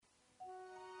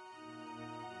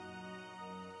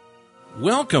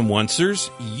Welcome,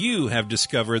 Oncers. You have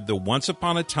discovered the Once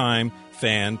Upon a Time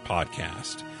Fan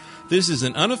Podcast. This is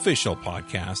an unofficial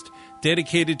podcast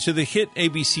dedicated to the hit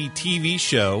ABC TV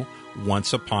show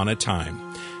Once Upon a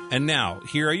Time. And now,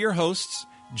 here are your hosts,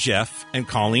 Jeff and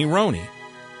Colleen Roney.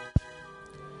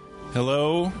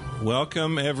 Hello.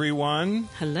 Welcome, everyone.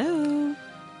 Hello.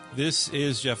 This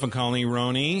is Jeff and Colleen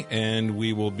Roney, and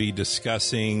we will be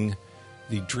discussing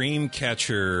the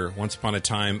Dreamcatcher Once Upon a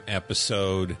Time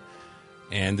episode.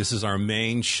 And this is our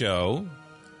main show.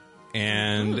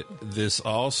 And this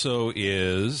also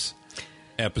is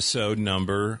episode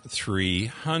number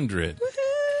 300.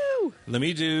 Woohoo! Let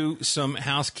me do some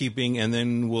housekeeping, and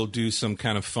then we'll do some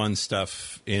kind of fun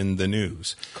stuff in the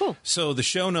news. Cool. So the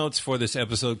show notes for this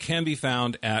episode can be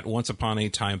found at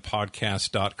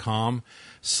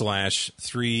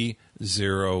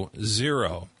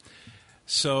onceupon-a-time-podcast.com/300.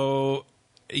 So,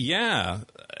 yeah,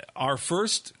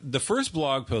 the first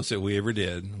blog post that we ever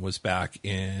did was back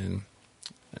in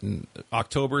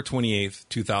October 28th,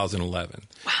 2011.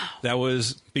 Wow. That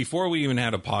was before we even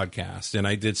had a podcast, and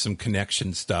I did some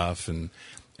connection stuff and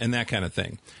that kind of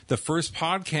thing. The first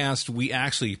podcast we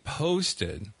actually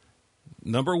posted,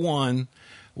 number one,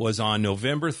 was on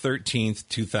November 13th,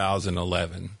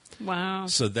 2011. Wow.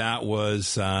 So that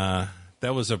was a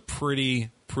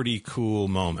pretty cool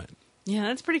moment. Yeah,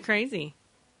 that's pretty crazy.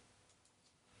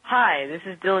 Hi, this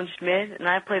is Dylan Schmidt, and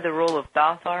I play the role of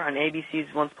Balthar on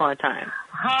ABC's Once Upon a Time.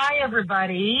 Hi,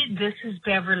 everybody. This is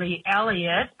Beverly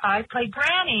Elliott. I play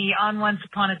Granny on Once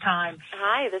Upon a Time.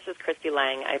 Hi, this is Christy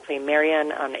Lang. I play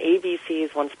Marion on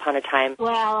ABC's Once Upon a Time.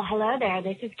 Well, hello there.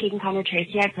 This is Keegan Connor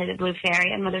Tracy. I play the Blue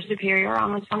Fairy and Mother Superior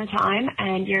on Once Upon a Time,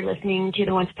 and you're listening to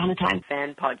the Once Upon a Time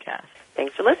Fan Podcast.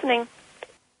 Thanks for listening.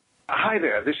 Hi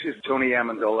there, this is Tony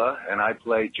Amendola, and I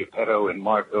play Geppetto and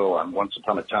Marco on Once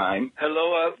Upon a Time.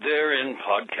 Hello out there in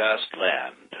podcast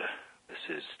land. This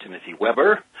is Timothy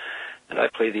Weber, and I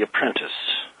play the Apprentice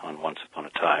on Once Upon a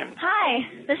Time. Hi,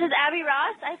 this is Abby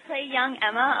Ross. I play young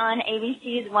Emma on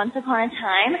ABC's Once Upon a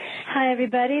Time. Hi,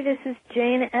 everybody. This is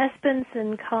Jane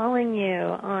Espenson calling you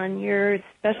on your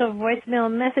special voicemail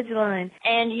message line.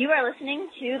 And you are listening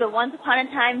to the Once Upon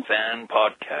a Time Fan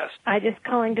Podcast. I just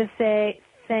calling to say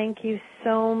thank you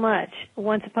so much.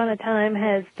 Once Upon a Time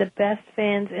has the best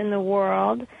fans in the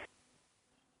world.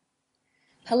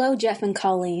 Hello, Jeff and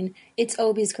Colleen. It's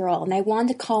Obi's Girl, and I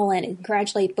wanted to call in and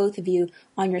congratulate both of you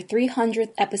on your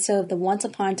 300th episode of the Once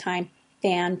Upon a Time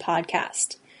Fan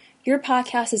Podcast. Your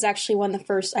podcast is actually one of the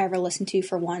first I ever listened to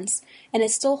for once, and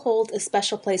it still holds a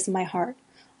special place in my heart.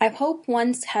 I hope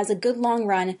Once has a good long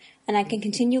run, and I can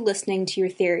continue listening to your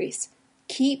theories.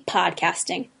 Keep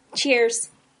podcasting. Cheers.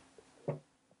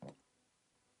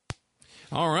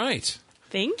 All right.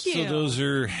 Thank you.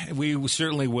 So we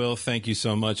certainly will. Thank you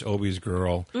so much, Obi's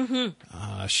Girl.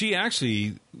 Mm-hmm. She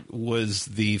actually was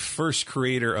the first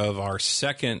creator of our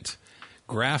second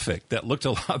graphic that looked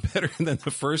a lot better than the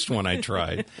first one I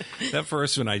tried. That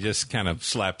first one I just kind of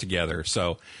slapped together.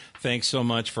 So thanks so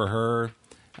much for her.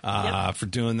 For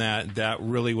doing that. That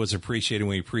really was appreciated.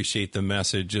 We appreciate the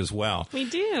message as well. We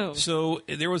do. So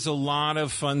there was a lot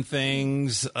of fun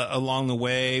things along the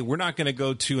way. We're not going to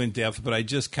go too in depth, but I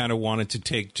just kind of wanted to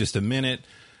take just a minute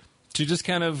to just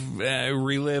kind of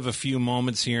relive a few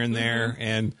moments here and there.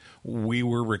 And we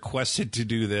were requested to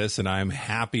do this, and I'm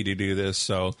happy to do this.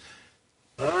 So.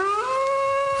 I'm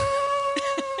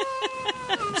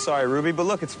sorry, Ruby, but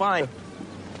look, it's fine.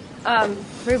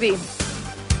 Ruby.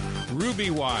 Ruby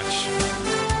Watch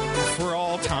for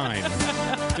all time.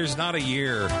 There's not a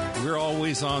year. We're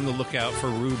always on the lookout for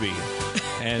Ruby.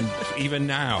 And even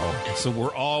now. So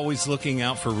we're always looking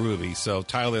out for Ruby. So,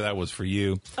 Tyler, that was for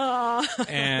you. Oh,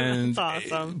 and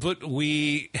that's awesome. But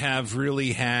we have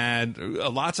really had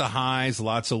lots of highs,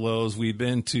 lots of lows. We've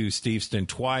been to Steveston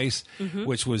twice,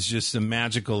 which was just a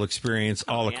magical experience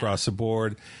all across the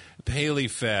board. Paley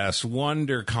Fest,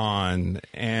 WonderCon,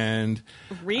 and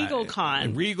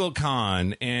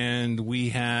RegalCon, and we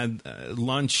had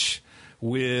lunch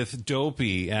with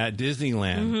Dopey at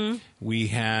Disneyland. We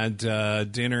had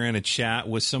dinner and a chat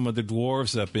with some of the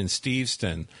dwarves up in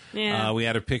Steveston. Yeah. We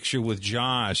had a picture with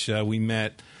Josh. We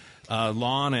met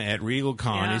Lana at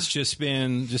RegalCon. Yeah. It's just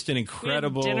been an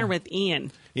incredible dinner with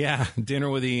Ian. Yeah, dinner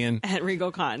with Ian At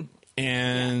RegalCon.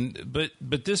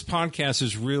 but this podcast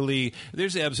is really,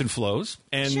 there's ebbs and flows,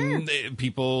 and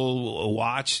people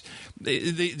watch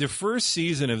the first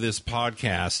season of this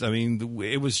podcast. I mean,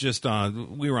 it was just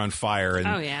we were on fire,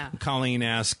 and Colleen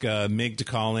asked Mig to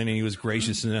call in, and he was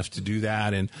gracious enough to do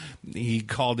that, and he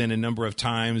called in a number of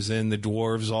times, and the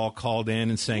dwarves all called in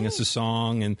and sang us a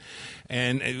song,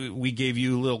 and we gave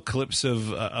you little clips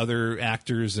of other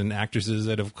actors and actresses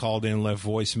that have called in, left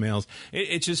voicemails.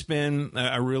 It's just been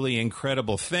a really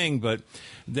incredible thing. But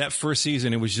that first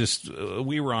season, it was just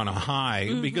we were on a high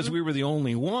because we were the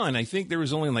only one. I think there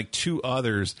was only like 2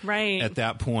 others at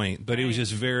that point, but it was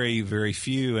just very, very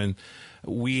few. And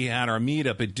we had our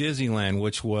meetup at Disneyland,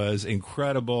 which was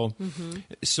incredible.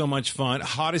 So much fun.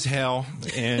 Hot as hell.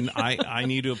 And I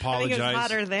need to apologize. I think it was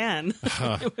hotter then.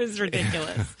 It was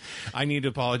ridiculous. I need to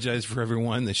apologize for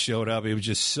everyone that showed up. It was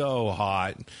just so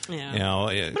hot. Yeah. You know,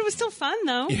 but it was still fun,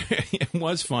 though. It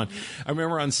was fun. I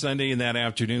remember on Sunday in that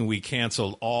afternoon, we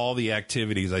canceled all the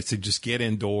activities. I said, just get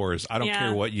indoors. I don't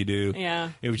care what you do. Yeah.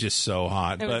 It was just so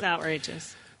hot. It was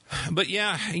outrageous. But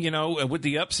yeah, you know, with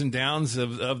the ups and downs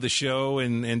of the show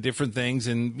and different things,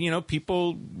 and, you know,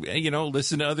 people, you know,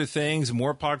 listen to other things,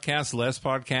 more podcasts, less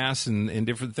podcasts, and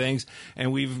different things.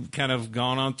 And we've kind of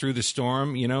gone on through the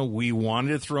storm. You know, we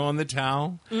wanted to throw in the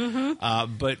towel.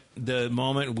 But the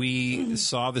moment we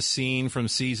saw the scene from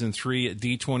season 3 at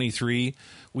D23,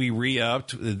 we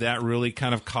re-upped. That really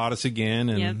kind of caught us again.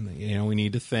 And, you know, we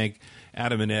need to thank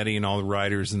Adam and Eddie and all the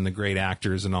writers and the great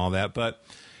actors and all that. But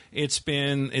it's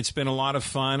been a lot of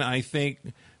fun. I think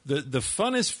the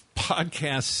funnest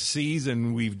podcast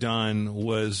season we've done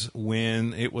was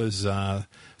when it was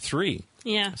 3.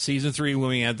 Yeah. Season 3, when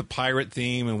we had the pirate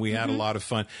theme, and we had a lot of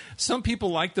fun. Some people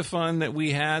like the fun that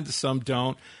we had, some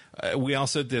don't. We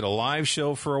also did a live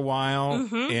show for a while,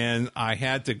 and I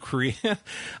had to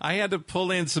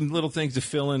pull in some little things to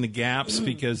fill in the gaps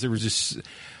because there was just,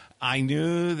 I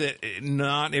knew that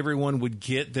not everyone would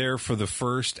get there for the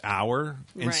first hour,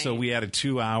 and so we had a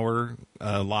 2-hour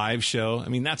live show. I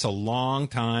mean, that's a long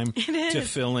time to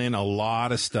fill in a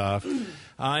lot of stuff.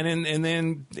 And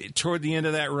then toward the end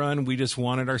of that run, we just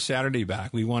wanted our Saturday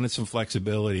back. We wanted some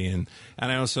flexibility, and I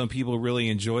know some people really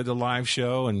enjoyed the live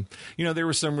show, and you know there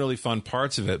were some really fun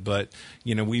parts of it. But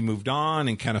you know we moved on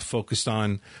and kind of focused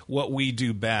on what we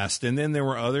do best. And then there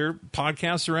were other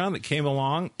podcasts around that came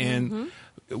along, and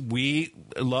we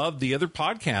love the other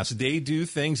podcasts. They do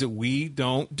things that we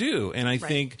don't do. And I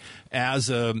think as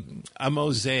a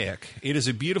mosaic, it is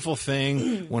a beautiful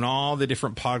thing when all the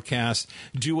different podcasts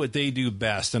do what they do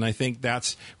best. And I think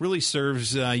that's really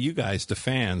serves you guys, the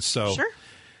fans. So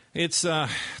it's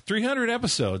 300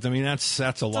 episodes. I mean, that's a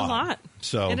lot. It's a lot.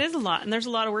 So it is a lot. And there's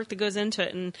a lot of work that goes into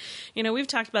it. And, you know, we've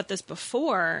talked about this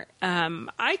before.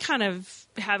 I kind of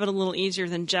have it a little easier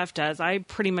than Jeff does. I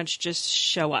pretty much just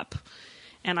show up.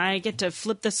 And I get to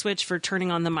flip the switch for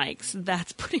turning on the mics.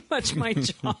 That's pretty much my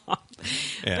job.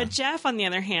 But Jeff, on the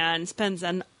other hand, spends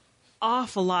an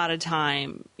awful lot of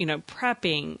time, you know,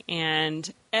 prepping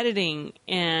and editing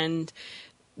and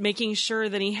making sure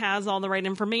that he has all the right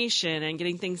information and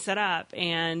getting things set up.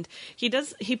 And he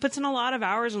puts in a lot of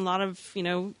hours and a lot of, you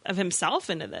know, of himself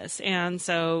into this. And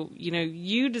so, you know,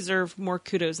 you deserve more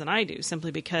kudos than I do simply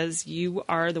because you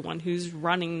are the one who's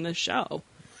running the show.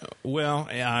 Well,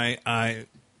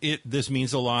 this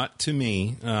means a lot to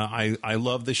me. I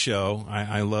love the show.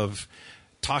 I love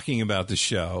talking about the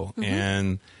show.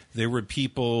 And there were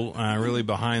people really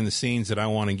behind the scenes that I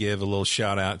want to give a little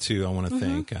shout out to. I want to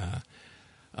thank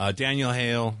Daniel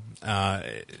Hale,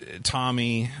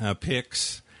 Tommy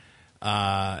Pix.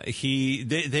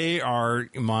 They are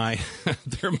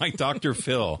they're my Dr.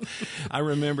 Phil. I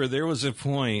remember there was a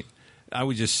point I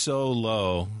was just so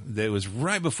low that it was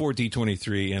right before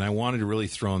D23, and I wanted to really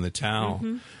throw in the towel.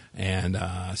 And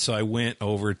so I went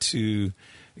over to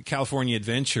California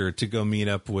Adventure to go meet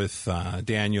up with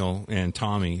Daniel and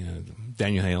Tommy,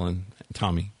 Daniel Hale and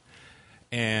Tommy.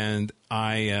 And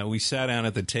we sat down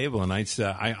at the table, and I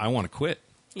said, I want to quit.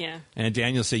 Yeah. And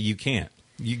Daniel said, you can't.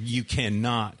 You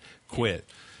cannot quit.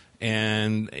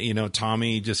 And, you know,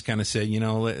 Tommy just kind of said, you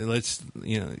know, let's,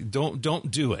 you know, don't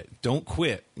do it. Don't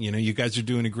quit. You know, you guys are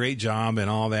doing a great job and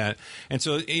all that. And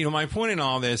so, you know, my point in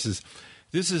all this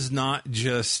is not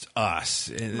just us.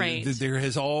 Right. There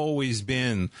has always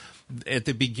been, at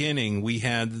the beginning, we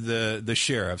had the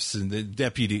sheriffs and the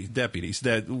deputies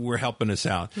that were helping us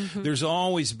out. There's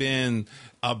always been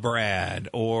a Brad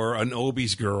or an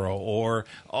Obie's girl or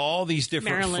all these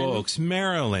different folks.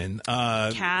 Marilyn.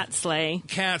 Cat Slay.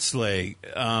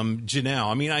 Janelle.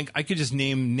 I mean, I could just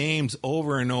name names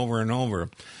over and over and over.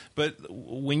 But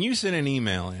when you send an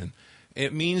email in,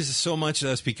 it means so much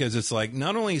to us because it's like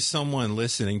not only is someone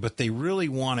listening, but they really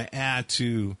want to add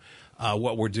to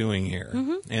what we're doing here.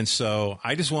 And so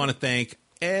I just want to thank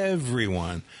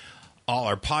everyone, all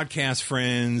our podcast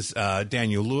friends,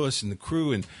 Daniel Lewis and the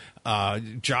crew, and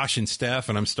Josh and Steph,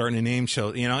 and I'm starting to name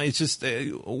show. You know, it's just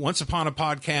Once Upon a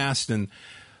Podcast, and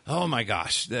oh my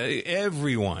gosh,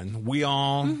 everyone, we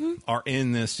all are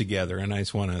in this together, and I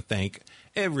just want to thank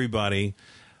everybody.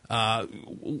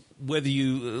 Whether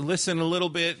you listen a little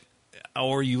bit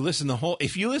or you listen the whole,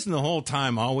 if you listen the whole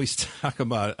time, I always talk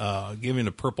about giving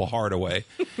a Purple Heart away,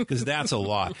 because that's a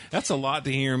lot. That's a lot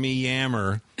to hear me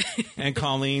yammer, and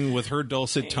Colleen with her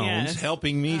dulcet tones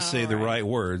helping me say the right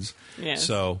words. Yes.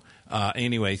 So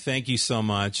anyway, thank you so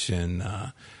much, and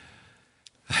of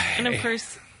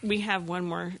course we have one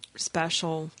more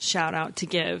special shout out to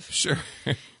give. Sure.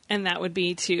 And that would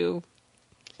be to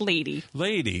Lady,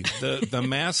 the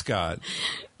mascot.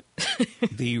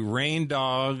 The rain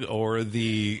dog, or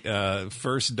the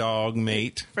first dog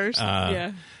mate.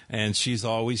 And she's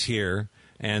always here.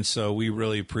 And so we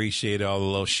really appreciate all the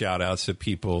little shout outs that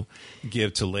people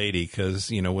give to Lady, because,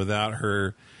 you know, without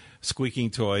her squeaking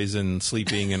toys and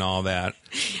sleeping and all that.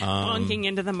 Bonking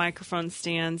into the microphone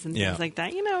stands and things like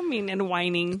that. You know, I mean, and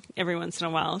whining every once in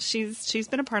a while. She's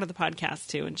been a part of the podcast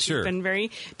too. And she's been very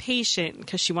patient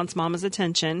because she wants Mama's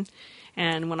attention.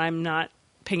 And when I'm not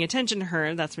paying attention to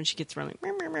her, that's when she gets really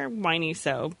whiny.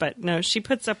 So, but no, she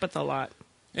puts up with a lot.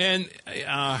 And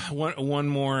one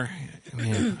more,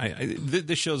 man,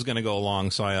 this show's going to go long,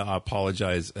 so I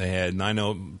apologize ahead. And I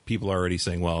know people are already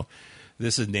saying, well,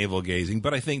 this is navel gazing,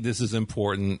 but I think this is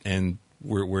important, and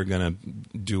we're going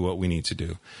to do what we need to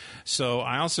do. So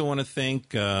I also want to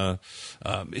thank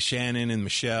Shannon and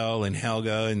Michelle and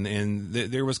Helga, and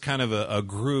there was kind of a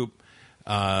group,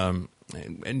 and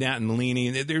Nat and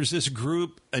Leanie. There's this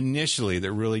group initially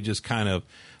that really just kind of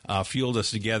fueled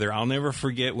us together. I'll never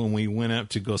forget when we went up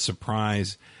to go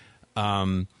surprise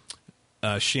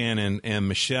Shannon and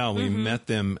Michelle. We met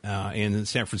them in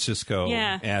San Francisco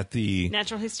at the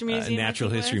Natural History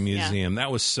Museum. Museum.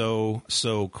 That was so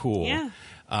cool. Yeah.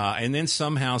 And then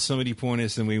somehow somebody pointed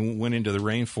us, and we went into the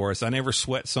rainforest. I never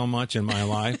sweat so much in my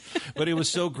life, but it was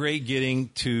so great getting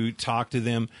to talk to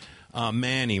them.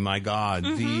 Manny, my God,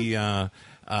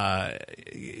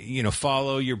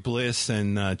 Follow Your Bliss,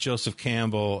 and Joseph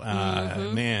Campbell.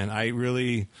 Man,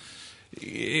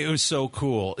 it was so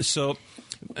cool. So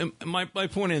my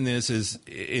point in this is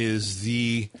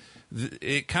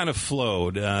it kind of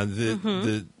flowed.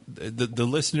 The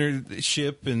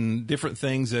listenership and different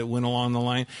things that went along the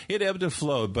line, it ebbed and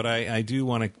flowed. But I do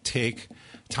want to take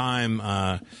time.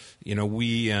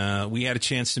 We had a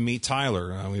chance to meet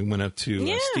Tyler. We went up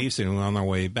to Stevenson, and we were on our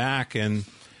way back, and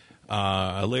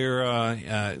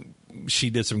Alira, she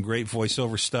did some great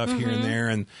voiceover stuff here and there.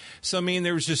 And so, I mean,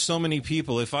 there was just so many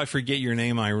people. If I forget your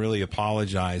name, I really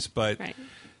apologize. But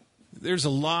there's a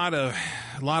lot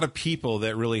of people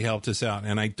that really helped us out.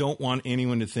 And I don't want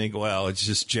anyone to think, well, it's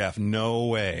just Jeff. No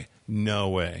way.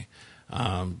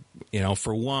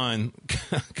 For one,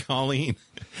 Colleen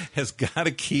has got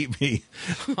to keep me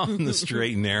on the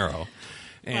straight and narrow.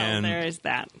 And there is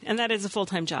that. And that is a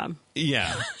full-time job.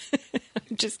 Yeah.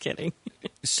 Just kidding.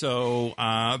 So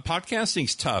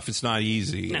podcasting's tough. It's not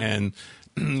easy. No. And,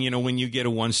 when you get a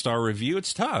 1-star review,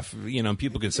 it's tough.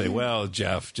 People can say, well,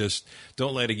 Jeff, just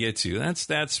don't let it get to you.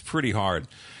 That's pretty hard.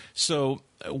 So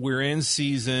we're in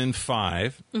season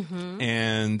 5,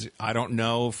 and I don't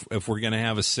know if we're going to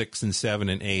have a 6 and 7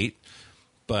 and 8,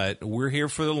 but we're here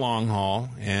for the long haul.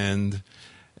 And,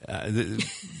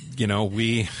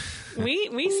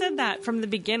 We said that from the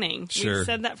beginning. Sure. We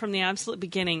said that from the absolute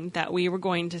beginning, that we were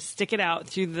going to stick it out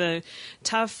through the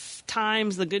tough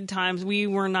times, the good times. We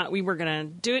were going to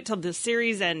do it till the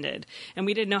series ended. And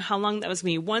we didn't know how long that was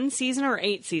going to be, 1 season or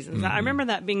 8 seasons. I remember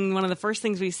that being one of the first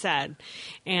things we said.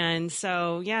 And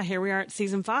so, here we are at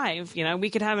season 5. We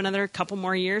could have another couple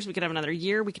more years. We could have another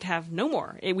year. We could have no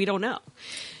more. We don't know.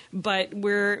 But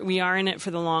we are in it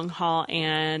for the long haul,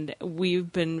 and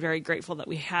we've been very grateful that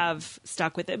we have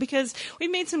stuck with it, because we've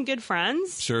made some good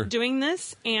friends doing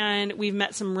this, and we've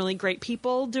met some really great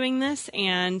people doing this,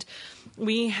 and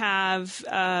we have,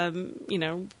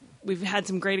 we've had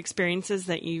some great experiences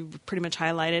that you pretty much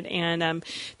highlighted. And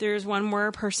there's one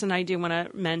more person I do want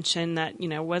to mention that,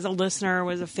 was a listener,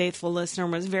 was a faithful listener,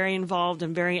 was very involved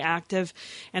and very active.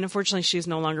 And unfortunately, she's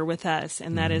no longer with us.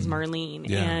 And that is Marlene.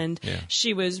 Yeah. And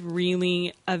she was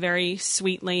really a very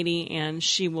sweet lady, and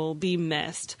she will be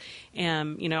missed.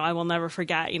 And, I will never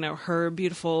forget, her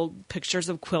beautiful pictures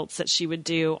of quilts that she would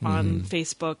do on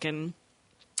Facebook and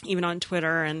even on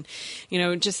Twitter. And,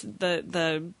 just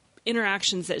the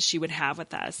interactions that she would have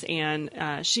with us,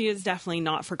 and she is definitely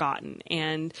not forgotten,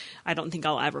 and I don't think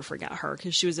I'll ever forget her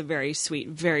because she was a very sweet,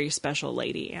 very special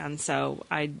lady, and so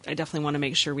I definitely want to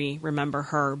make sure we remember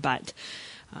her. But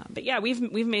yeah,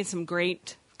 we've made some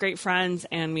great friends,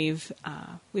 and we've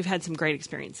had some great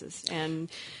experiences, and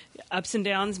ups and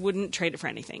downs. Wouldn't trade it for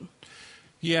anything.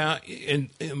 Yeah, in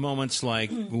moments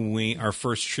like our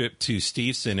first trip to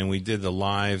Steveston, and we did the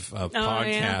live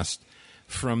podcast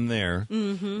from there,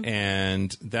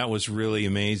 and that was really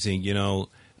amazing. You know,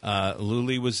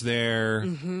 Luli was there.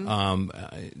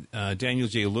 Daniel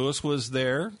J. Lewis was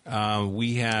there.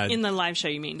 We had in the live show.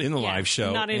 You mean in the live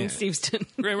show, not in Steveston?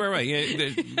 Right.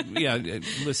 Yeah,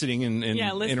 listening and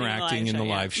interacting in the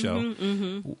live show.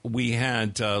 We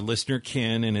had listener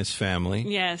Ken and his family.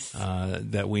 Yes,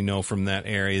 that we know from that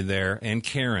area there, and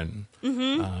Karen,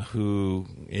 who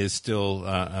is still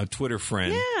a Twitter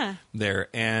friend there,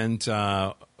 and.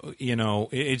 You know,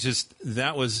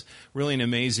 that was really an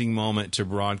amazing moment to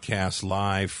broadcast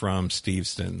live from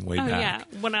Steveston way back.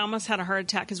 Yeah, when I almost had a heart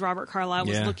attack because Robert Carlyle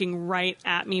was looking right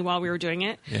at me while we were doing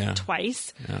it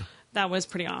twice. Yeah. That was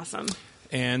pretty awesome.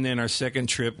 And then our second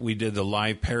trip, we did the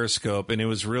live Periscope, and it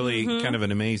was really kind of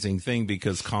an amazing thing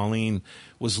because Colleen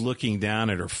was looking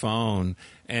down at her phone,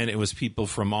 and it was people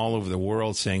from all over the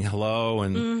world saying hello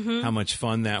and how much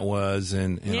fun that was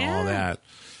and all that.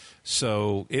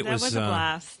 So that was a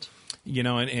blast, you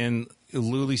know, and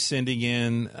Luli sending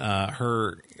in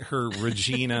her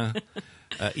Regina,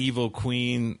 Evil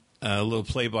Queen, little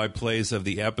play-by-plays of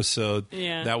the episode.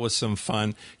 Yeah, that was some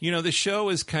fun. You know, the show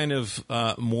is kind of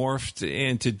morphed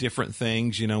into different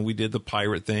things. You know, we did the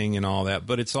pirate thing and all that,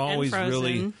 but it's always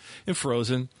really and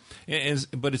Frozen,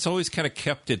 but it's always kind of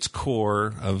kept its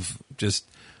core of just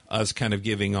us kind of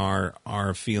giving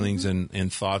our feelings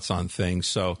and thoughts on things.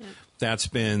 So. Yep. That's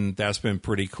been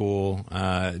pretty cool.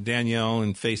 Danielle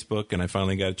and Facebook, and I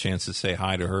finally got a chance to say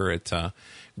hi to her at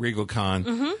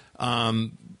RegalCon.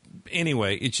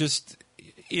 Anyway, it's just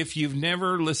if you've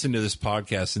never listened to this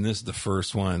podcast, and this is the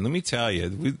first one, let me tell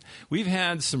you, we've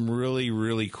had some really,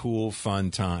 really cool, fun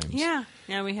times. Yeah,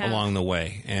 we have along the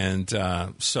way, and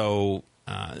so.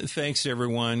 Thanks to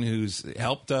everyone who's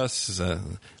helped us,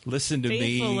 listen to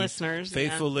faithful me, listeners,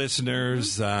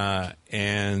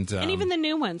 and even the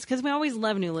new ones because we always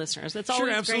love new listeners. It's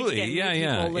always absolutely. Great to get new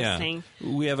people listening.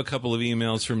 We have a couple of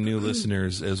emails from new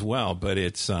listeners as well, but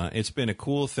it's been a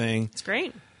cool thing. It's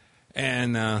great.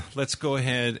 And let's go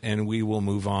ahead and we will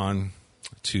move on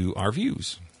to our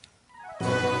views.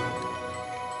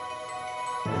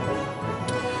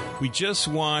 We just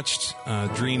watched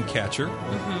Dreamcatcher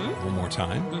one more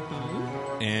time,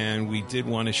 and we did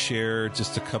want to share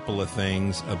just a couple of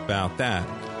things about that.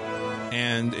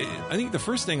 And I think the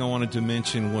first thing I wanted to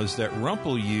mention was that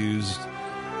Rumpel used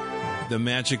the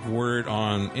magic word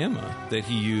on Emma that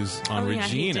he used on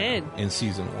Regina in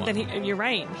season 1. You're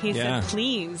right. He said,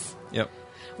 please. Yep.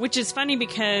 Which is funny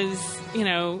because, you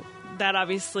know, that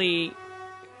obviously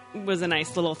was a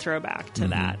nice little throwback to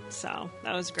that. So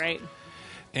that was great.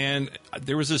 And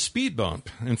there was a speed bump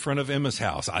in front of Emma's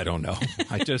house. I don't know.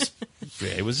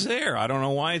 It was there. I don't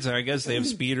know why it's there. I guess they have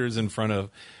speeders in front of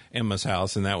Emma's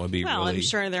house, and that would be really I'm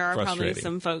sure there are frustrating. Probably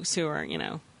some folks who are, you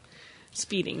know,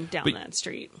 speeding down that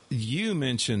street. You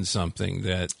mentioned something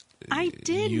that I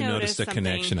did you notice noticed a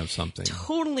connection of something.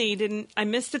 Totally didn't. I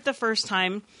missed it the first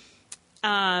time.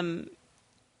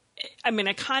 I mean,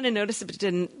 I kind of noticed it, but it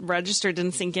didn't register,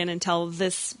 didn't sink in until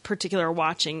this particular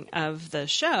watching of the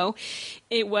show.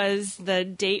 It was the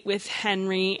date with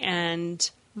Henry and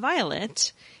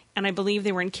Violet, and I believe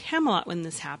they were in Camelot when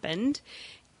this happened.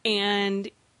 And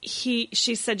she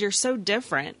said, "You're so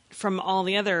different from all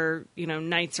the other, you know,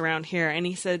 knights around here." And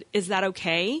he said, "Is that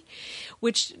okay?"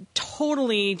 Which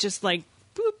totally just like,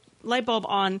 boop, light bulb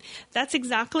on. That's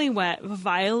exactly what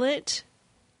Violet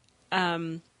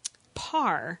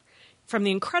Parr from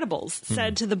The Incredibles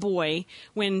said to the boy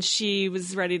when she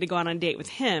was ready to go on a date with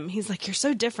him. He's like, "You're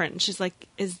so different." And she's like,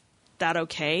 "Is that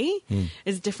okay?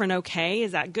 Is different okay?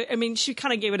 Is that good?" I mean, she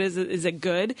kind of gave it as, is it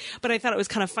good? But I thought it was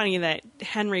kind of funny that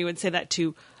Henry would say that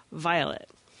to Violet.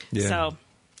 Yeah. So,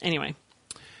 anyway.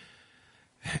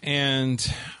 And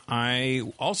I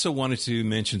also wanted to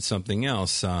mention something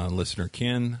else. Listener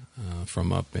Ken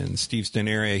from up in Steveston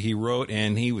area, he wrote,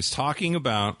 and he was talking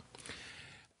about,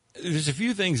 there's a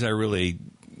few things I really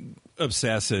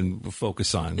obsess and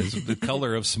focus on. There's the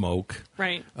color of smoke,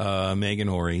 right? Megan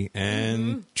Ori,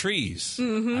 and trees.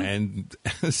 And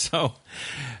so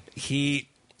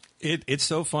it's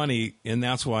so funny, and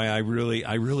that's why I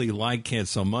really like Ken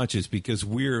so much, is because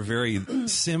we're very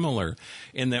similar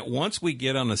in that once we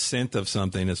get on a scent of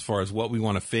something as far as what we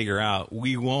want to figure out,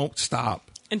 we won't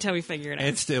stop. Until we figure it out.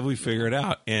 Until we figure it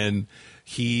out. And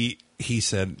he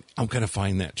said, I'm going to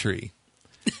find that tree.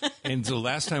 And so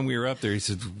last time we were up there, he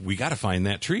said, we got to find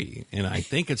that tree. And I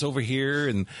think it's over here,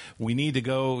 and we need to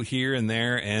go here and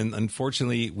there. And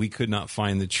unfortunately, we could not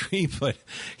find the tree. But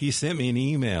he sent me an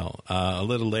email a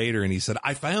little later, and he said,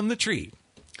 I found the tree.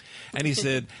 And he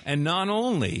said, and not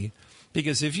only,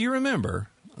 because if you remember,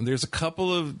 there's a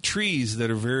couple of trees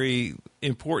that are very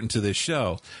important to this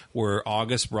show, where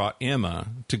August brought Emma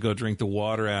to go drink the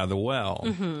water out of the well.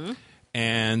 Mm-hmm.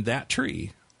 And that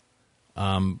tree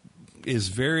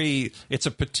it's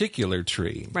a particular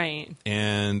tree. Right.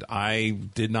 And I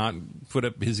did not put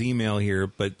up his email here,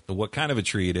 but what kind of a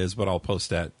tree it is, but I'll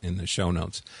post that in the show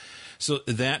notes. So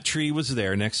that tree was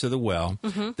there next to the well.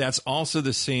 Mm-hmm. That's also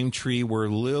the same tree where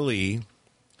Lily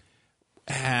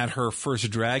had her first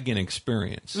dragon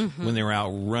experience when they were out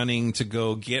running to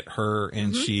go get her,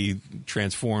 and she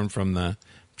transformed from the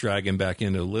dragon back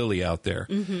into Lily out there.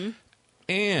 Mm-hmm.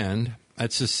 And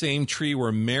it's the same tree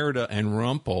where Merida and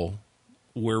Rumple,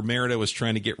 where Merida was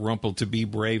trying to get Rumple to be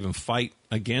brave and fight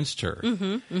against her.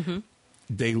 Mm-hmm. Mm-hmm.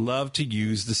 They love to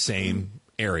use the same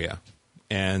area.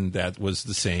 And that was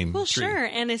the same tree. Sure.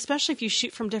 And especially if you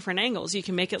shoot from different angles, you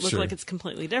can make it look like it's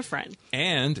completely different.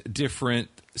 And different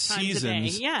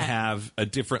seasons have a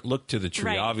different look to the tree.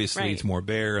 Right, Obviously, it's more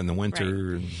bare in the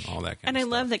winter and all that kind of stuff. And I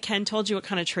love that Ken told you what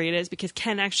kind of tree it is, because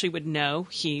Ken actually would know.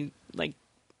 He,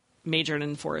 majored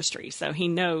in forestry, so he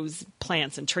knows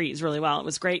plants and trees really well. It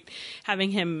was great having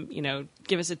him,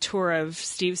 give us a tour of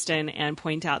Steveston and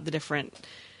point out the different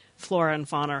flora and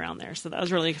fauna around there. So that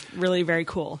was really, really very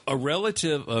cool. A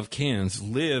relative of Ken's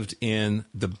lived in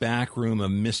the back room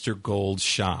of Mr. Gold's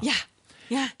shop. Yeah.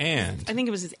 Yeah. And I think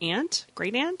it was his aunt,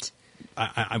 great aunt.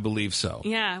 I believe so.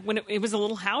 Yeah. When it was a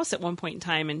little house at one point in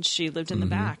time, and she lived in the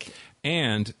back.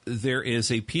 And there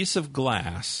is a piece of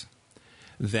glass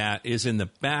that is in the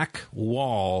back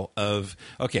wall of,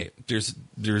 there's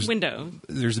window.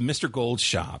 There's a Mr. Gold's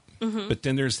shop, but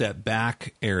then there's that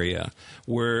back area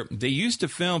where they used to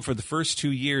film for the first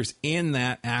 2 years in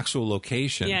that actual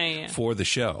location for the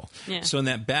show. Yeah. So in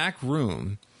that back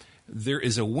room, there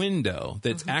is a window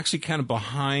that's actually kind of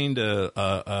behind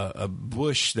a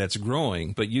bush that's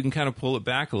growing, but you can kind of pull it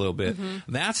back a little bit.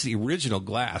 That's the original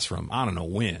glass from, I don't know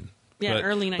when. Yeah,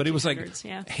 early 1900s. But it was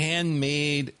like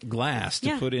handmade glass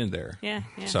to put in there. Yeah.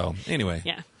 So anyway,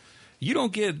 you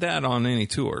don't get that on any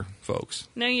tour, folks.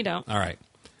 No, you don't. All right.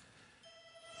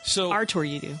 So our tour,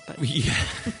 you do. But.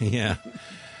 Yeah.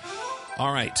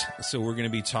 All right. So we're going to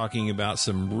be talking about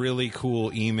some really cool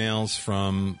emails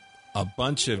from a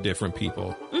bunch of different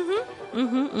people.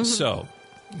 So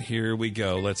here we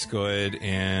go. Let's go ahead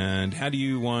and how do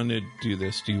you want to do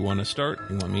this? Do you want to start?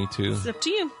 You want me to? It's up to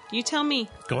you. You tell me.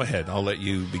 Go ahead. I'll let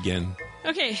you begin.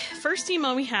 Okay. First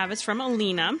email we have is from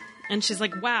Alina, and she's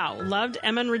like, wow, loved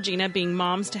Emma and Regina being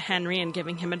moms to Henry and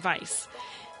giving him advice.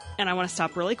 And I want to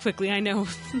stop really quickly. I know,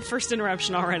 first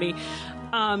interruption already.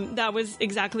 That was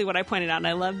exactly what I pointed out, and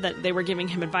I love that they were giving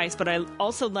him advice, but I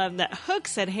also love that Hook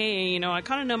said, hey, I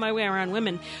kind of know my way around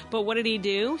women. But what did he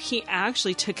do? He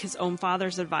actually took his own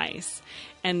father's advice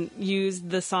and used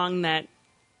the song that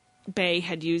Bay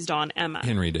had used on Emma.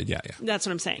 Henry did, yeah. That's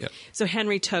what I'm saying. Yep. So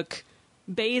Henry took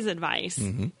Bay's advice,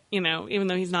 even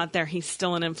though he's not there, he's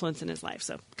still an influence in his life.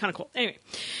 So kind of cool. Anyway,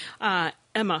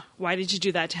 Emma, why did you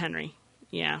do that to Henry?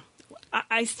 Yeah.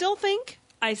 I still think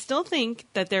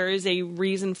that there is a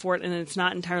reason for it, and it's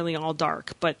not entirely all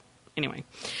dark. But anyway,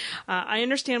 I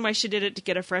understand why she did it to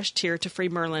get a fresh tear to free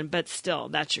Merlin, but still,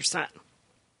 that's your son.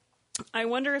 I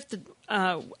wonder if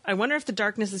the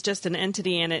darkness is just an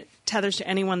entity and it tethers to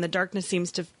anyone the darkness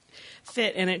seems to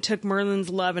fit, and it took Merlin's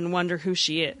love and wonder who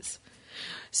she is.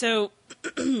 So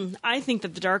I think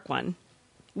that the Dark One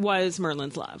was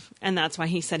Merlin's love, and that's why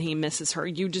he said he misses her.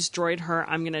 You destroyed her,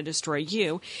 I'm going to destroy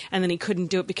you. And then he couldn't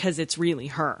do it because it's really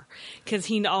her, because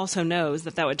he also knows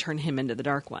that would turn him into the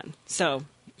Dark One. So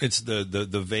it's the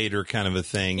Vader kind of a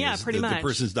thing. Yeah, pretty much. The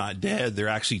person's not dead; they're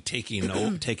actually taken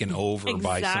over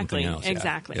by something else.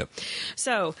 Exactly. Yeah. Yep.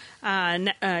 So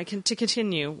to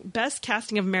continue, best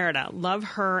casting of Merida. Love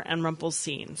her and Rumple's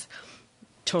scenes.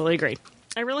 Totally agree.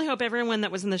 I really hope everyone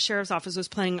that was in the sheriff's office was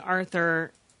playing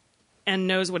Arthur and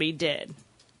knows what he did.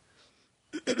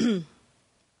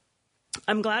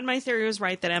 I'm glad my theory was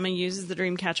right that Emma uses the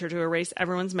Dreamcatcher to erase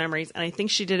everyone's memories, and I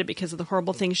think she did it because of the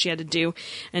horrible things she had to do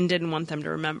and didn't want them to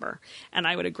remember. And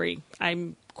I would agree.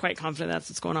 I'm quite confident that's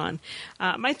what's going on.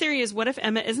 My theory is, what if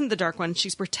Emma isn't the Dark One?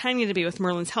 She's pretending to be with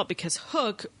Merlin's help because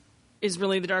Hook is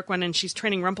really the Dark One, and she's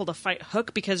training Rumple to fight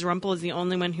Hook because Rumple is the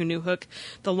only one who knew Hook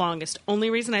the longest. Only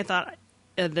reason I thought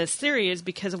this theory is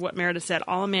because of what Meredith said.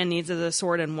 All a man needs is a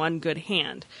sword and one good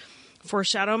hand.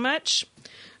 Foreshadow much?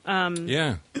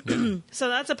 Yeah. So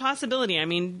that's a possibility. I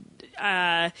mean,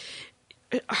 her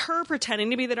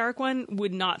pretending to be the Dark One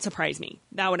would not surprise me.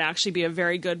 That would actually be a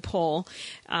very good pull.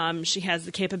 She has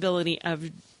the capability of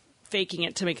faking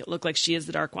it to make it look like she is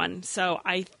the Dark One.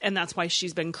 And that's why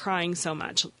she's been crying so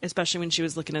much, especially when she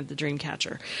was looking at the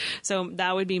Dreamcatcher. So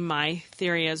that would be my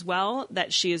theory as well,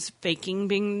 that she is faking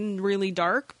being really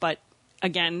dark, but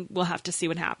again, we'll have to see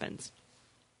what happens.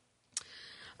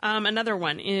 Another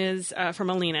one is from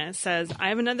Alina. It says, I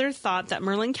have another thought that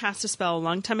Merlin cast a spell a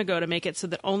long time ago to make it so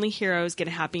that only heroes get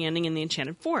a happy ending in the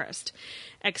Enchanted Forest.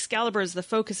 Excalibur is the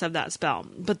focus of that spell,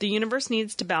 but the universe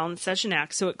needs to balance such an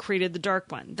act, so it created the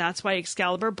Dark One. That's why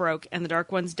Excalibur broke, and the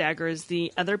Dark One's dagger is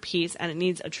the other piece, and it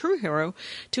needs a true hero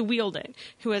to wield it,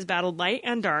 who has battled light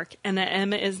and dark, and that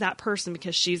Emma is that person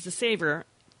because she's the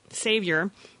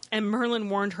savior, and Merlin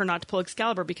warned her not to pull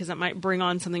Excalibur because it might bring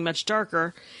on something much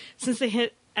darker. Since they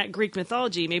hit at Greek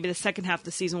mythology, maybe the second half of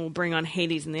the season will bring on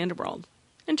Hades in the underworld.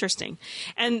 Interesting.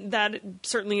 And that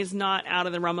certainly is not out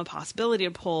of the realm of possibility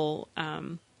to pull,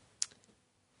 all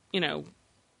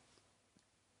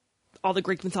the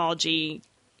Greek mythology,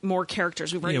 more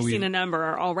characters. We've already seen a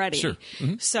number already. Sure.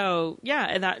 Mm-hmm. So,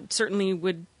 yeah, that certainly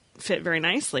would fit very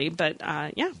nicely. But,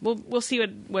 we'll see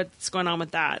what's going on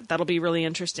with that. That'll be really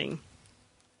interesting.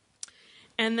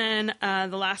 And then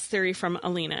the last theory from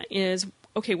Alina is,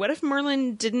 okay, what if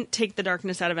Merlin didn't take the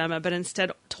darkness out of Emma, but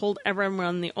instead told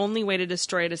everyone the only way to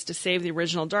destroy it is to save the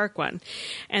original Dark One?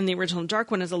 And the original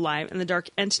Dark One is alive, and the dark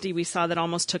entity we saw that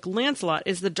almost took Lancelot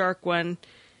is the Dark One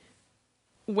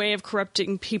way of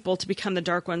corrupting people to become the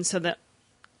Dark One so that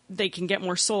they can get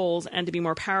more souls and to be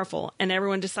more powerful. And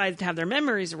everyone decides to have their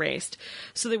memories erased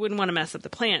so they wouldn't want to mess up the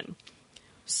plan.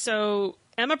 So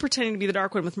Emma pretending to be the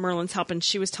Dark One with Merlin's help, and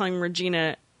she was telling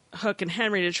Regina, Hook, and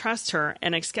Henry to trust her,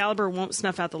 and Excalibur won't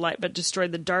snuff out the light but destroy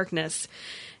the darkness.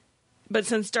 But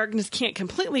since darkness can't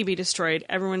completely be destroyed,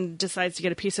 everyone decides to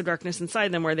get a piece of darkness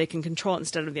inside them where they can control it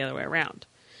instead of the other way around.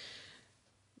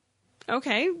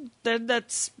 Okay,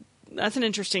 that's an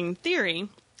interesting theory.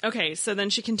 Okay, so then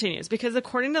she continues. Because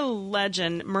according to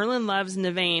legend, Merlin loves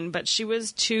Navain, but she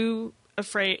was so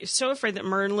afraid that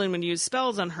Merlin would use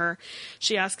spells on her,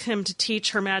 she asked him to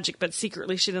teach her magic, but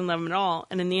secretly she didn't love him at all,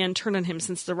 and in the end turned on him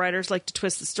since the writers like to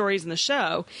twist the stories in the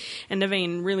show, and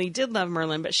Navain really did love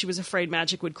Merlin, but she was afraid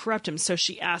magic would corrupt him, so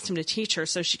she asked him to teach her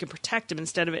so she could protect him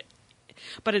instead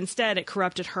it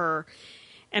corrupted her,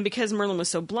 and because Merlin was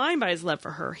so blind by his love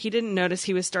for her, he didn't notice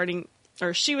she was starting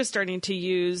to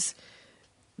use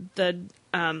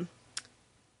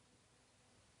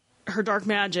her dark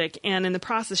magic, and in the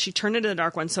process she turned into the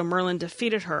Dark One, so Merlin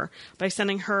defeated her by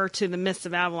sending her to the Mists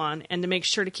of Avalon, and to make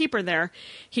sure to keep her there,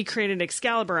 he created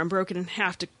Excalibur and broke it in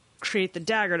half to create the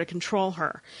dagger to control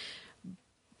her.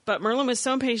 But Merlin was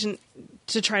so impatient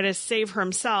to try to save her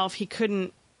himself, he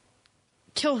couldn't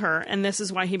kill her, and this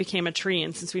is why he became a tree.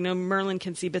 And since we know Merlin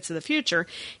can see bits of the future,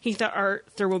 he thought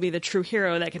Arthur will be the true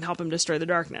hero that can help him destroy the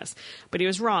darkness. But he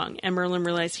was wrong, and Merlin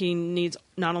realized he needs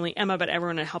not only Emma, but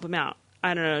everyone to help him out.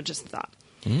 I don't know, just a thought.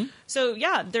 Mm-hmm. So,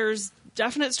 yeah, there's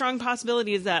definite strong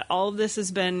possibilities that all of this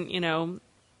has been,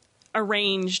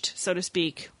 arranged, so to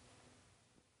speak.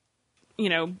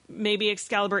 Maybe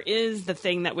Excalibur is the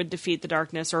thing that would defeat the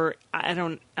darkness, or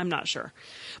I'm not sure.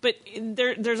 But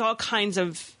there's all kinds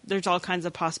of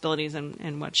possibilities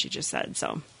in what she just said.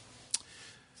 So,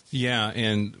 yeah,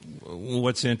 and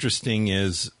what's interesting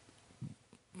is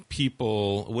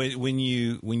people when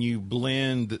you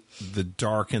blend the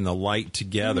dark and the light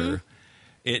together,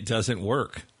 it doesn't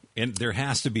work. And there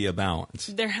has to be a balance.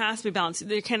 There has to be balance.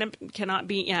 There cannot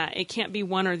be, it can't be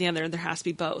one or the other. There has to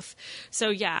be both. So,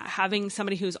 yeah, having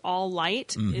somebody who's all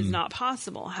light is not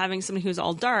possible. Having somebody who's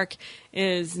all dark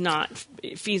is not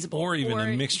feasible. Or even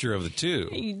a mixture of the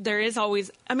two. There is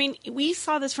always, we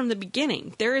saw this from the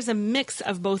beginning. There is a mix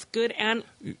of both good and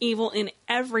evil in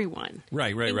everyone.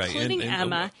 Right. Including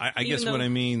Emma. I guess what I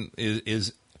mean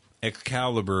is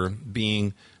Excalibur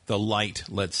being the light,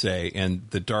 let's say, and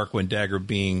the Dark One dagger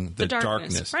being the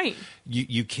darkness. Right.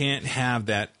 You can't have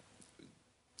that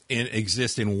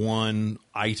exist in one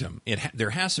item. There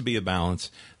has to be a balance.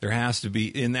 There has to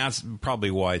be, and that's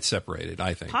probably why it's separated,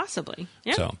 I think. Possibly.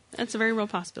 Yeah. So, that's a very real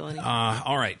possibility.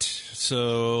 All right.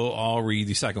 So I'll read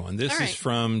the second one. This is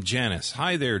from Janice.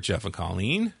 Hi there, Jeff and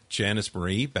Colleen. Janice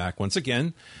Marie, back once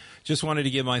again. Just wanted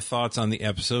to give my thoughts on the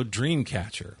episode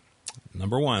Dreamcatcher.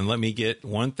 Number one, let me get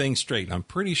one thing straight. I'm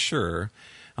pretty sure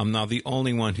I'm not the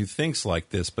only one who thinks like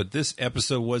this, but this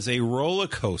episode was a roller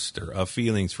coaster of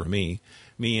feelings for me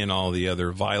and all the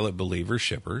other Violet Believer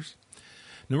shippers.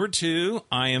 Number 2,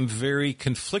 I am very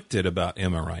conflicted about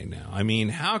Emma right now. I mean,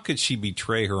 how could she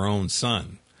betray her own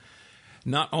son?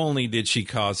 Not only did she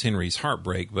cause Henry's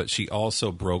heartbreak, but she also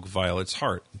broke Violet's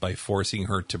heart by forcing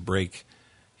her to break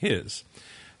his.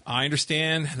 I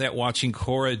understand that watching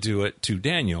Cora do it to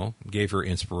Daniel gave her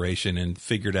inspiration and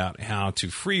figured out how to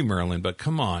free Merlin, but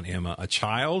come on, Emma, a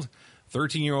child,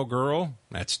 13-year-old girl,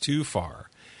 that's too far.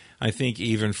 I think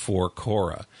even for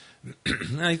Cora.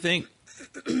 I think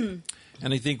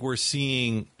we're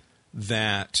seeing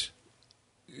that,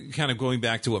 kind of going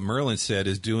back to what Merlin said,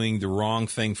 is doing the wrong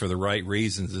thing for the right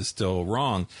reasons is still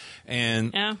wrong.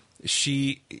 And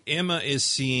Emma is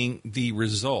seeing the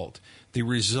result. The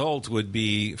result would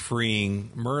be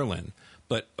freeing Merlin,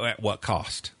 but at what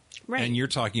cost? Right. And you're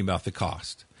talking about the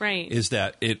cost. Right. Is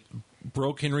that it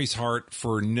broke Henry's heart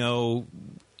for no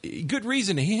good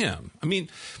reason to him. I mean,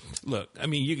 look,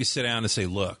 you could sit down and say,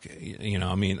 look,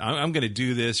 I'm going to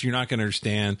do this. You're not going to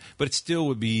understand, but it still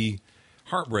would be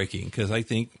heartbreaking because I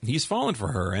think he's fallen for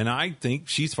her and I think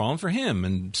she's fallen for him.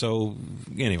 And so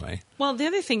anyway. Well, the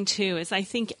other thing too is I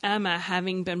think Emma,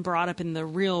 having been brought up in the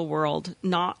real world,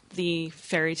 not the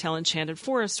fairy tale enchanted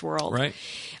forest world, right?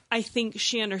 I think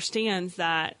she understands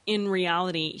that in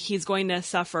reality, he's going to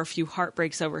suffer a few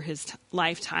heartbreaks over his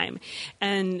lifetime.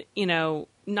 And,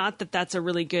 not that that's a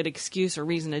really good excuse or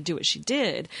reason to do what she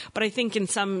did, but I think in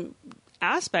some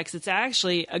aspects it's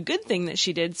actually a good thing that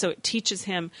she did. So it teaches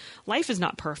him life is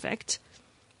not perfect.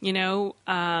 You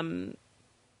got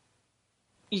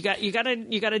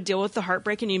to deal with the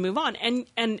heartbreak and you move on.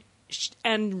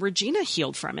 And Regina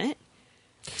healed from it.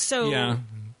 So yeah,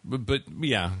 but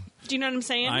yeah. Do you know what I'm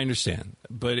saying? I understand,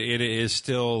 but it is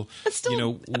still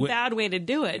a bad way to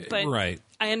do it. But right.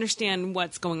 I understand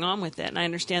what's going on with it, and I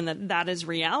understand that is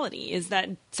reality. Is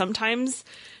that sometimes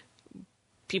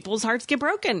people's hearts get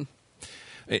broken.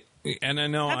 And I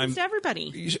know happens to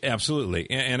everybody. Absolutely.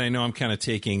 And I know I'm kind of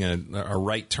taking a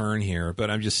right turn here,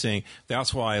 but I'm just saying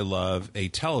that's why I love a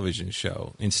television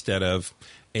show instead of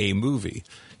a movie.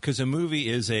 Because a movie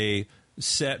is a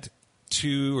set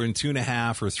 2 or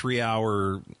 2.5 or 3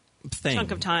 hour thing.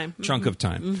 Chunk of time.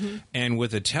 Mm-hmm. And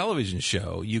with a television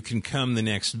show, you can come the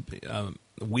next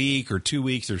week or 2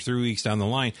 weeks or 3 weeks down the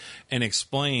line and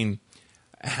explain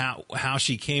how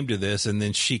she came to this, and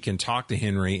then she can talk to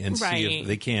Henry and see if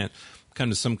they can't come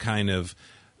to some kind of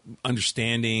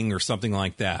understanding or something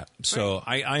like that. So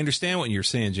I understand what you're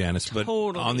saying, Janice, but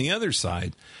on the other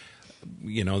side,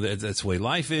 that's the way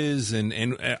life is,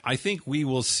 and I think we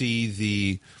will see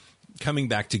the coming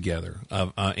back together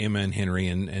of Emma and Henry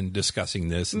and discussing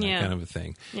this and that kind of a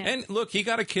thing. Yeah. And look, he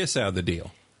got a kiss out of the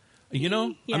deal. Yeah.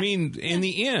 I mean, in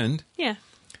the end,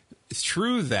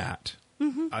 through that,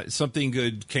 something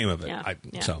good came of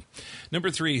it. So,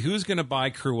 number 3, who's going to buy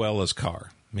Cruella's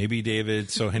car? Maybe David,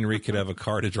 so Henry could have a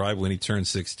car to drive when he turns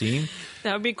 16.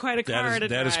 That would be quite a car to drive.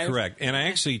 That is correct. And I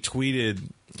actually tweeted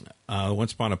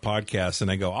once upon a podcast, and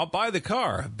I go, I'll buy the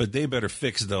car, but they better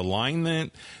fix the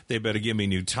alignment. They better give me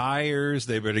new tires.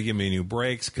 They better give me new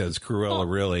brakes because Cruella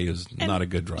really is not a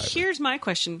good driver. Here's my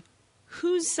question.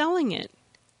 Who's selling it?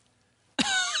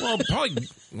 Well, probably,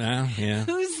 yeah.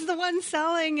 Who's the one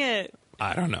selling it?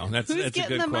 I don't know. That's Who's a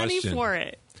getting good the money question. for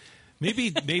it?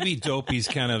 Maybe Dopey's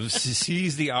kind of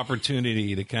sees the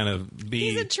opportunity to kind of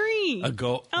be he's a tree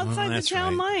outside the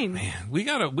town line. Man, we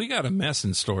got a mess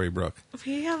in Storybrooke.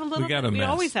 We have a little. We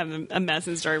always have a mess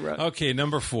in Storybrooke. Okay,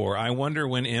 number 4. I wonder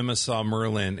when Emma saw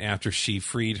Merlin after she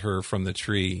freed her from the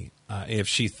tree, if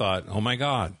she thought, "Oh my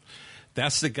God,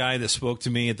 that's the guy that spoke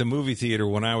to me at the movie theater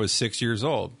when I was 6 years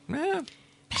old."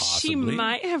 Possibly. She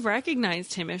might have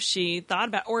recognized him if she thought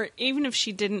about, or even if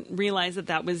she didn't realize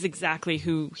that was exactly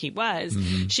who he was.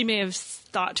 Mm-hmm. She may have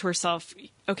thought to herself,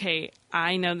 okay,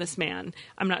 I know this man.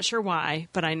 I'm not sure why,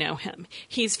 but I know him.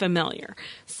 He's familiar.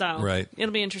 So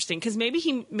it'll be interesting because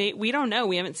maybe we don't know.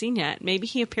 We haven't seen yet. Maybe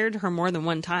he appeared to her more than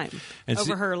one time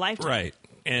over her lifetime. Right.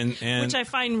 And which I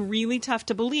find really tough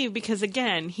to believe because,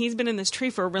 again, he's been in this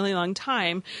tree for a really long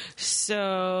time.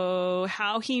 So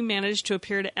how he managed to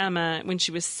appear to Emma when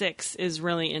she was 6 is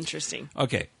really interesting.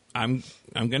 Okay, I'm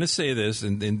going to say this,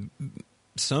 and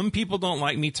some people don't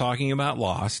like me talking about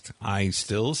Lost. I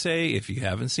still say if you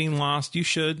haven't seen Lost, you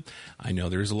should. I know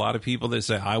there's a lot of people that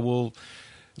say I will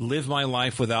live my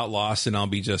life without Lost and I'll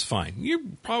be just fine. You're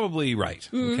probably right,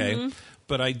 okay? Mm-hmm.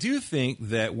 But I do think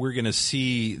that we're going to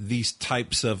see these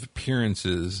types of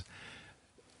appearances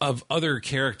of other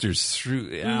characters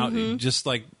throughout, just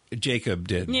like Jacob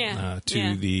did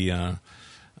to the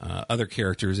other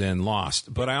characters in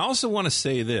Lost. But I also want to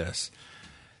say this,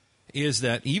 is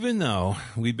that even though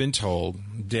we've been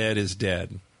told dead is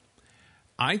dead,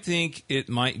 I think it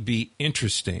might be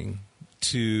interesting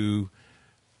to,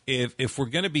 if we're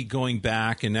going to be going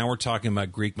back, and now we're talking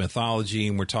about Greek mythology,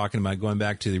 and we're talking about going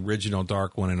back to the original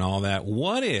Dark One and all that,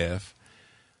 what if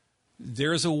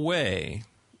there's a way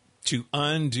to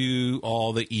undo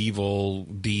all the evil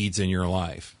deeds in your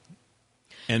life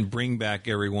and bring back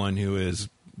everyone who is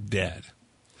dead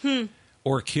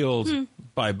or killed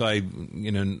by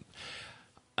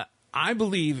I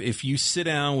believe if you sit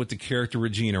down with the character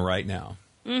Regina right now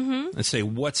and say,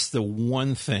 what's the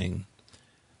one thing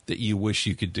that you wish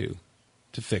you could do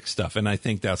to fix stuff? And I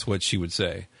think that's what she would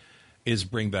say, is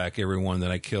bring back everyone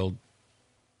that I killed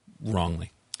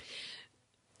wrongly.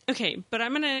 Okay, but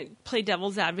I'm going to play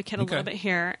devil's advocate a little bit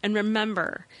here. And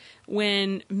remember,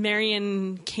 when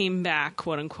Marion came back,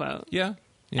 quote unquote,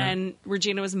 and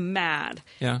Regina was mad,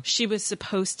 she was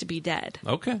supposed to be dead.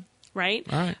 Okay. Right?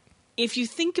 All right. If you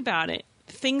think about it,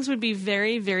 things would be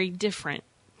very, very different.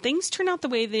 Things turn out the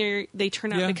way they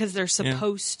turn out because they're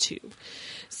supposed to.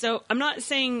 So I'm not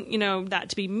saying, that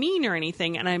to be mean or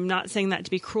anything, and I'm not saying that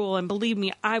to be cruel. And believe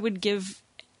me, I would give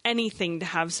anything to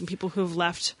have some people who have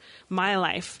left my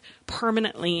life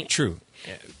permanently. True.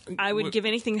 I would give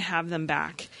anything to have them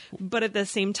back. But at the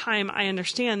same time, I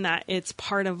understand that it's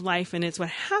part of life and it's what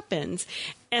happens.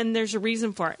 And there's a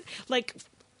reason for it. Like,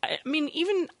 I mean,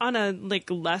 even on a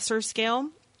lesser scale,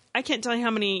 I can't tell you how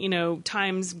many,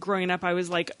 times growing up I was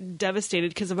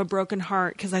devastated because of a broken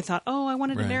heart because I thought, I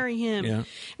wanted to marry him. Yeah.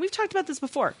 We've talked about this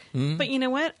before. But you know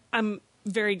what? I'm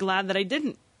very glad that I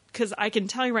didn't. Because I can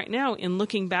tell you right now, in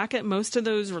looking back at most of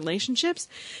those relationships,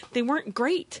 they weren't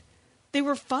great. They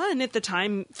were fun at the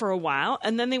time for a while,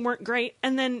 and then they weren't great.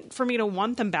 And then for me to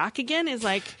want them back again is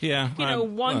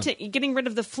getting rid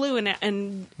of the flu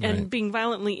and being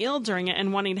violently ill during it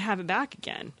and wanting to have it back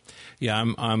again. Yeah,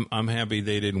 I'm happy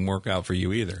they didn't work out for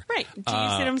you either. Right? Do you see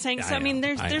what I'm saying? So I mean,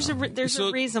 there's a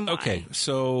reason why. Okay,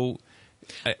 so.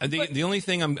 The only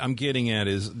thing I'm getting at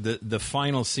is the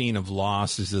final scene of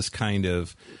Lost is this kind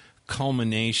of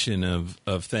culmination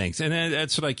of things. And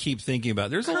that's what I keep thinking about.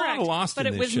 There's a lot of Lost in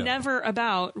this show. But it was never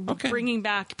about bringing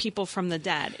back people from the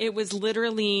dead. It was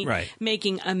literally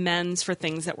making amends for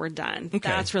things that were done. Okay.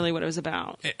 That's really what it was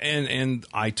about. And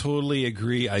I totally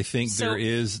agree. I think there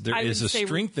is a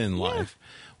strength in life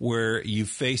where you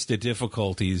face the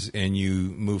difficulties and you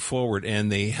move forward and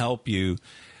they help you.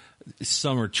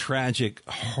 Some are tragic,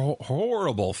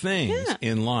 horrible things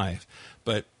in life,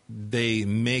 but they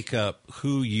make up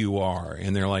who you are,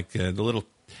 and they're like the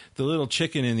little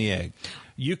chicken in the egg.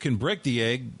 You can break the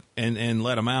egg and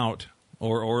let them out,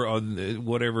 or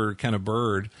whatever kind of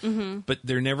bird, but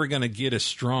they're never going to get as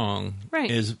strong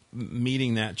as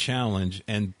meeting that challenge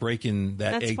and breaking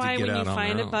that egg to get out on their own. That's why when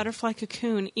you find a butterfly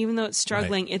cocoon, even though it's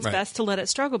struggling, it's best to let it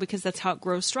struggle because that's how it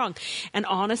grows strong. And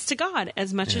honest to God,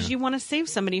 as much as you want to save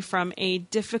somebody from a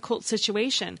difficult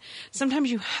situation,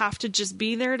 sometimes you have to just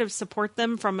be there to support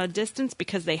them from a distance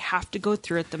because they have to go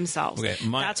through it themselves. Okay,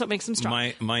 that's what makes them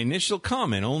strong. My initial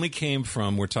comment only came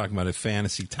from we're talking about a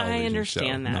fantasy television show. I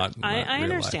understand that. I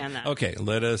understand that. Okay,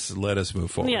 let us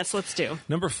move forward. Yes, let's do.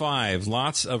 Number 5,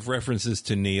 lots of references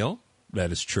to Neil.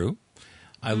 That is true.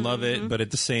 I love it, but at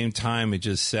the same time, it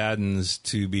just saddens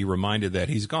to be reminded that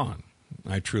he's gone.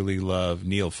 I truly love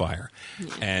Neil Fire.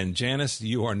 Yeah. And Janice,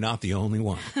 you are not the only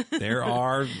one. There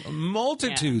are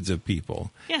multitudes of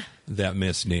people that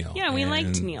miss Neil. Yeah, we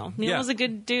liked Neil. Neil was a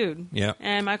good dude. Yeah.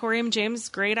 And Michael Raymond James,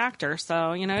 great actor.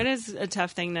 So, it is a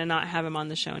tough thing to not have him on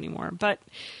the show anymore. But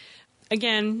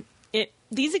again,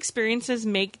 these experiences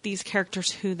make these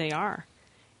characters who they are.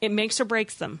 It makes or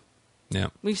breaks them. Yeah.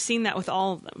 We've seen that with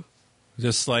all of them.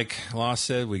 Just like Lost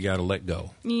said, we got to let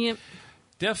go. Yep.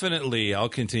 Definitely, I'll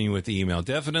continue with the email.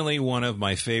 Definitely one of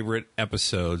my favorite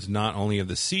episodes, not only of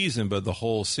the season, but the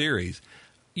whole series.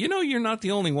 You're not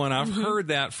the only one. I've heard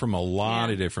that from a lot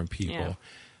of different people.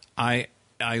 Yeah.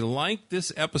 I like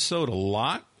this episode a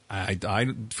lot.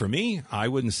 For me, I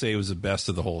wouldn't say it was the best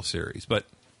of the whole series, but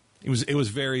it was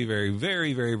very, very,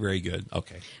 very, very, very good.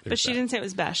 Okay. But she didn't say it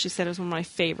was best. She said it was one of my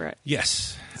favorite.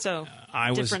 Yes. So,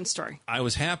 different story. I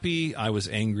was happy. I was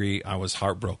angry. I was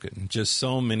heartbroken. Just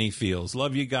so many feels.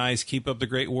 Love you guys. Keep up the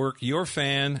great work. Your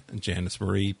fan, Janice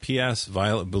Marie. P.S.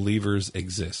 Violet Believers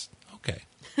exist. Okay.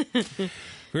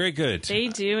 Very good. They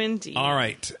do indeed. All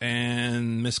right.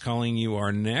 And Miss Colleen, you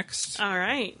are next. All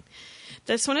right.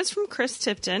 This one is from Chris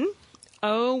Tipton.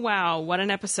 Oh, wow, what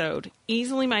an episode.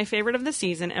 Easily my favorite of the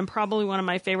season and probably one of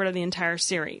my favorite of the entire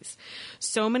series.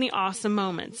 So many awesome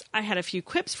moments. I had a few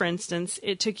quips, for instance.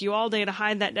 It took you all day to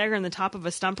hide that dagger in the top of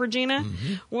a stump, Regina.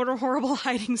 What a horrible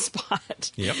hiding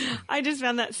spot. Yep. I just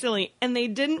found that silly. And they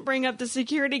didn't bring up the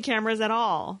security cameras at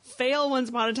all. Fail Once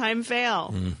Upon a Time,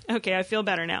 fail. Okay, I feel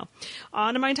better now.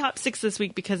 On to my top 6 this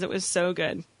week because it was so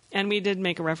good. And we did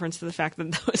make a reference to the fact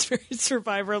that that was very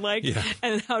Survivor-like,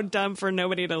 and how dumb for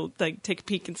nobody to like take a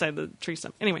peek inside the tree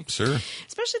stump. Anyway, sure.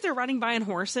 Especially if they're riding by on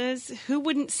horses, who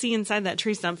wouldn't see inside that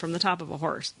tree stump from the top of a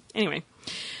horse? Anyway,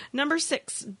 number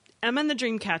 6, Emma and the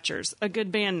Dreamcatchers, a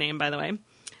good band name, by the way.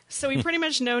 So we pretty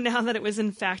much know now that it was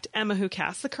in fact Emma who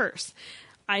cast the curse.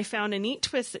 I found a neat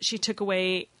twist that she took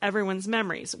away everyone's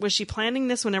memories. Was she planning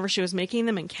this whenever she was making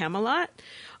them in Camelot?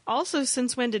 Also,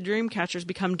 since when did Dreamcatchers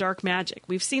become dark magic?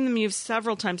 We've seen them used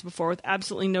several times before with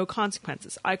absolutely no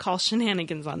consequences. I call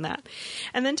shenanigans on that.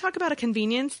 And then talk about a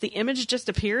convenience. The image just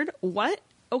appeared. What?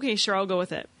 Okay, sure, I'll go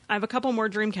with it. I have a couple more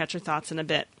Dreamcatcher thoughts in a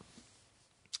bit.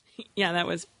 Yeah, that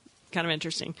was kind of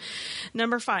interesting.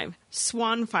 Number 5,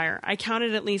 Swanfire. I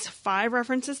counted at least 5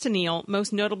 references to Neil,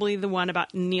 most notably the one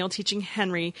about Neil teaching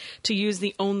Henry to use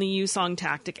the Only You song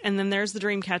tactic, and then there's the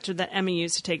Dreamcatcher that Emma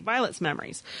used to take Violet's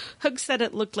memories. Hook said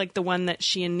it looked like the one that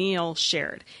she and Neil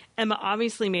shared. Emma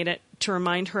obviously made it to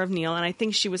remind her of Neil, and I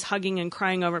think she was hugging and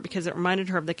crying over it because it reminded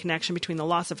her of the connection between the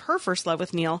loss of her first love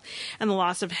with Neil and the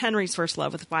loss of Henry's first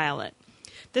love with Violet.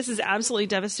 This is absolutely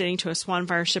devastating to a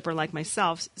Swanfire shipper like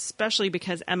myself, especially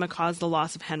because Emma caused the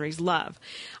loss of Henry's love.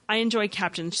 I enjoy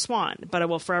Captain Swan, but I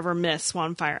will forever miss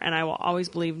Swanfire, and I will always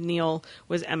believe Neil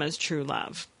was Emma's true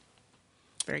love.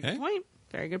 Very good point.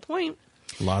 Very good point.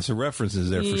 Lots of references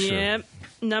there for sure. Yep.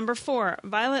 Number 4,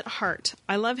 Violet Hart.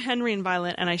 I love Henry and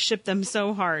Violet, and I ship them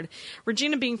so hard.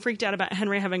 Regina being freaked out about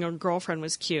Henry having a girlfriend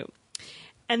was cute.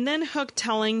 And then Hook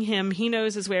telling him he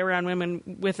knows his way around women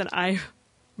with an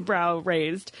eyebrow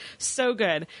raised. So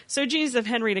good. So genius of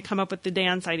Henry to come up with the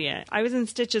dance idea. I was in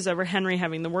stitches over Henry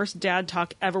having the worst dad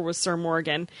talk ever with Sir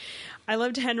Morgan. I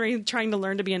loved Henry trying to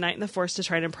learn to be a knight in the Force to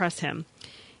try to impress him.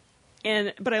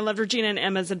 But I loved Regina and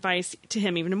Emma's advice to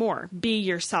him even more. Be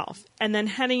yourself. And then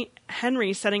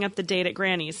Henry setting up the date at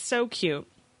Granny's. So cute.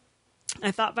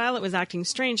 I thought Violet was acting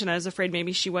strange, and I was afraid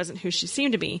maybe she wasn't who she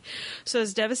seemed to be. So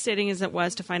as devastating as it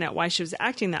was to find out why she was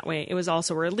acting that way, it was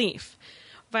also a relief.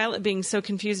 Violet being so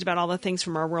confused about all the things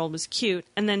from our world was cute,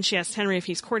 and then she asked Henry if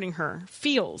he's courting her.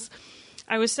 Feels.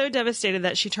 I was so devastated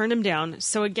that she turned him down,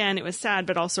 so again, it was sad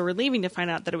but also relieving to find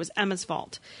out that it was Emma's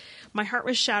fault. My heart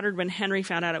was shattered when Henry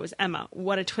found out it was Emma.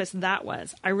 What a twist that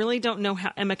was. I really don't know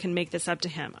how Emma can make this up to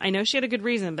him. I know she had a good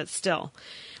reason, but still.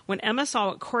 When Emma saw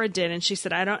what Cora did and she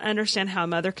said, I don't understand how a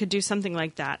mother could do something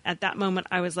like that, at that moment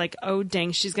I was like, oh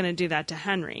dang, she's going to do that to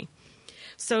Henry.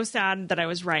 So sad that I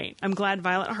was right. I'm glad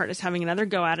Violet Hart is having another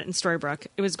go at it in Storybrooke.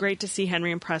 It was great to see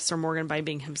Henry impress Sir Morgan by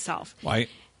being himself. Why?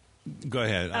 Go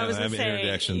ahead. I was going to say,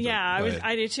 interjection. Yeah,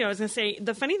 I do too. I was going to say,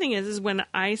 the funny thing is when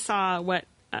I saw what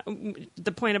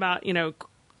the point about,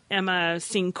 Emma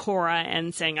seeing Cora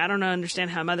and saying, I don't understand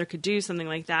how a mother could do something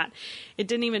like that. It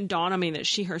didn't even dawn on me that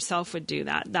she herself would do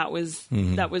that. That was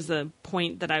the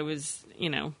point that I was,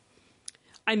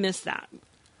 I missed that,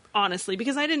 honestly,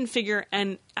 because I didn't figure,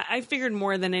 and I figured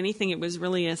more than anything, it was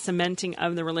really a cementing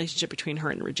of the relationship between her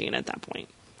and Regina at that point.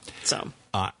 So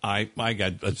I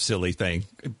got a silly thing,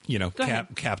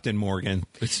 Captain Morgan,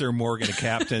 Sir Morgan, a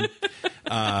captain.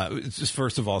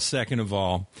 First of all, second of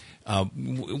all,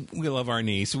 we love our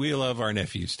niece, we love our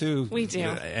nephews too. We do,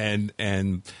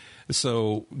 and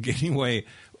so anyway,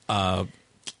 our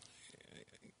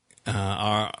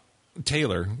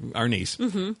Taylor, our niece,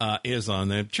 is on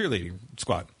the cheerleading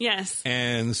squad. Yes.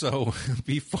 And so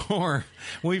when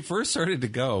we first started to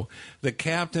go, the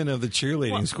captain of the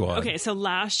cheerleading squad. Okay, so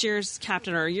last year's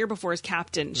captain or a year before's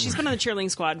captain, she's been on the cheerleading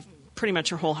squad pretty much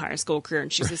her whole high school career,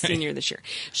 and she's a senior this year.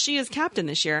 She is captain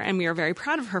this year, and we are very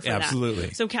proud of her for that.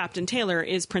 Absolutely. So Captain Taylor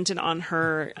is printed on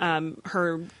her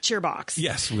cheer box.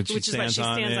 Yes, which is what she stands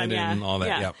on yeah. And all that.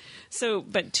 Yeah. Yep. So,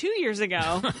 but 2 years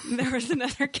ago, there was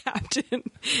another captain,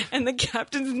 and the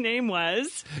captain's name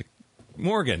was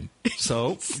Morgan.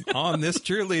 So on this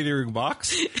cheerleader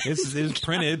box is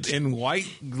printed in white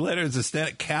letters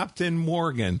instead, Captain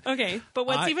Morgan. Okay, but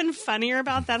what's even funnier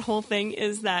about that whole thing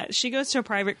is that she goes to a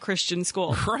private Christian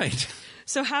school. Right.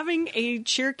 So having a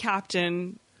cheer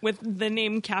captain with the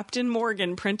name Captain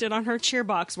Morgan printed on her cheer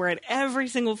box, where at every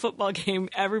single football game,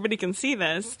 everybody can see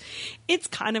this. It's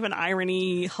kind of an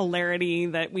irony, hilarity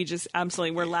that we just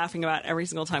absolutely were laughing about every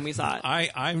single time we saw it.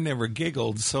 I've never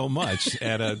giggled so much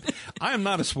at I'm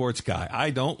not a sports guy. I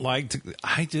don't like to,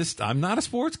 I'm not a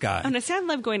sports guy. And I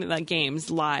love going to the games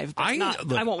live, but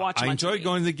I won't watch them. I enjoy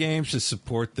going to the games to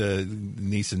support the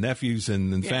niece and nephews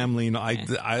and family. And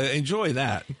I enjoy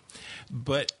that.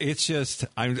 But it's just,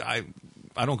 I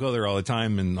don't go there all the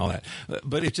time and all that.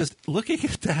 But it's just, looking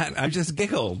at that, I just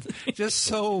giggled. Just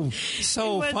so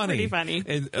funny. Pretty funny.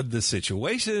 And the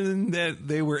situation that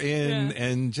they were in,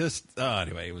 and just,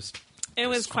 anyway, it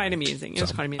was quite amusing. It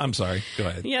was quite amusing. I'm sorry. Go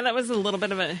ahead. Yeah, that was a little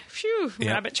bit of a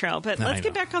rabbit trail. But let's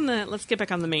get back on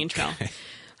the main trail. Okay.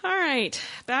 All right,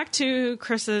 back to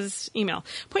Chris's email.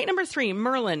 Point number 3,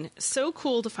 Merlin. So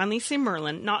cool to finally see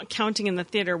Merlin, not counting in the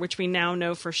theater, which we now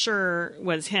know for sure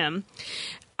was him.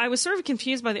 I was sort of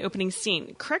confused by the opening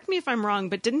scene. Correct me if I'm wrong,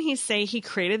 but didn't he say he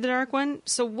created the Dark One?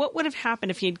 So what would have happened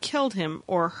if he had killed him,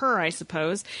 or her, I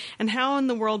suppose? And how in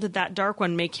the world did that Dark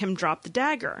One make him drop the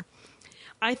dagger?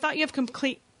 I thought you have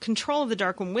complete control of the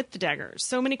Dark One with the dagger.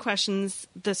 So many questions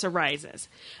this arises.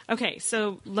 Okay,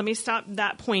 so let me stop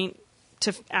that point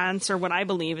to answer what I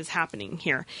believe is happening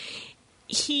here.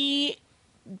 He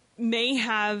may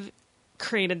have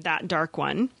created that Dark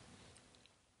One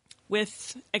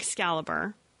with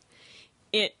Excalibur.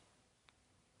 It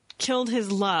killed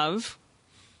his love.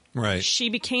 Right. She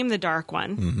became the Dark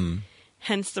One. Mm-hmm.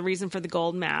 Hence the reason for the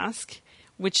gold mask,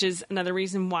 which is another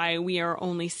reason why we are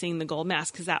only seeing the gold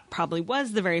mask, because that probably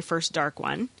was the very first Dark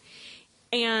One.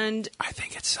 And I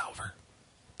think it's silver.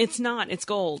 It's not. It's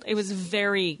gold. It was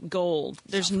very gold.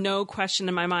 There's no question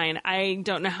in my mind. I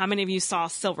don't know how many of you saw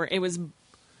silver. It was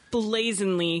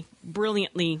blazingly,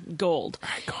 brilliantly gold. All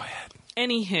right, go ahead.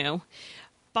 Anywho,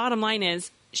 bottom line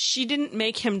is, she didn't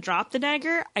make him drop the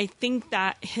dagger. I think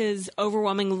that his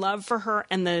overwhelming love for her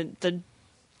and the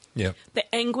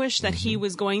anguish that he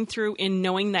was going through in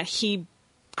knowing that he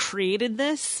created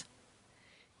this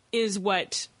is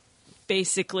what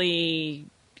basically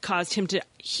caused him to,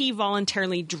 he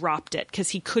voluntarily dropped it because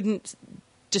he couldn't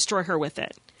destroy her with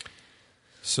it.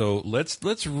 So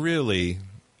let's really,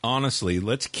 honestly,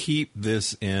 let's keep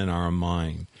this in our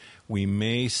mind. We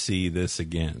may see this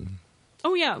again.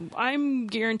 Oh yeah, I'm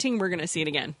guaranteeing we're going to see it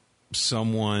again.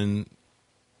 Someone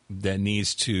that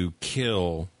needs to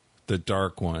kill the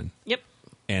Dark One. Yep.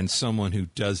 And someone who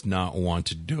does not want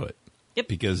to do it. Yep.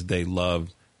 Because they love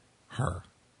her.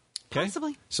 Okay?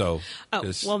 Possibly. So,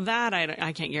 well, that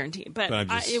I can't guarantee, but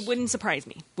it wouldn't surprise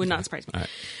me. Would not surprise me. All right.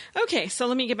 Okay, so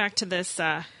let me get back to this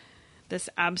this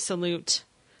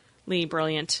absolutely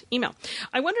brilliant email.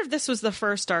 I wonder if this was the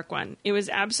first Dark One. It was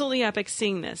absolutely epic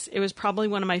seeing this. It was probably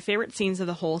one of my favorite scenes of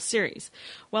the whole series.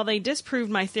 Well, they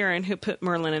disproved my theory on who put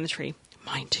Merlin in the tree.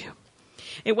 Mine too.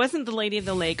 It wasn't the Lady of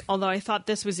the Lake, although I thought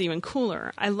this was even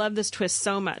cooler. I love this twist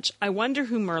so much. I wonder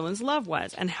who Merlin's love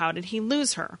was, and how did he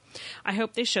lose her? I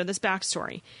hope they show this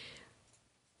backstory.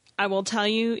 I will tell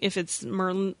you, if it's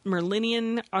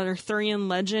Merlinian, Arthurian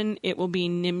legend, it will be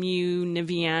Nimue,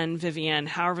 Nivienne, Vivienne,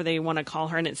 however they want to call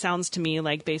her. And it sounds to me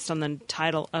like, based on the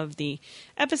title of the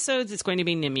episodes, it's going to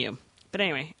be Nimue. But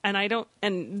anyway,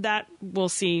 and that we'll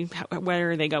see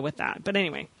where they go with that. But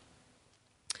anyway.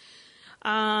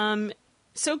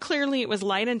 So clearly it was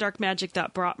light and dark magic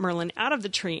that brought Merlin out of the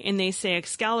tree, and they say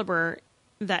Excalibur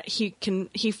that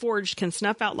he forged can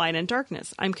snuff out light and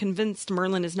darkness. I'm convinced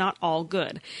Merlin is not all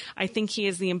good. I think he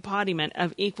is the embodiment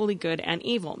of equally good and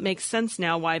evil. Makes sense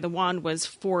now why the wand was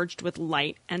forged with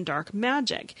light and dark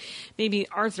magic. Maybe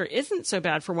Arthur isn't so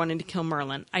bad for wanting to kill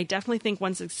Merlin. I definitely think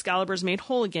once Excalibur is made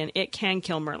whole again, it can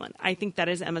kill Merlin. I think that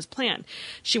is Emma's plan.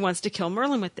 She wants to kill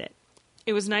Merlin with it.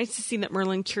 It was nice to see that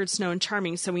Merlin cured Snow and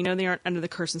Charming, so we know they aren't under the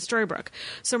curse in Storybrooke.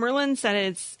 So Merlin said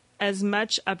it's as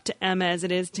much up to Emma as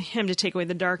it is to him to take away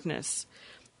the darkness.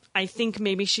 I think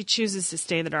maybe she chooses to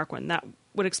stay the Dark One. That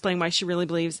would explain why she really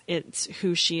believes it's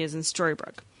who she is in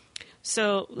Storybrooke.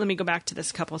 So let me go back to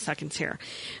this a couple of seconds here.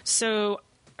 So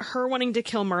her wanting to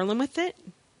kill Merlin with it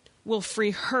will free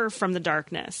her from the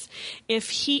darkness. If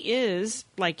he is,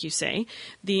 like you say,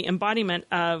 the embodiment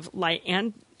of light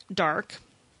and dark,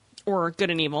 or good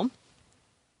and evil,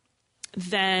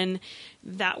 then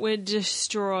that would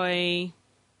destroy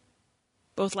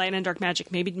both light and dark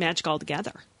magic, maybe magic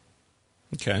altogether.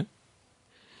 Okay.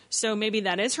 So maybe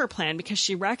that is her plan, because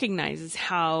she recognizes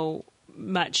how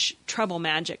much trouble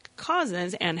magic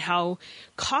causes and how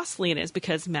costly it is,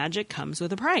 because magic comes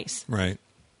with a price. Right.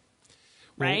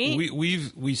 Right? Well,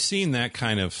 we've seen that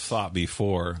kind of thought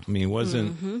before. I mean,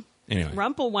 wasn't Anyway,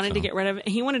 Rumple wanted to get rid of it.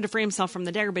 He wanted to free himself from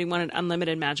the dagger, but he wanted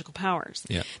unlimited magical powers.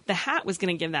 Yeah. The hat was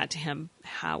going to give that to him.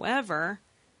 However,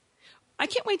 I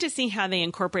can't wait to see how they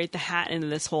incorporate the hat into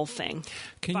this whole thing.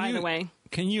 By the way.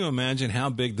 Can you imagine how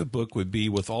big the book would be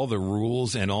with all the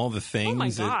rules and all the things? Oh, my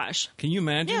gosh. Can you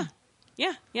imagine?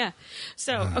 Yeah.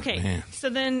 So, okay. So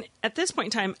then at this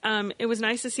point in time, it was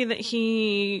nice to see that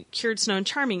he cured Snow and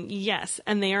Charming. Yes.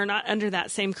 And they are not under that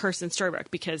same curse in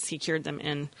Storybrooke because he cured them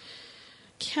in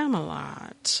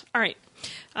Camelot. All right.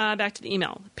 Back to the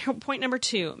email. Point number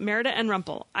 2, Merida and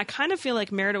Rumple. I kind of feel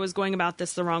like Merida was going about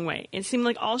this the wrong way. It seemed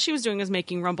like all she was doing was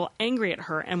making Rumple angry at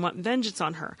her and want vengeance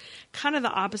on her. Kind of the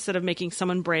opposite of making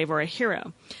someone brave or a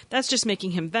hero. That's just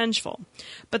making him vengeful.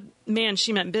 But man,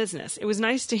 she meant business. It was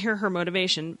nice to hear her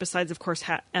motivation, besides, of course,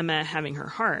 Emma having her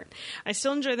heart. I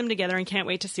still enjoy them together and can't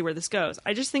wait to see where this goes.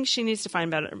 I just think she needs to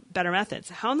find better methods.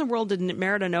 How in the world did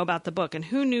Merida know about the book, and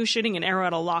who knew shooting an arrow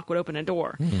at a lock would open a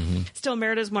door? Mm-hmm. Still,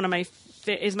 Merida is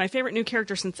my favorite new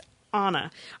character since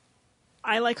Anna.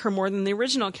 I like her more than the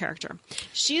original character.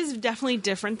 She is definitely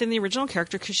different than the original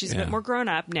character because she's a bit more grown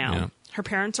up now. Yeah. Her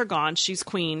parents are gone. She's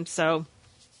queen. So,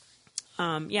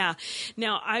 yeah.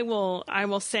 Now, I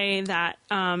will say that,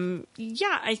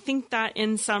 I think that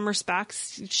in some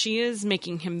respects she is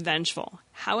making him vengeful.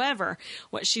 However,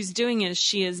 what she's doing is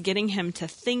she is getting him to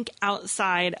think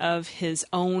outside of his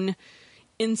own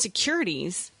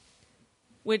insecurities,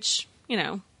 which,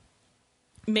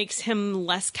 makes him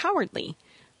less cowardly,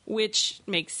 which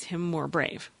makes him more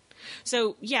brave.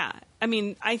 So, yeah, I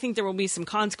mean, I think there will be some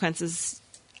consequences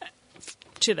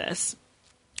to this,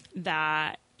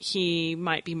 that he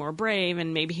might be more brave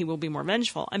and maybe he will be more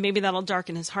vengeful, and maybe that'll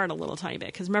darken his heart a little tiny bit,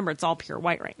 because remember, it's all pure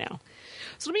white right now.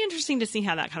 So it'll be interesting to see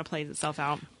how that kind of plays itself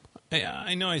out.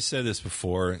 I know I said this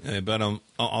before, but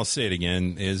I'll say it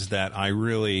again, is that I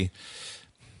really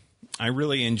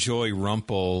enjoy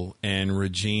Rumple and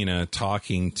Regina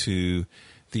talking to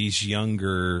these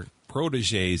younger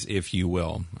proteges, if you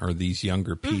will, or these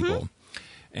younger people,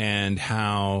 and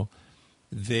how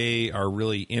they are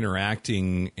really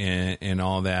interacting and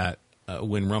all that.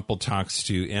 When Rumple talks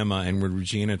to Emma and when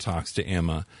Regina talks to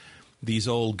Emma, these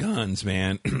old guns,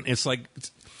 man, it's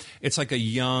like a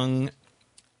young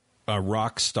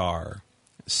rock star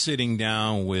sitting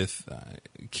down with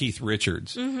Keith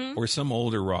Richards or some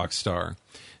older rock star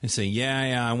and say,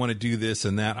 yeah, I want to do this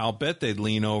and that. I'll bet they'd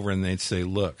lean over and they'd say,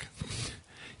 look,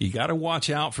 you got to watch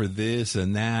out for this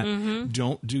and that.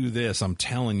 Don't do this. I'm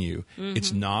telling you,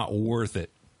 it's not worth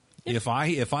it. If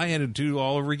I had to do it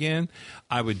all over again,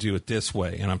 I would do it this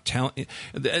way. And I'm telling you,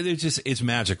 it's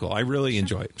magical. I really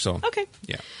enjoy it. So, okay.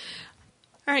 Yeah.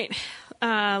 All right.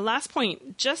 Last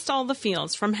point, just all the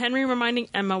feels. From Henry reminding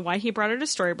Emma why he brought her to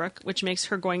Storybrooke, which makes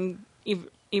her going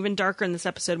even darker in this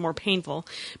episode more painful,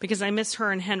 because I miss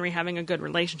her and Henry having a good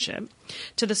relationship,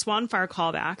 to the Swanfire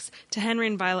callbacks, to Henry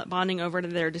and Violet bonding over to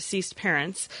their deceased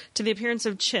parents, to the appearance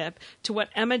of Chip, to what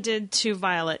Emma did to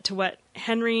Violet, to what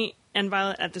Henry and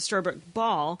Violet at the Storybrooke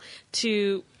ball,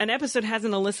 to an episode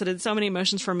hasn't elicited so many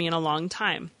emotions from me in a long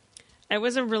time. It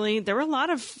was there were a lot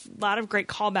of great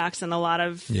callbacks and a lot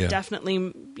of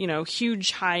definitely,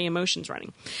 huge high emotions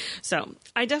running. So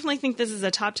I definitely think this is a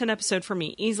top 10 episode for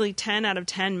me. Easily 10 out of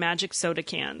 10 magic soda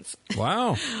cans.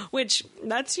 Wow. Which,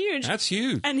 that's huge. That's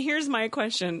huge. And here's my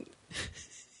question.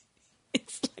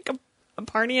 It's like a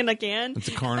party in a can. It's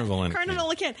a carnival in a can. Carnival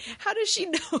in a can. How does she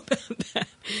know about that?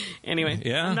 Anyway,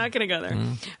 I'm not going to go there.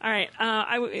 All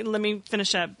right. Let me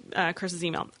finish up Chris's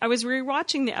email. I was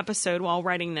rewatching the episode while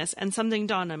writing this, and something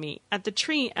dawned on me. At the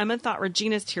tree, Emma thought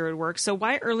Regina's tear would work, so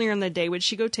why earlier in the day would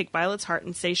she go take Violet's heart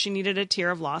and say she needed a tear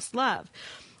of lost love?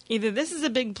 Either this is a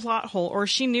big plot hole, or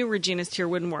she knew Regina's tear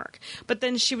wouldn't work. But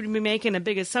then she would be making a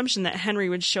big assumption that Henry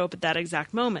would show up at that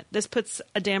exact moment. This puts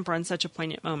a damper on such a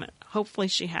poignant moment. Hopefully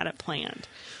she had it planned.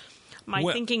 My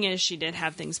thinking is she did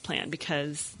have things planned,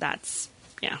 because that's,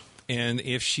 And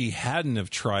if she hadn't have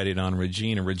tried it on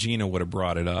Regina, Regina would have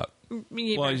brought it up.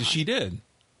 Well, she did.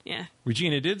 Yeah.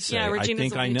 Regina did say, I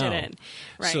think I know. Did it.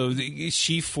 Right. So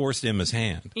she forced Emma's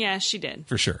hand. Yeah, she did.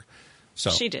 For sure. So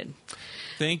she did.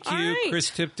 Thank you, Chris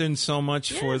Tipton, so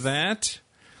much for that.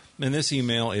 And this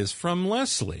email is from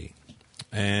Leslie.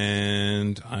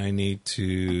 And I need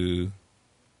to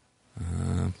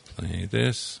play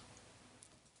this.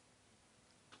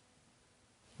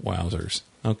 Wowzers.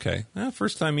 Okay.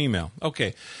 First time email.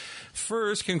 Okay.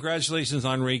 First, congratulations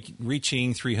on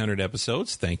reaching 300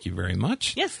 episodes. Thank you very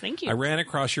much. Yes, thank you. I ran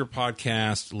across your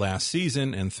podcast last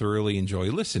season and thoroughly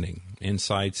enjoy listening.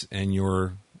 Insights and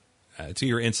your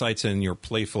insights and your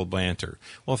playful banter.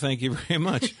 Well, thank you very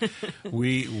much.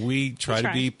 We try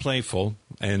to be playful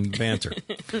and banter.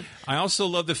 I also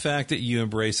love the fact that you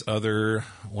embrace other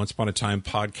Once Upon a Time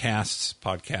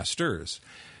podcasters.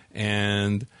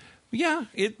 And yeah,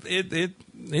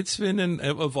 it's been an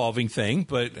evolving thing,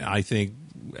 but I think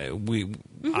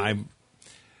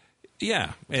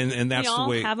and that's we all the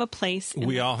way have a place. In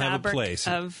we the all have a fabric place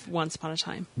of Once Upon a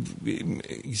Time.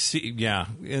 See, yeah,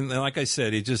 and like I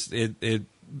said, it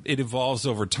evolves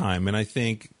over time, and I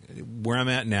think where I'm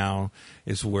at now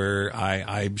is where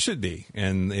I should be,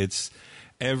 and it's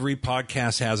every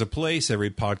podcast has a place. Every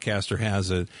podcaster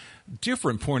has a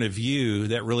different point of view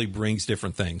that really brings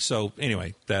different things. So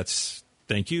anyway,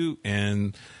 thank you,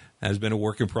 and has been a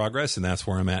work in progress, and that's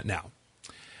where I'm at now.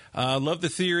 Love the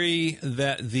theory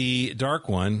that the Dark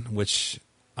One, which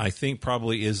I think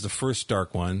probably is the first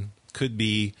Dark One, could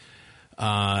be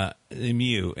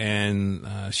Mew. And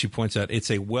she points out it's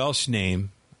a Welsh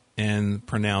name and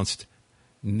pronounced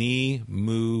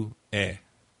Nimue.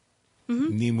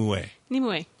 Nimue.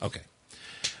 Nimue. Okay.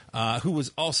 Who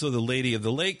was also the Lady of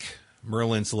the Lake,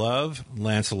 Merlin's love,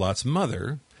 Lancelot's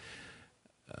mother,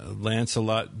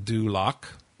 Lancelot du Lac.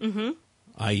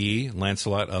 I.e.,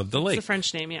 Lancelot of the Lake. It's a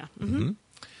French name, yeah.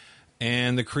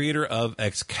 And the creator of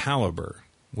Excalibur.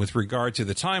 With regard to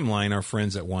the timeline, our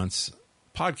friends at Once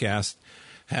Podcast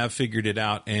have figured it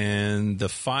out, and the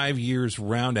 5 years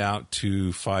round out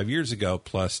to 5 years ago,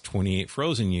 plus 28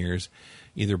 frozen years,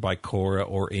 either by Cora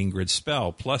or Ingrid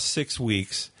Spell, plus 6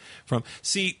 weeks from...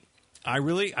 See, I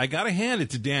got to hand it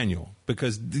to Daniel,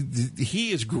 because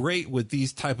he is great with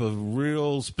these type of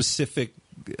real specific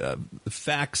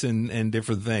facts and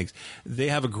different things. They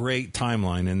have a great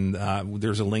timeline, and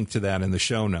there's a link to that in the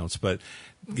show notes, but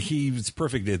he's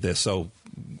perfect at this. So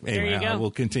anyway, I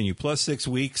will continue. Plus 6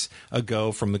 weeks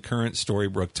ago from the current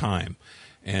Storybrooke time.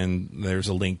 And there's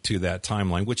a link to that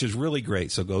timeline, which is really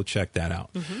great. So go check that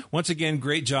out. Once again,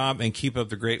 great job, and keep up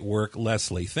the great work,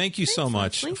 Leslie. Thank you so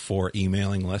much for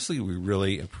emailing, Leslie. We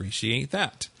really appreciate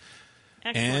that.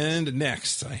 Excellent. And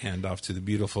next, I hand off to the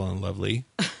beautiful and lovely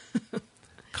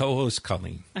co-host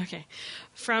Colleen. Okay.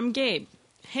 From Gabe.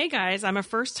 Hey, guys, I'm a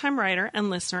first-time writer and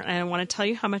listener, and I want to tell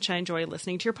you how much I enjoy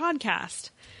listening to your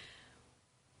podcast.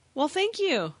 Well, thank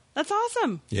you. That's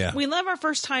awesome. Yeah. We love our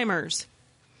first-timers.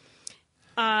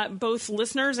 Both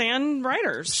listeners and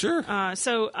writers. Sure.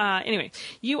 Anyway,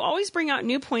 you always bring out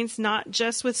new points, not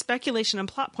just with speculation and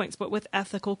plot points, but with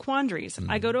ethical quandaries.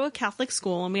 I go to a Catholic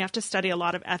school, and we have to study a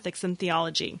lot of ethics and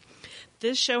theology.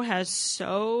 This show has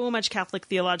so much Catholic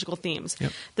theological themes.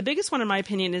 Yep. The biggest one, in my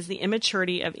opinion, is the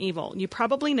immaturity of evil. You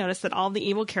probably noticed that all the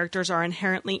evil characters are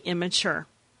inherently immature.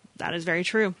 That is very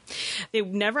true. They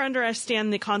never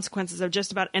understand the consequences of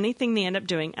just about anything they end up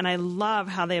doing, and I love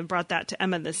how they have brought that to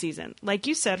Emma this season. Like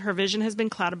you said, her vision has been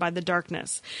clouded by the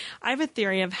darkness. I have a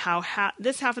theory of how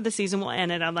this half of the season will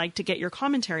end, and I'd like to get your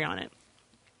commentary on it.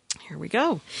 Here we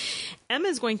go. Emma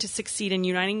is going to succeed in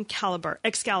uniting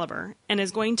Excalibur and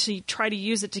is going to try to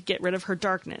use it to get rid of her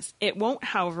darkness. It won't,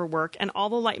 however, work, and all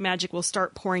the light magic will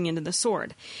start pouring into the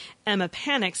sword. Emma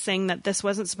panics, saying that this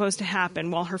wasn't supposed to happen,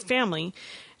 while her family...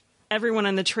 everyone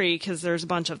in the tree, because there's a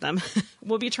bunch of them,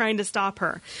 will be trying to stop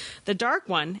her. The Dark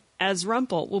One, as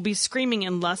Rumpel, will be screaming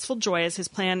in lustful joy as his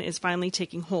plan is finally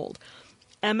taking hold.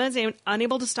 Emma is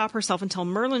unable to stop herself until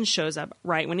Merlin shows up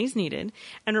right when he's needed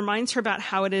and reminds her about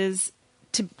how it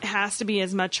has to be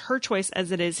as much her choice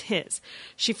as it is his.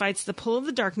 She fights the pull of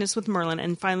the darkness with Merlin,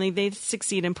 and finally they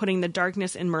succeed in putting the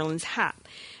darkness in Merlin's hat.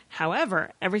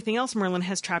 However, everything else Merlin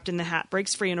has trapped in the hat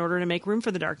breaks free in order to make room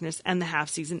for the darkness, and the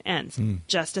half-season ends.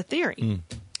 Just a theory.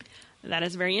 That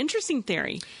is a very interesting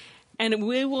theory. And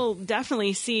we will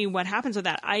definitely see what happens with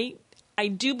that. I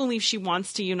do believe she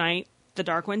wants to unite the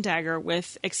Dark One dagger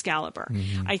with Excalibur.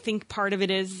 I think part of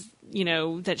it is,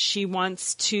 that she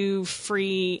wants to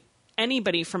free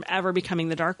anybody from ever becoming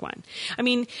the Dark One. I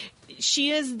mean,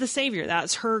 she is the savior.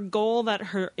 That's her goal.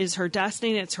 Is her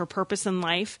destiny. It's her purpose in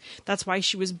life. That's why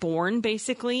she was born,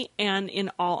 basically. And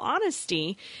in all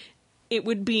honesty, it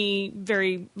would be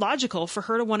very logical for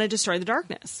her to want to destroy the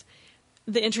darkness.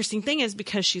 The interesting thing is,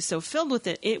 because she's so filled with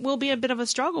it, it will be a bit of a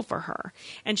struggle for her.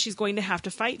 And she's going to have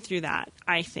to fight through that,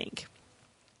 I think.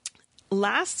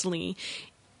 Lastly,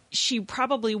 she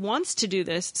probably wants to do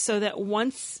this so that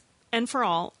once and for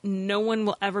all, no one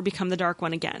will ever become the Dark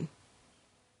One again.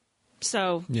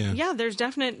 So, yeah, there's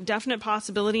definite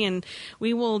possibility, and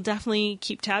we will definitely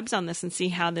keep tabs on this and see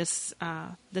how this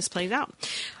plays out.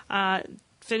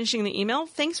 Finishing the email,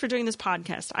 thanks for doing this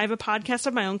podcast. I have a podcast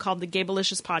of my own called the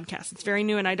Gabelicious Podcast. It's very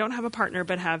new, and I don't have a partner,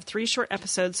 but have 3 short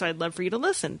episodes, so I'd love for you to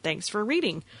listen. Thanks for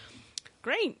reading.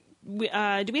 Great.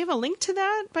 do we have a link to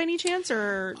that by any chance,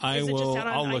 or I is it just will. out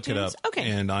on I'll look iTunes? it up. Okay,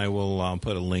 and I will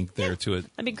put a link there to it.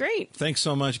 that'd be great. Thanks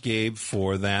so much, Gabe,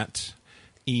 for that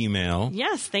email.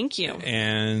 Yes, thank you.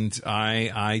 And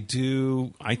I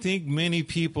think many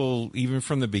people, even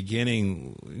from the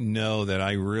beginning, know that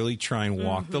I really try and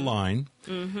walk the line.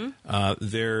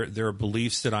 There are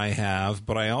beliefs that I have,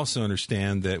 but I also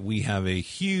understand that we have a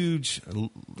huge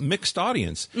mixed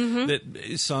audience. That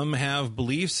some have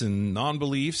beliefs and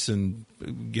non-beliefs, and a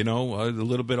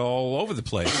little bit all over the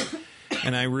place.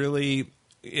 And I really,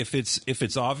 if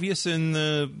it's obvious in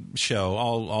the show,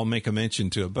 I'll make a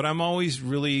mention to it. But I'm always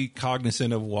really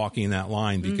cognizant of walking that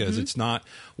line, because it's not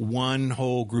one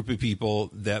whole group of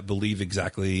people that believe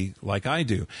exactly like I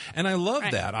do. And I love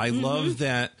that. I love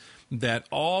that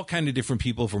all kind of different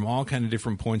people from all kind of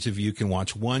different points of view can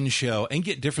watch one show and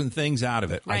get different things out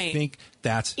of it. Right. I think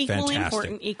that's Equally fantastic.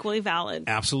 important, equally valid.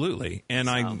 Absolutely. And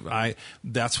I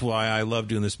that's why I love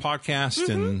doing this podcast.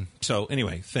 And so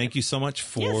anyway, thank you so much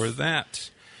for that.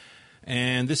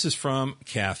 And this is from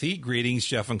Kathy. Greetings,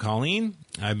 Jeff and Colleen.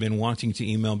 I've been wanting to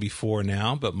email before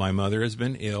now, but my mother has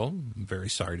been ill. I'm very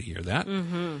sorry to hear that.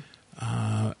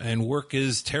 And work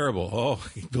is terrible. Oh,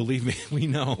 believe me, we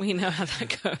know. We know how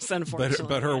that goes, unfortunately.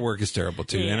 But her work is terrible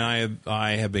too, Yeah. and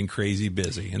I have been crazy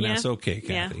busy, and that's okay,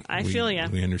 Kathy. Yeah, I feel you.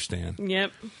 We understand.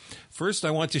 Yep. First,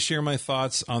 I want to share my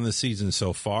thoughts on the season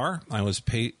so far. I was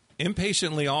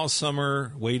impatiently all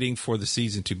summer waiting for the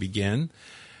season to begin,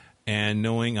 and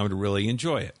knowing I would really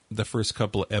enjoy it. The first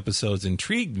couple of episodes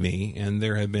intrigued me, and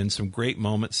there have been some great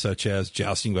moments, such as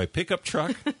jousting by pickup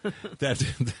truck.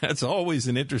 That's always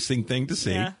an interesting thing to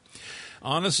see. Yeah.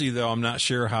 Honestly, though, I'm not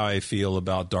sure how I feel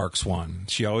about Dark Swan.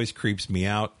 She always creeps me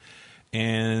out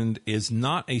and is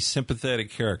not a sympathetic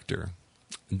character.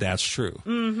 That's true.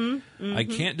 I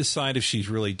can't decide if she's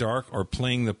really dark or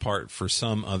playing the part for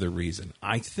some other reason.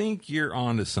 I think you're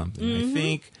onto something. I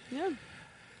think... Yeah.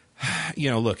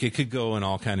 Look, it could go in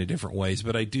all kind of different ways,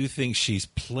 but I do think she's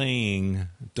playing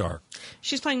dark.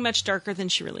 She's playing much darker than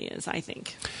she really is, I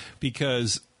think.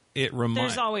 Because it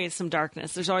reminds... There's always some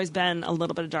darkness. There's always been a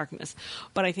little bit of darkness.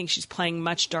 But I think she's playing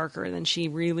much darker than she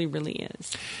really, really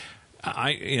is.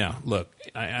 Look,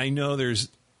 I know there's...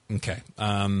 Okay.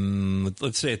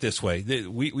 Let's say it this way.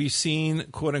 We've seen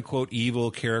quote-unquote evil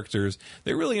characters.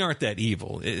 They really aren't that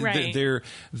evil. Right.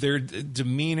 Their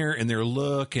demeanor and their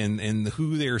look and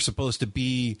who they're supposed to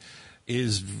be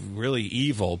is really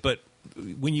evil. But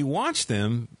when you watch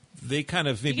them, they kind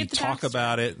of maybe talk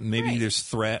about it. Maybe there's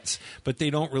threats, but they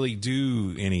don't really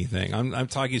do anything. I'm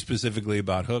talking specifically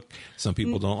about Hook. Some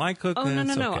people don't like Hook. Oh,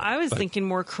 no. Okay. I was thinking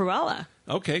more Cruella.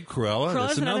 Okay, Cruella.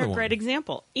 That's another one. great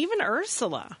example. Even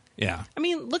Ursula. Yeah. I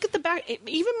mean, look at the back.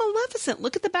 Even Maleficent.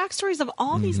 Look at the backstories of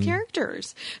all these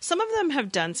characters. Some of them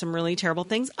have done some really terrible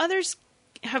things. Others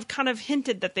have kind of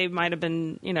hinted that they might have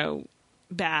been,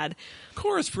 bad.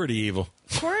 Cora's pretty evil.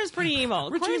 Cora's pretty evil.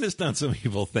 Regina's done some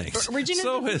evil things.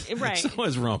 So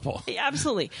has Rumple.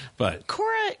 Absolutely. But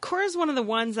Cora's one of the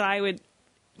ones that I would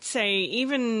say,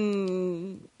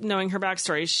 even knowing her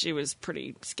backstory, she was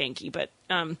pretty skanky. But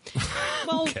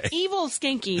okay. Evil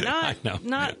skanky. I know.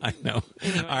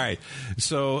 Anyway. All right.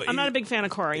 So I'm not a big fan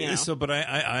of Cora. So, but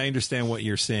I understand what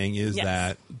you're saying is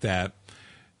that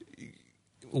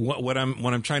what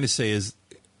I'm trying to say is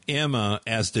Emma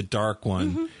as the dark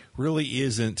one really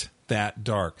isn't that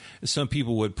dark. Some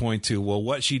people would point to, well,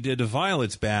 what she did to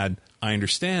Violet's bad. I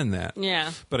understand that.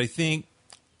 Yeah. But I think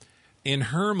in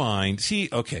her mind,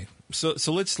 so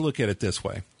let's look at it this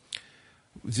way.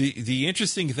 The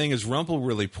interesting thing is Rumple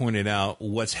really pointed out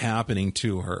what's happening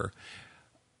to her.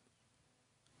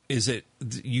 Is it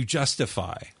you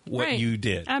justify what you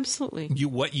did? Absolutely.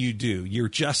 What you do, you're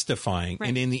justifying,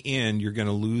 and in the end, you're going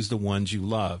to lose the ones you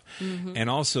love. And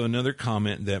also another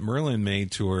comment that Merlin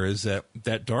made to her is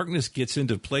that darkness gets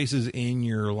into places in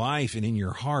your life and in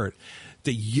your heart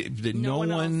that no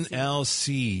one else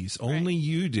sees. Only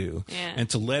you do. Yeah. And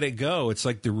to let it go, it's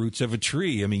like the roots of a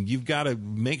tree. I mean, you've got to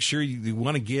make sure you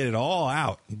want to get it all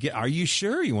out. Are you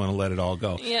sure you want to let it all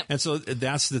go? Yep. And so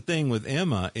that's the thing with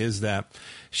Emma is that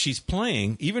she's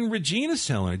playing. Even Regina's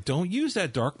telling her, don't use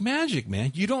that dark magic, man.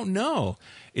 You don't know.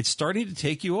 It's starting to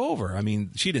take you over. I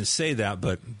mean, she didn't say that,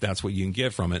 but that's what you can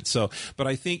get from it. So, but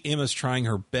I think Emma's trying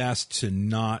her best to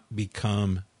not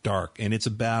become dark, and it's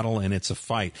a battle and it's a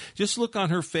fight. Just look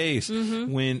on her face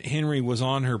when Henry was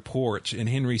on her porch and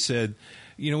Henry said,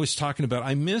 was talking about,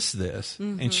 I miss this.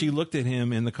 And she looked at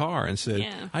him in the car and said,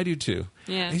 I do too.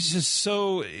 Yeah. It's just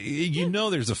so,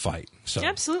 there's a fight. So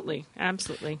Absolutely.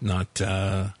 Not,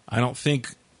 I don't think,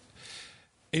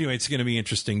 anyway, it's going to be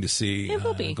interesting to see It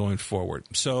will be. going forward.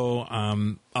 So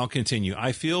I'll continue.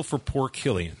 I feel for poor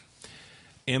Killian.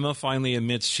 Emma finally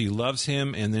admits she loves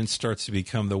him and then starts to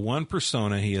become the one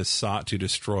persona he has sought to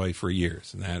destroy for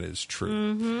years. And that is true.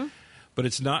 Mm-hmm. But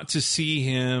it's not to see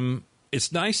him.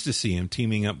 It's nice to see him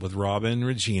teaming up with Robin,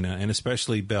 Regina, and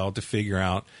especially Belle to figure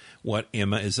out what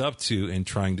Emma is up to and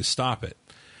trying to stop it.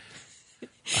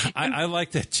 I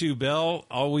like that too. Belle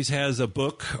always has a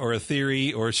book or a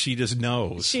theory, or she just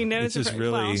knows. She knows.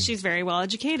 Well, she's very well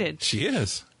educated. She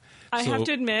is. I have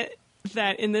to admit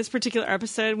that in this particular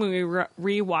episode, when we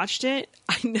rewatched it,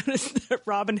 I noticed that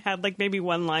Robin had like maybe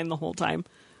one line the whole time.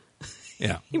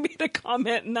 Yeah. He made a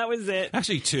comment and that was it.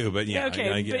 Actually two, but yeah. Okay,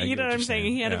 but you know what I'm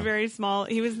saying? He had a very small,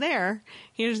 he was there.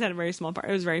 He just had a very small part.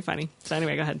 It was very funny. So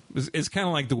anyway, go ahead. It's kind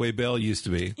of like the way Belle used to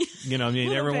be. You know, I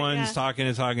mean, everyone's talking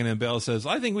and Belle says,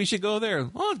 I think we should go there.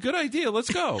 Oh, good idea.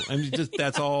 Let's go. I mean, just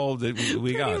that's all that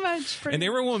we got. And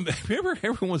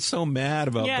everyone's so mad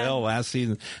about Belle last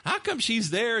season. How come she's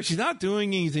there? She's not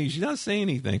doing anything. She's not saying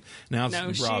anything. Now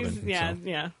it's Robin.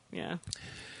 Yeah.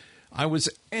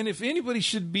 And if anybody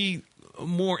should be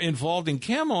more involved in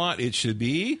Camelot, it should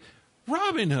be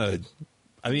Robin Hood.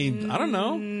 I mean, I don't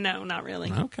know. No, not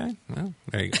really. Okay. Well,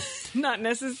 there you go. Not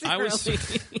necessarily.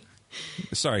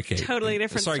 Sorry, Kate. Totally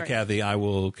different Sorry, story. Kathy. I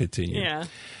will continue. Yeah.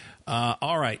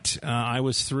 All right. I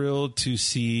was thrilled to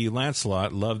see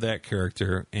Lancelot. Love that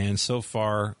character. And so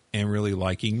far, am really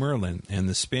liking Merlin. And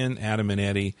the spin Adam and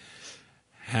Eddie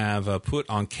have put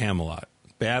on Camelot.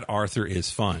 Bad Arthur is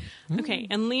fun. Okay,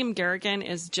 and Liam Garrigan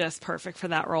is just perfect for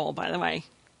that role, by the way.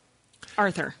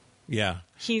 Arthur. Yeah.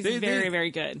 He's very,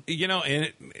 very good. You know,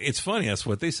 and it's funny. That's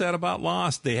what they said about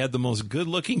Lost. They had the most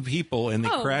good-looking people, and they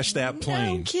crashed that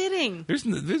plane. No kidding.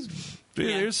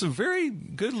 There's some very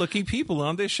good-looking people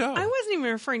on this show. I wasn't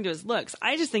even referring to his looks.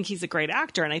 I just think he's a great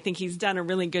actor, and I think he's done a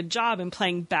really good job in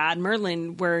playing bad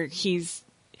Merlin, where he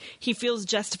feels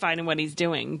justified in what he's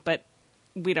doing, but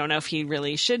we don't know if he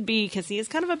really should be because he is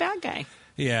kind of a bad guy.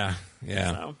 Yeah.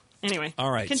 So, anyway. All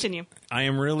right. Continue. I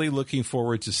am really looking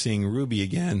forward to seeing Ruby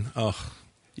again. Oh,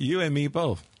 you and me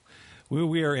both.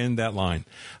 We are in that line.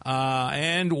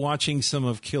 And watching some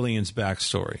of Killian's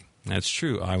backstory. That's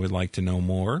true. I would like to know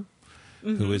more.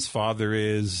 Mm-hmm. Who his father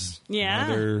is.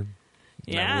 Mother.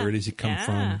 Yeah. Where does he come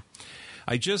from?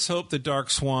 I just hope the Dark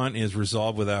Swan is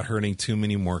resolved without hurting too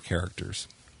many more characters.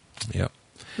 Yep.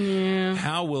 Yeah.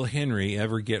 How will Henry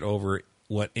ever get over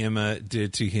what Emma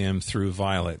did to him through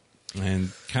Violet? And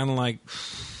kind of like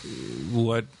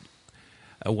what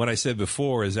I said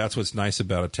before is that's what's nice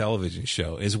about a television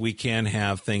show is we can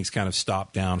have things kind of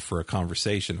stop down for a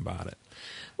conversation about it.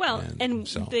 Well, and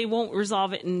they won't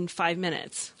resolve it in 5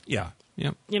 minutes. Yeah.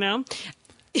 Yep. You know?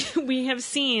 We have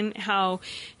seen how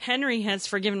Henry has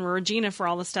forgiven Regina for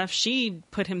all the stuff she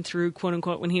put him through, quote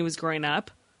unquote, when he was growing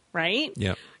up, right?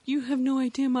 Yep. You have no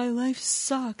idea my life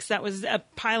sucks. That was a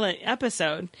pilot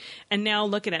episode. And now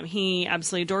look at him. He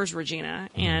absolutely adores Regina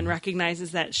and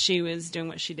recognizes that she was doing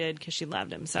what she did because she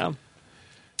loved him. So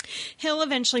he'll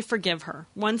eventually forgive her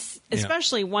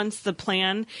especially once the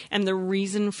plan and the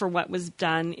reason for what was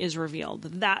done is revealed.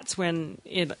 That's when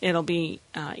it'll be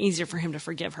easier for him to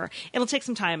forgive her. It'll take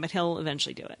some time, but he'll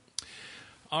eventually do it.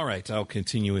 All right, I'll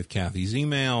continue with Kathy's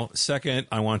email. Second,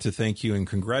 I want to thank you and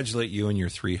congratulate you on your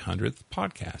 300th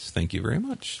podcast. Thank you very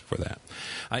much for that.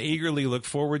 I eagerly look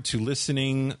forward to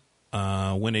listening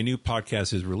when a new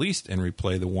podcast is released and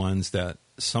replay the ones that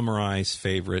summarize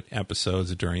favorite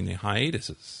episodes during the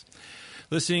hiatuses.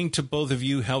 Listening to both of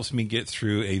you helps me get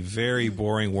through a very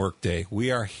boring workday. We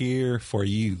are here for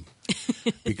you.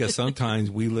 Because sometimes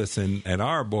we listen at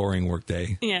our boring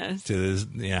workday to this.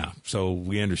 Yeah, so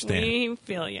we understand. We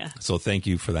feel you. So thank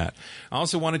you for that. I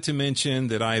also wanted to mention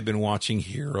that I have been watching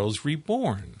Heroes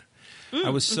Reborn. I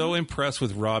was so impressed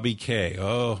with Robbie Kay.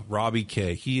 Oh, Robbie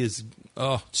Kay. He is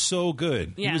so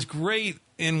good. Yeah. He was great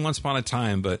in Once Upon a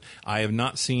Time, but I have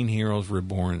not seen Heroes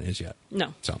Reborn as yet.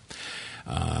 No. So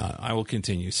I will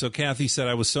continue. So Kathy said,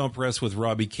 I was so impressed with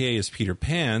Robbie Kay as Peter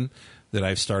Pan that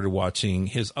I've started watching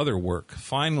his other work.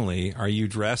 Finally, are you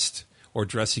dressed or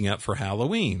dressing up for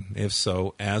Halloween? If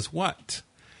so, as what?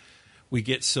 We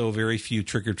get so very few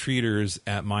trick-or-treaters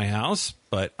at my house,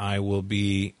 but I will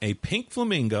be a pink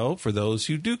flamingo for those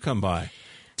who do come by.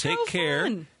 Take care,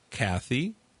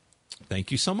 Kathy.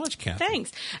 Thank you so much, Kathy.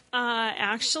 Thanks.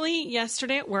 Actually,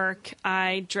 yesterday at work,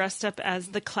 I dressed up as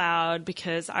the Cloud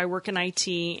because I work in IT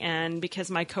and because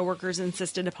my coworkers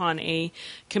insisted upon a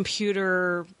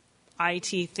computer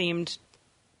IT-themed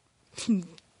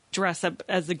dress up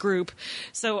as a group.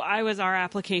 So I was our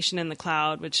application in the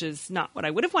Cloud, which is not what I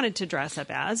would have wanted to dress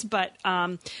up as. But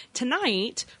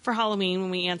tonight, for Halloween, when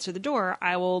we answer the door,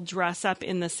 I will dress up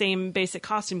in the same basic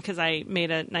costume because I made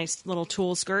a nice little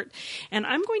tulle skirt. And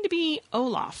I'm going to be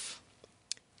Olaf.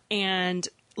 And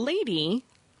Lady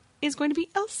is going to be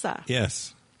Elsa.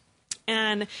 Yes.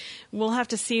 And we'll have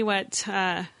to see what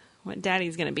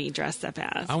Daddy's going to be dressed up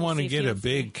as. I want to get a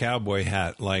big cowboy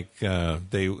hat like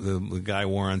the guy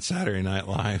wore on Saturday Night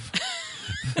Live.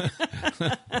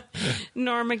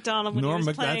 Norm Macdonald when he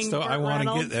was playing Burt I want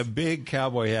Reynolds. to get a big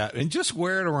cowboy hat and just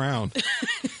wear it around.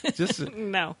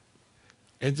 No.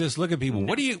 And just look at people.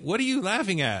 No. What are you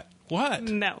laughing at? What?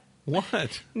 No.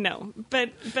 What? No,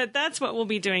 but that's what we'll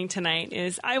be doing tonight.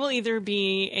 Is I will either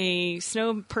be a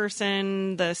snow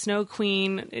person, the snow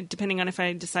queen, depending on if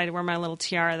I decide to wear my little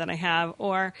tiara that I have,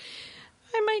 or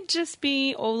I might just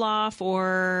be Olaf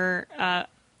or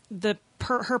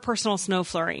her personal snow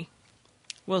flurry.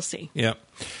 We'll see. Yep.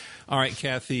 All right,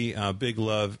 Kathy, big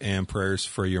love and prayers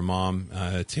for your mom.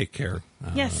 Take care.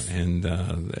 Yes. And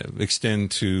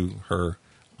extend to her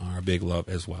our big love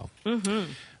as well.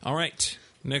 Mm-hmm. All right.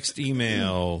 Next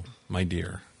email, my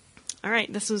dear. All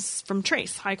right. This was from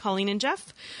Trace. Hi, Colleen and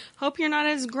Jeff. Hope you're not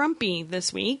as grumpy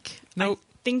this week. Nope.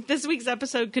 I think this week's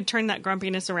episode could turn that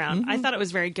grumpiness around. Mm-hmm. I thought it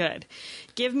was very good.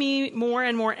 Give me more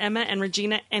and more Emma and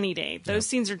Regina any day. Those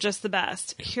scenes are just the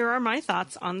best. Here are my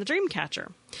thoughts on the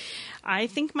Dreamcatcher. I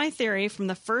think my theory from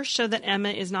the first show that Emma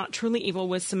is not truly evil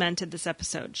was cemented this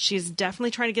episode. She's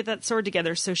definitely trying to get that sword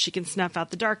together so she can snuff out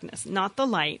the darkness, not the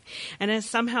light, and is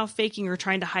somehow faking or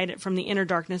trying to hide it from the inner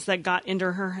darkness that got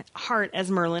into her heart, as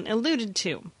Merlin alluded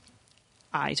to.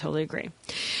 I totally agree.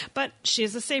 But she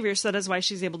is a savior, so that is why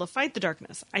she's able to fight the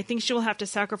darkness. I think she will have to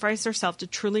sacrifice herself to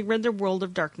truly rid the world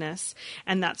of darkness,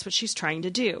 and that's what she's trying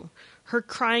to do. Her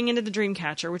crying into the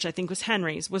Dreamcatcher, which I think was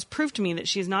Henry's, was proof to me that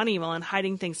she is not evil and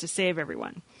hiding things to save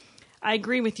everyone. I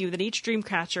agree with you that each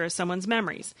Dreamcatcher is someone's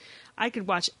memories. I could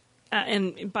watch,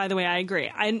 and by the way, I agree.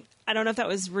 I don't know if that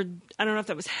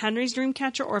was Henry's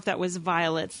Dreamcatcher or if that was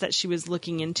Violet's that she was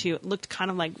looking into. It looked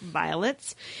kind of like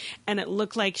Violet's, and it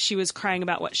looked like she was crying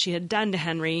about what she had done to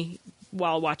Henry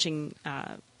while watching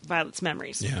Violet's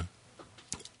memories. Yeah.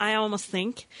 I almost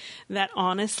think that,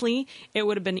 honestly, it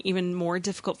would have been even more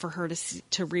difficult for her to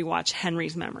rewatch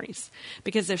Henry's memories.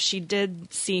 Because if she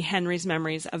did see Henry's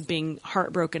memories of being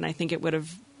heartbroken, I think it would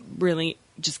have really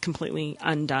just completely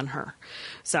undone her.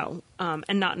 So,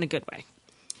 and not in a good way.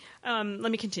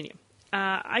 Let me continue.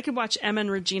 I could watch Emma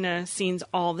and Regina scenes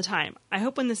all the time. I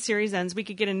hope when the series ends, we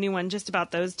could get a new one just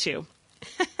about those two.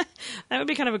 That would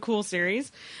be kind of a cool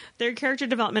series. Their character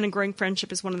development and growing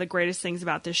friendship is one of the greatest things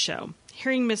about this show.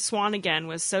 Hearing Miss Swan again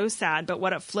was so sad, but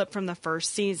what a flip from the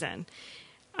first season.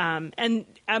 And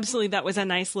absolutely, that was a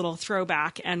nice little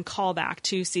throwback and callback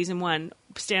to season 1,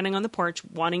 standing on the porch,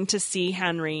 wanting to see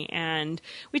Henry. And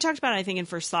we talked about it, I think, in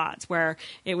First Thoughts, where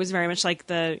it was very much like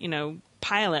the,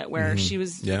 pilot, where she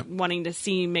was wanting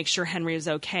to make sure Henry was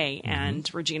okay, and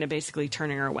Regina basically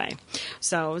turning her away.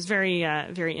 So it was very,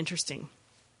 very interesting.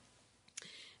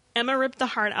 Emma ripped the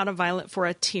heart out of Violet for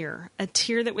a tear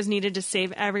that was needed to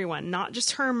save everyone, not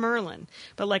just her and Merlin.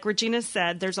 But like Regina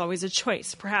said, there's always a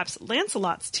choice. Perhaps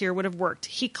Lancelot's tear would have worked.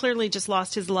 He clearly just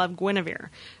lost his love, Guinevere.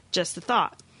 Just a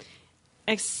thought.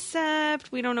 Except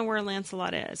we don't know where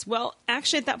Lancelot is. Well,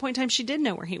 actually, at that point in time, she did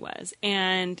know where he was.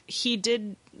 And he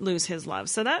did lose his love.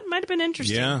 So that might have been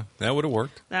interesting. Yeah, that would have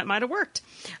worked. That might have worked.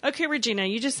 Okay, Regina,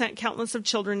 you just sent countless of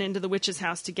children into the witch's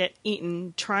house to get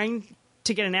eaten, trying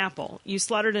to get an apple. You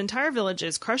slaughtered entire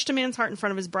villages, crushed a man's heart in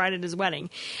front of his bride at his wedding,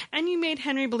 and you made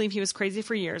Henry believe he was crazy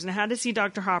for years and had to see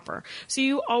Dr. Hopper. So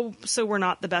you also were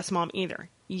not the best mom either.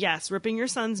 Yes, ripping your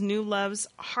son's new love's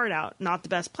heart out, not the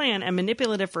best plan, and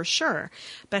manipulative for sure.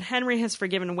 But Henry has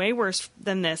forgiven way worse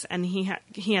than this, and he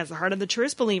has the heart of the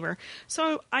truest believer,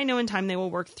 so I know in time they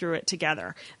will work through it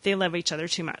together. They love each other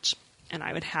too much. And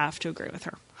I would have to agree with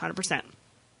her, 100%.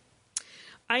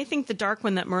 I think the dark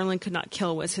one that Merlin could not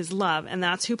kill was his love, and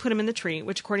that's who put him in the tree,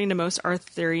 which according to most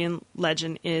Arthurian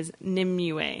legend is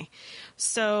Nimue.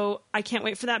 So I can't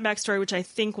wait for that backstory, which I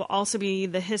think will also be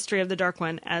the history of the dark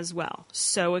one as well.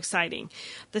 So exciting.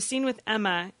 The scene with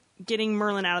Emma getting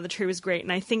Merlin out of the tree was great,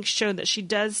 and I think showed that she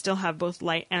does still have both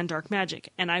light and dark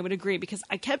magic. And I would agree, because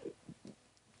I kept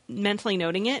mentally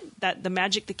noting it, that the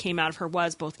magic that came out of her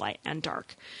was both light and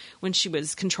dark when she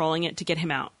was controlling it to get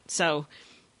him out. So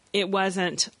it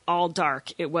wasn't all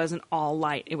dark. It wasn't all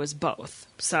light. It was both.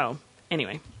 So,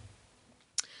 anyway.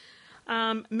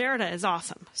 Merida is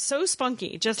awesome. So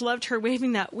spunky. Just loved her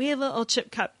waving that wee little chip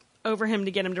cup over him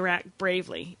to get him to react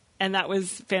bravely. And that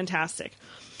was fantastic.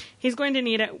 He's going to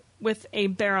need it with a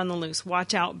bear on the loose.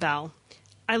 Watch out, Belle.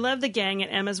 I love the gang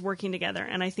and Emma's working together.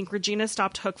 And I think Regina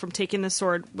stopped Hook from taking the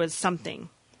sword was something.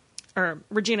 Or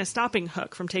Regina stopping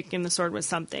Hook from taking the sword was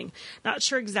something. Not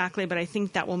sure exactly, but I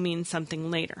think that will mean something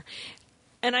later.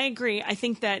 And I agree. I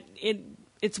think that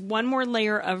it's one more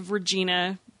layer of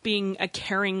Regina being a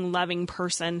caring, loving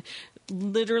person,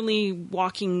 literally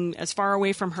walking as far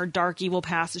away from her dark, evil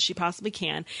past as she possibly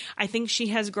can. I think she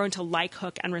has grown to like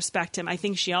Hook and respect him. I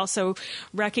think she also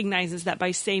recognizes that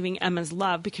by saving Emma's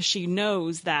love, because she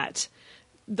knows that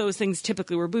those things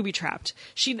typically were booby-trapped.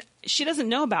 She doesn't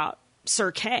know about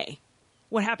Sir Kay,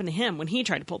 what happened to him when he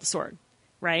tried to pull the sword,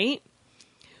 right?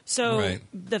 So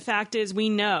the fact is,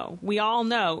 we all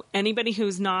know, anybody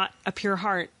who's not a pure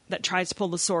heart that tries to pull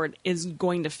the sword is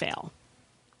going to fail.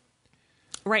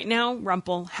 Right now,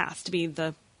 Rumple has to be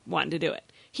the one to do it.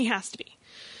 He has to be.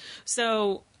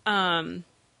 So, I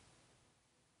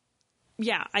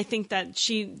think that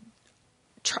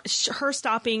her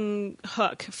stopping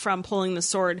Hook from pulling the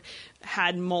sword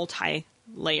had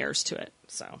multi-layers to it.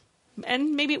 So,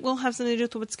 and maybe it will have something to do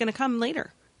with what's going to come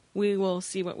later. We will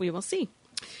see what we will see.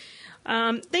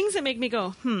 Things that make me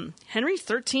go, Henry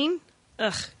 13?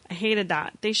 Ugh, I hated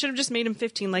that. They should have just made him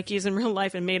 15 like he is in real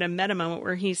life and made a meta moment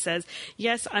where he says,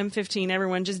 yes, I'm 15,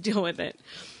 everyone just deal with it.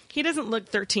 He doesn't look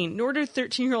 13, nor do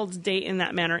 13-year-olds date in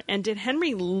that manner. And did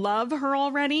Henry love her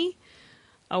already?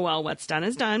 Oh, well, what's done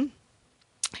is done.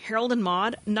 Harold and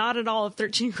Maude, not at all a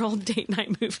 13-year-old date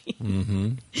night movie.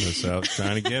 That's what I was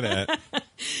trying to get at.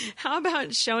 How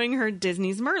about showing her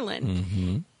Disney's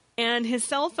Merlin? And his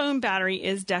cell phone battery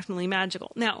is definitely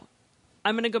magical. Now,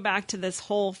 I'm going to go back to this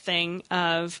whole thing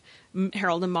of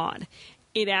Harold and Maude.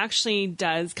 It actually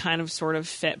does kind of sort of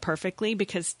fit perfectly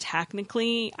because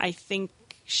technically I think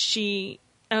she's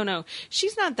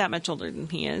not that much older than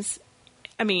he is.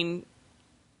 I mean,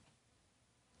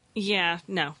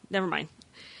 no, never mind.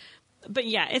 But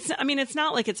yeah, it's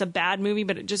not like it's a bad movie,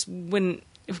 but it just wouldn't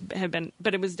have been,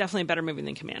 but it was definitely a better movie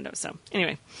than Commando. So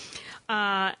anyway,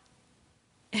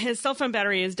 his cell phone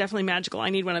battery is definitely magical. I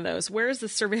need one of those. Where is the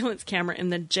surveillance camera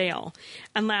in the jail?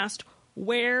 And last,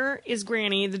 where is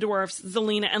Granny, the dwarfs,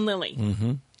 Zelena, and Lily?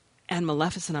 And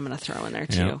Maleficent I'm going to throw in there,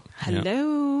 too. Yep.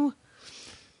 Hello. Yep.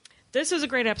 This was a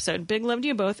great episode. Big love to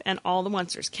you both and all the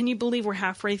monsters. Can you believe we're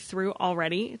halfway through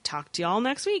already? Talk to y'all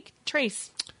next week.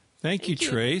 Trace. Thank you,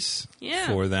 Trace,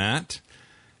 for that.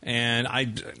 And I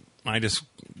just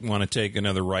want to take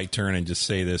another right turn and just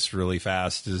say this really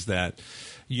fast, is that,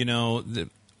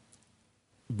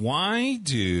 why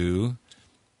do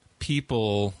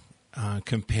people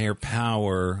compare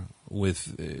power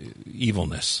with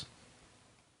evilness?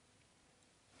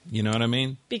 You know what I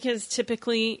mean? Because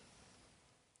typically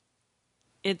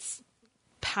it's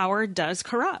power does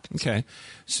corrupt. Okay.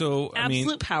 So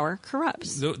absolute power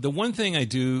corrupts. The one thing I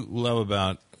do love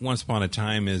about Once Upon a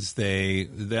Time is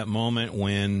that moment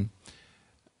when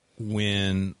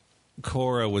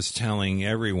Cora was telling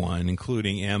everyone,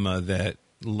 including Emma, that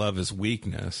love is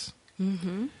weakness.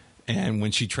 And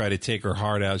when she tried to take her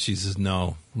heart out, she says,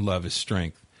 no, love is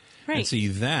strength. Right. And see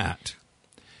that.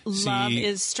 Love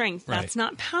is strength. Right. That's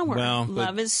not power. Well,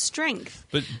 love is strength.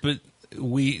 But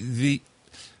the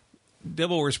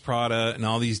Devil Wears Prada and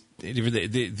all these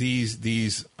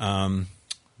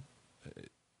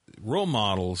role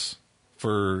models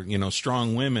for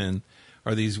strong women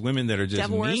are these women that are just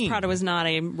Devil Wears mean. Prada was not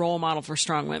a role model for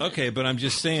strong women. Okay, but I'm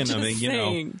just saying.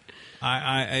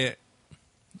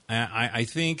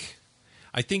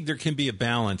 I think there can be a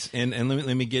balance, and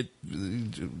let me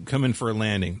come in for a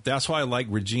landing. That's why I like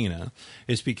Regina,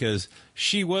 is because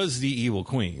she was the evil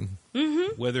queen.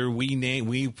 Whether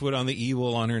we put on the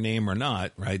evil on her name or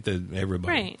not, right?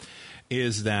 Everybody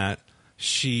is that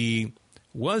she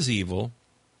was evil,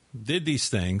 did these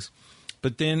things,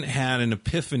 but then had an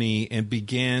epiphany and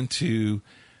began to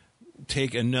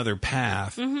take another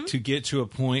path to get to a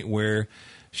point where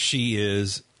she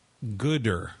is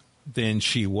gooder than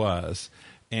she was.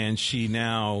 And she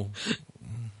now...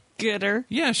 Gooder?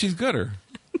 Yeah, she's gooder.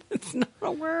 It's not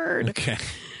a word. Okay.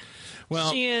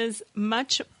 Well, she is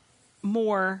much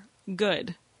more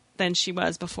good than she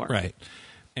was before. Right.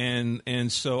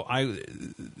 And so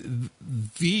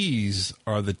these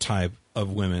are the type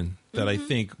of women that I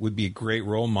think would be a great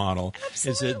role model.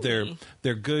 Absolutely. Is that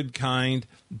they're good, kind,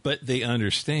 but they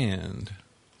understand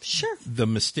the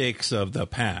mistakes of the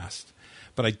past.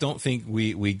 But I don't think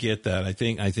we get that. I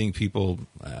think people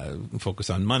focus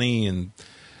on money and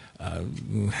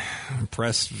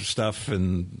press stuff,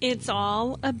 and it's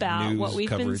all about what we've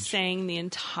coverage. Been saying the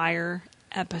entire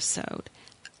episode: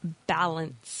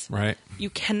 balance. Right. You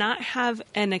cannot have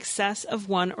an excess of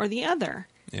one or the other.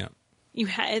 Yeah.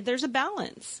 There's a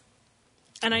balance.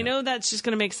 And I know that's just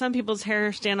going to make some people's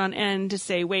hair stand on end to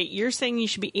say, wait, you're saying you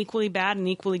should be equally bad and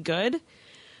equally good?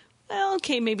 Well,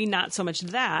 okay, maybe not so much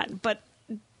that, but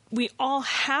we all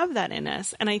have that in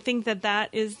us, and I think that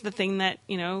is the thing that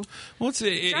well,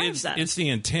 drives us. it's the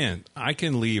intent. I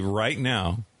can leave right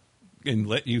now and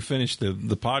let you finish the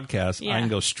podcast. Yeah. I can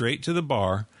go straight to the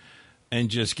bar and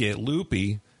just get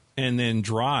loopy and then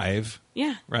drive.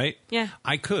 Yeah. Right. Yeah.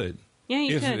 I could. Yeah,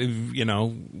 you could. If,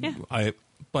 Yeah.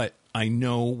 But I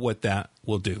know what that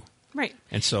will do. Right.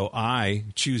 And so I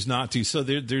choose not to. So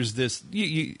there's this,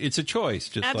 it's a choice,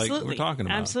 just Absolutely. like we're talking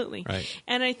about. Absolutely. Right.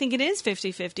 And I think it is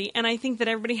 50-50, and I think that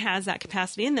everybody has that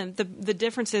capacity in them. The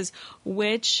difference is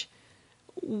which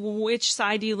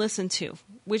side do you listen to?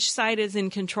 Which side is in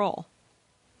control?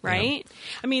 Right?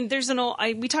 Yeah. I mean, there's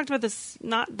we talked about this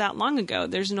not that long ago.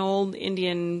 There's an old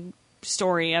Indian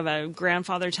story of a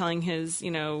grandfather telling his,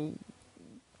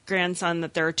 grandson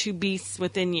that there are two beasts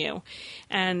within you,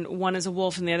 and one is a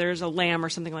wolf and the other is a lamb or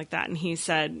something like that. And he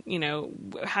said,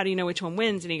 how do you know which one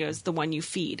wins? And he goes, the one you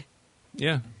feed.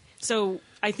 Yeah. So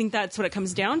I think that's what it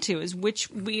comes down to, is which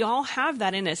we all have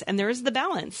that in us, and there is the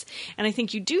balance. And I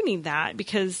think you do need that,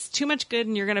 because too much good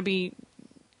and you're going to be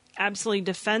absolutely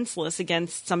defenseless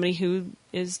against somebody who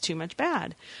is too much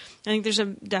bad. I think there's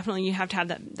definitely you have to have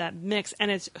that mix,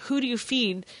 and it's who do you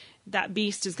feed? That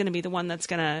beast is going to be the one that's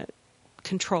going to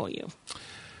control you.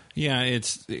 Yeah,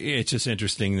 it's just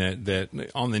interesting that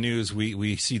on the news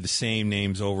we see the same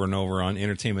names over and over on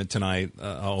Entertainment Tonight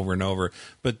over and over.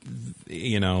 But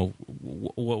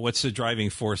what's the driving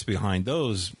force behind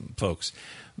those folks?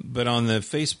 But on the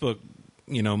Facebook,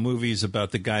 movies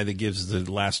about the guy that gives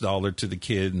the last dollar to the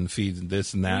kid and feeds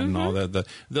this and that and all that,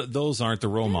 those aren't the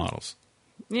role models.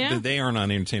 Yeah, they aren't on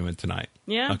Entertainment Tonight.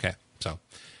 Yeah. Okay, so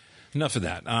enough of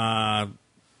that.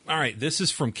 All right, this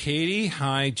is from Katie.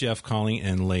 Hi, Jeff, Colleen,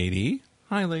 and Lady.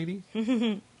 Hi, Lady.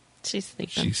 She's sleeping.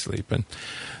 She's sleeping.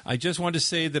 I just want to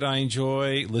say that I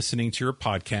enjoy listening to your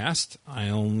podcast.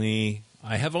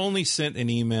 I have only sent an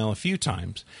email a few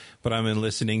times, but I've been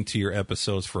listening to your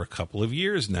episodes for a couple of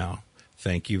years now.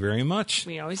 Thank you very much.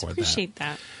 We always appreciate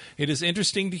that. It is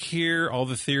interesting to hear all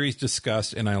the theories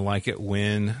discussed, and I like it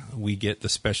when we get the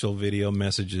special video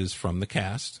messages from the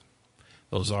cast.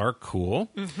 Those are cool.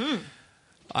 Mm-hmm.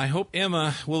 I hope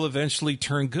Emma will eventually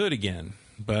turn good again,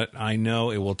 but I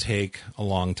know it will take a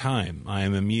long time. I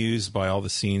am amused by all the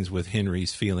scenes with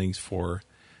Henry's feelings for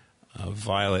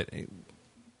Violet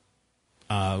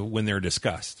when they're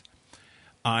discussed.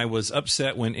 I was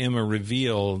upset when Emma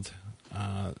revealed,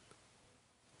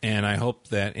 and I hope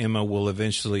that Emma will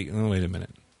eventually... Oh, wait a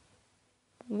minute.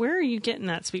 Where are you getting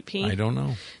that, Sweet Pea? I don't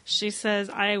know. She says,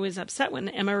 I was upset when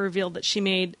Emma revealed that she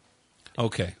made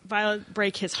Violet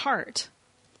break his heart.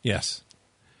 Yes.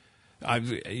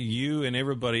 You and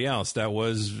everybody else, that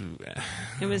was...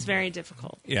 It was very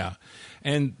difficult. Yeah.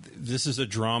 And this is a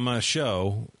drama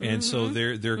show, and so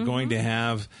they're going to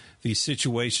have these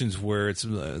situations where it's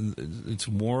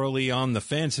morally on the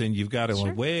fence, and you've got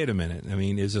to, wait a minute. I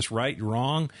mean, is this right,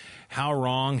 wrong, how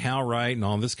right, and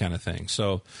all this kind of thing.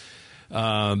 So,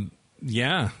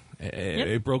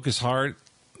 it broke his heart,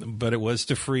 but it was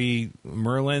to free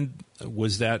Merlin.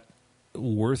 Was that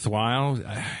worthwhile?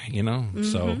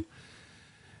 So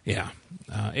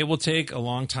it will take a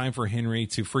long time for Henry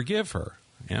to forgive her.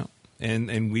 Yeah,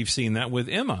 and we've seen that with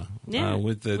Emma. Yeah,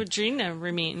 with Gina,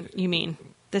 you mean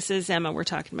this is Emma we're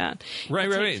talking about?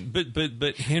 Right.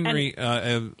 But Henry.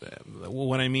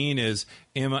 What I mean is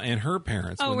Emma and her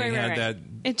parents. Oh, when they had that.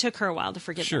 It took her a while to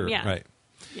forgive them. Yeah. Right.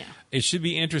 Yeah. It should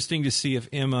be interesting to see if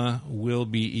Emma will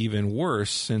be even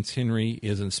worse since Henry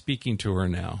isn't speaking to her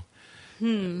now.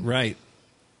 Right.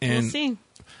 And we'll see.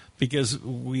 Because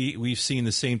we've seen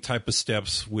the same type of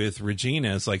steps with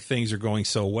Regina. It's like things are going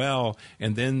so well,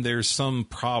 and then there's some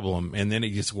problem, and then it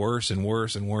gets worse and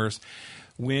worse and worse.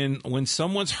 When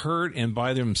someone's hurt and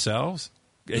by themselves,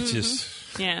 it's just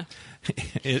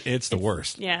it's the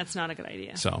worst. Yeah, it's not a good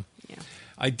idea. So yeah.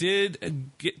 I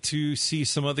did get to see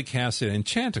some of the cast at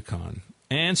Enchanticon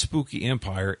and Spooky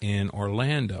Empire in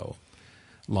Orlando.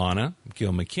 Lana,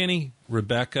 Gil McKinney,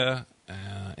 Rebecca,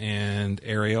 and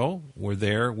Ariel were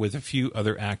there with a few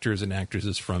other actors and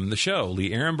actresses from the show.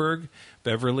 Lee Ehrenberg,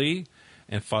 Beverly,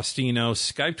 and Faustino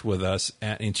Skyped with us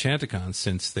at Enchanticon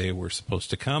since they were supposed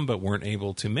to come but weren't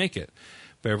able to make it.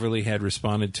 Beverly had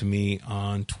responded to me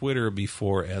on Twitter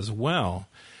before as well.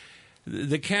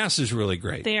 The cast is really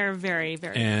great. They are very,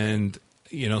 very and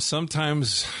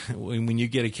sometimes when you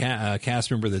get a cast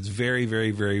member that's very,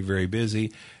 very, very, very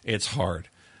busy, it's hard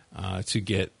to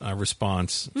get a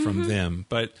response from them.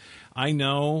 But I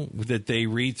know that they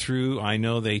read through. I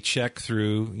know they check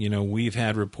through. We've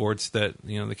had reports that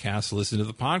the cast listen to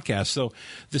the podcast. So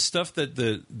the stuff that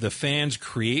the fans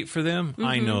create for them,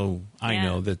 I know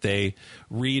that they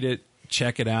read it,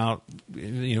 check it out,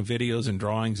 videos and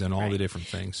drawings and all the different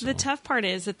things. So. The tough part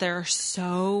is that there are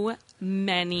so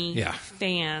many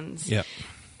fans. Yep.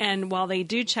 And while they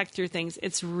do check through things,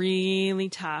 it's really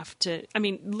tough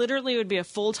literally it would be a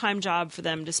full-time job for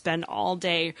them to spend all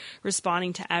day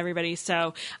responding to everybody.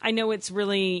 So I know it's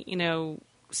really,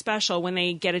 special when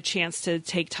they get a chance to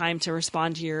take time to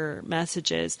respond to your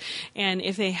messages. And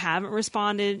if they haven't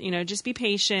responded, just be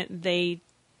patient.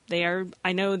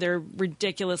 I know they're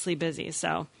ridiculously busy,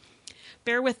 so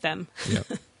bear with them. Yep.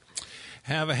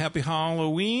 Have a happy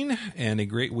Halloween and a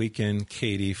great weekend,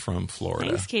 Katie from Florida.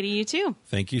 Thanks, Katie. You too.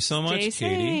 Thank you so much, Stay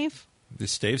Katie. Safe.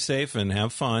 Just stay safe and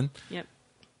have fun. Yep.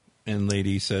 And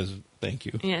Lady says thank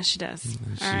you. Yeah, she does.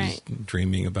 She's All right.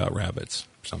 dreaming about rabbits,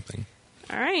 something.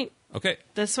 All right. Okay.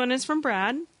 This one is from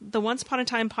Brad. The Once Upon a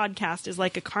Time podcast is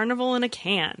like a carnival in a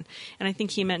can. And I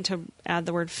think he meant to add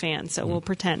the word fan, so we'll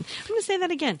pretend. I'm going to say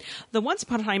that again. The Once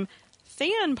Upon a Time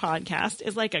fan podcast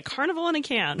is like a carnival in a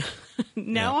can.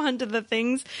 Now on to the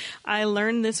things I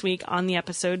learned this week on the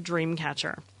episode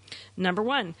Dreamcatcher. Number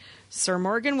 1, Sir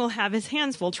Morgan will have his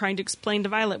hands full trying to explain to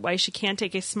Violet why she can't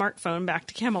take a smartphone back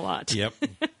to Camelot. Yep.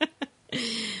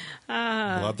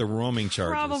 About the roaming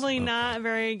charges. Probably not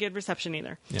very good reception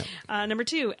either. Yep. Number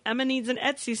 2, Emma needs an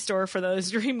Etsy store for those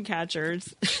dream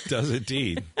catchers. Does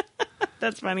indeed.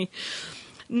 That's funny.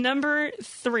 Number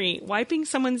 3, wiping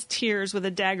someone's tears with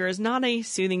a dagger is not a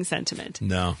soothing sentiment.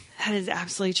 No. That is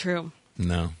absolutely true.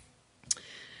 No.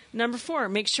 Number 4,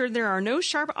 make sure there are no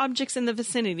sharp objects in the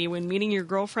vicinity when meeting your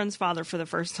girlfriend's father for the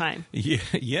first time.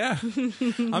 Yeah.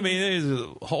 I mean, there's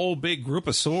a whole big group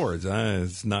of swords.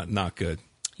 It's not good.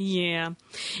 Yeah.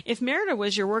 If Merida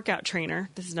was your workout trainer,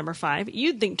 this is number 5,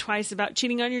 you'd think twice about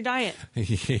cheating on your diet.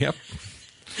 Yep.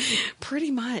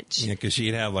 Pretty much. Yeah, because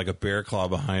she'd have like a bear claw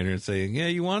behind her and say, yeah,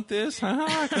 you want this?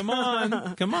 Come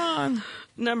on. Come on.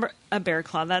 A bear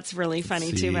claw. That's really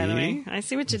funny too, by the way. I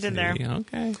see what you did there.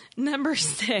 Okay. Number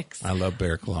 6. I love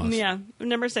bear claws. Yeah.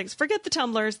 Number 6. Forget the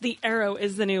tumblers. The arrow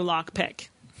is the new lockpick.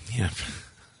 Yeah.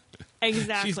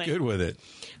 Exactly. She's good with it.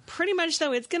 Pretty much,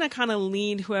 though, it's going to kind of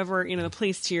lead whoever, the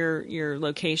police to your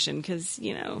location because,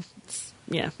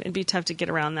 it'd be tough to get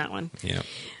around that one. Yeah.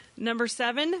 Number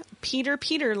 7,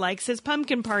 Peter likes his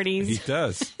pumpkin parties. He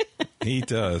does. He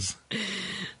does.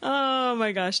 Oh,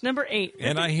 my gosh. Number 8.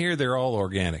 And I hear they're all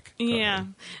organic. Yeah.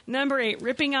 Number 8,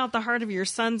 ripping out the heart of your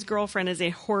son's girlfriend is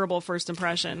a horrible first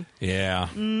impression. Yeah.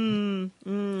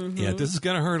 Mm-hmm. Yeah, this is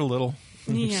going to hurt a little.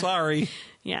 Yeah. Sorry.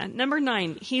 Yeah. Number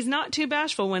 9, he's not too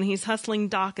bashful when he's hustling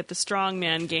Doc at the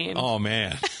strongman game. Oh,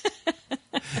 man.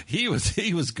 He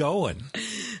was going.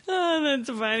 Oh, that's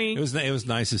funny. It was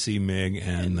nice to see Mig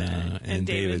and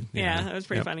David. Yeah, that was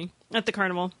pretty funny at the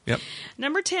carnival. Yep.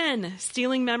 Number 10,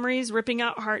 stealing memories, ripping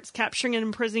out hearts, capturing and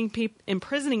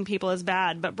imprisoning people is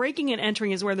bad, but breaking and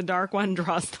entering is where the Dark One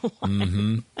draws the line.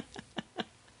 Mm-hmm.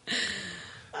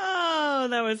 Oh,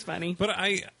 that was funny. But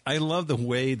I love the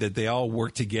way that they all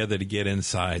work together to get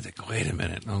inside. Like, wait a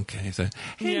minute. Okay, so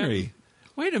Henry. Yeah.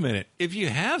 Wait a minute. If you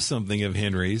have something of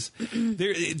Henry's,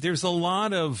 there's a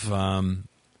lot of.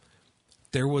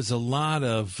 There was a lot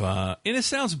of, and it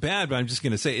sounds bad, but I'm just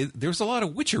going to say there's a lot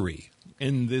of witchery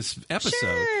in this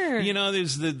episode. Sure.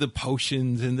 There's the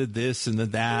potions and the this and the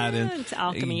that, and it's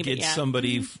alchemy. Get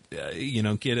somebody,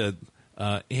 get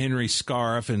a Henry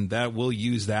scarf, and that we'll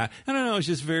use that. I don't know. It's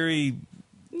just very.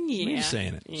 Yeah. You're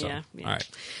saying it. So, Yeah.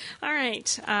 All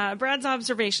right. Brad's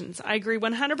observations. I agree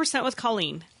 100% with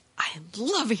Colleen. I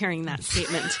love hearing that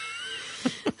statement.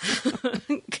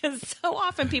 Because so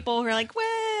often people are like,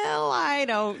 well, I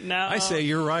don't know. I say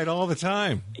you're right all the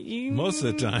time. Most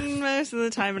of the time. Most of the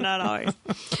time, but not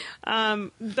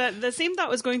always. But the same thought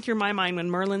was going through my mind when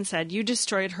Merlin said, you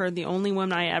destroyed her, the only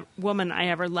woman I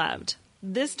ever loved.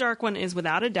 This Dark One is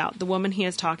without a doubt the woman he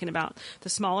is talking about. The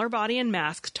smaller body and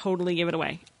mask totally give it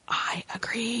away. I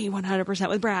agree 100%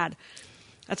 with Brad.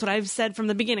 That's what I've said from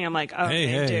the beginning. I'm like, okay,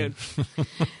 hey. dude.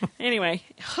 Anyway,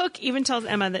 Hook even tells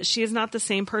Emma that she is not the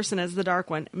same person as the Dark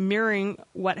One, mirroring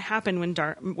what happened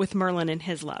with Merlin and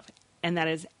his love. And that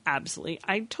is absolutely,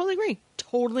 I totally agree.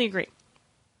 Totally agree.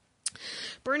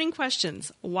 Burning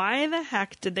questions. Why the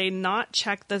heck did they not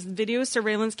check the video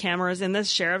surveillance cameras in the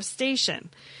sheriff's station?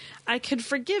 I could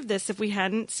forgive this if we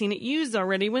hadn't seen it used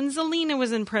already when Zelena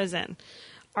was in prison.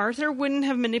 Arthur wouldn't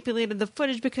have manipulated the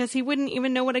footage because he wouldn't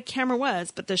even know what a camera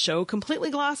was, but the show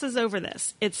completely glosses over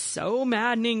this. It's so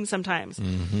maddening sometimes.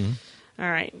 Mm-hmm. All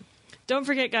right. Don't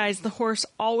forget, guys, the horse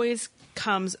always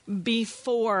comes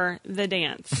before the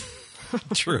dance.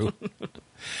 True.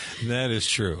 That is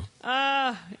true.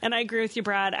 And I agree with you,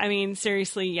 Brad. I mean,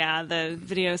 seriously, yeah, the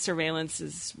video surveillance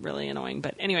is really annoying.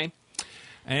 But anyway.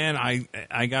 And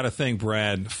I got to thank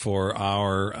Brad for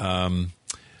our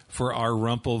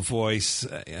Rumple voice.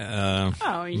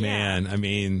 Man, I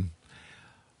mean,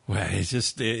 well, it's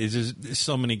just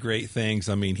so many great things.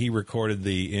 I mean, he recorded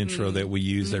the intro that we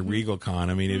used at RegalCon.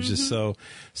 I mean, it was just so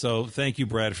thank you,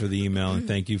 Brad, for the email, and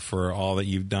thank you for all that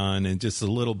you've done, and just the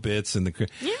little bits and the.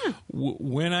 Yeah.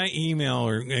 When I email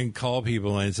and call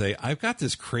people and say I've got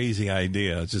this crazy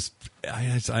idea,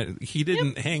 he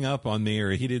didn't hang up on me,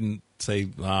 or he didn't say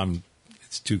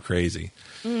it's too crazy.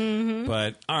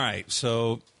 But all right,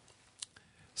 so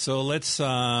let's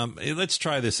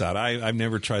try this out. I've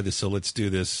never tried this, so let's do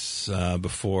this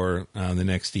before the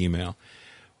next email.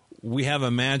 We have a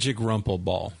magic Rumple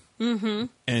ball.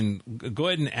 And go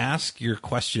ahead and ask your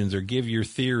questions or give your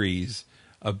theories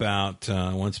about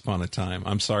Once Upon a Time.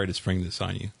 I'm sorry to spring this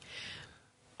on you.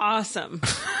 Awesome.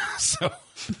 So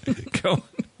go.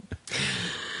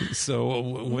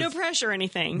 So no pressure or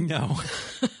anything. No.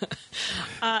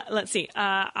 Let's see.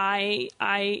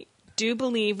 I do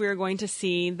believe we're going to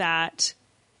see that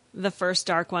the first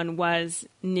Dark One was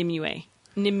Nimue.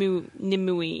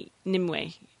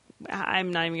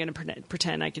 I'm not even going to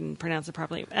pretend I can pronounce it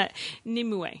properly.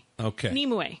 Nimue. Okay.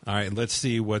 Nimue. All right. Let's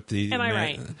see what the. Am I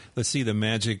right? Let's see the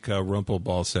magic Rumple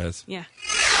ball says. Yeah.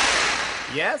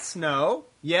 Yes. No.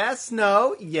 Yes.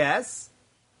 No. Yes.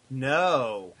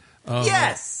 No.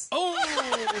 Yes. Oh.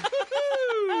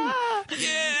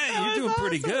 Yeah, you're doing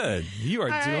pretty good. You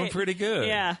are doing pretty good.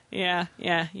 Yeah.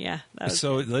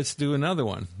 So let's do another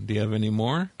one. Do you have any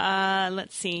more?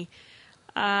 Let's see.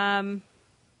 Do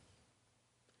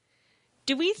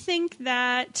we think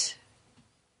that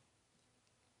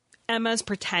Emma's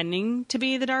pretending to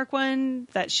be the Dark One,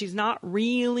 that she's not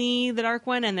really the Dark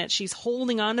One, and that she's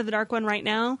holding on to the Dark One right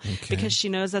now because she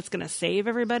knows that's going to save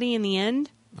everybody in the end?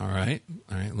 All right.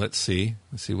 Let's see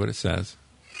what it says.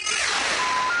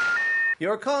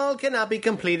 Your call cannot be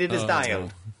completed as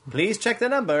dialed. Please check the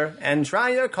number and try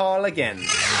your call again.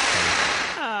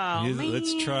 Oh, man.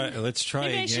 Let's try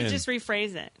Maybe again. I should just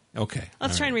rephrase it. Okay.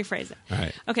 Let's try and rephrase it. All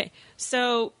right. Okay.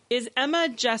 So is Emma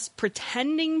just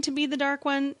pretending to be the Dark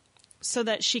One so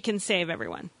that she can save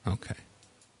everyone? Okay.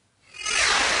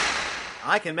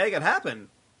 I can make it happen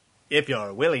if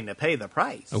you're willing to pay the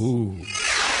price. Ooh.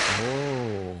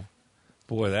 Oh.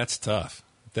 Boy, that's tough.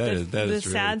 That is really tough. The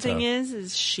sad thing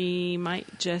is she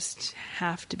might just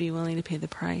have to be willing to pay the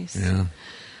price.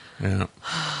 Yeah.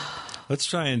 Let's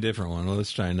try a different one.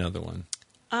 Let's try another one.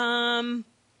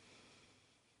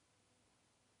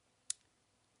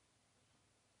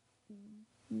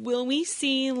 Will we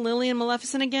see Lily and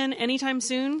Maleficent again anytime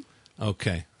soon?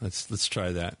 Okay, let's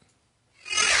try that.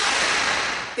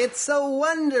 It's so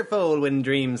wonderful when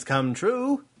dreams come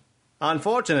true.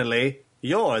 Unfortunately,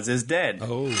 yours is dead.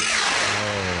 Oh,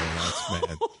 that's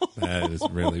bad. That is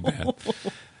really bad.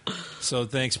 So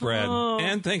thanks, Brad.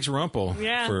 And thanks, Rumple,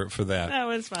 for that. That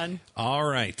was fun. All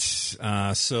right.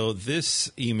 So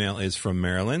this email is from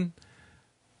Marilyn.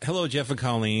 Hello, Jeff and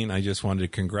Colleen. I just wanted to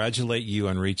congratulate you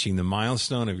on reaching the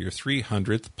milestone of your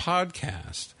 300th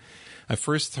podcast. I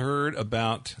first heard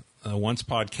about Once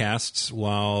podcasts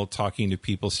while talking to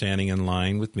people standing in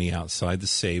line with me outside the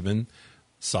Sabin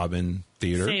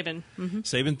Theater.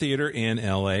 Sabin Theater in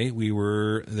L.A. We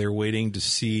were there waiting to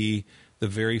see the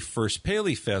very first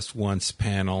Paley Fest Once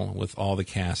panel with all the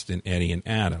cast and Eddie and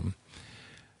Adam.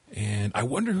 And I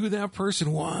wonder who that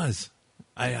person was.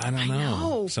 I don't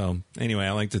know. So anyway,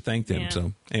 I like to thank them. Yeah.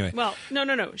 So anyway. Well,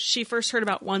 no. She first heard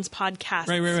about Once podcast.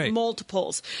 Right.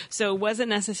 Multiples. So it wasn't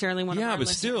necessarily one of our but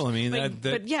listeners. Still, I mean,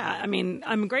 but yeah, I mean,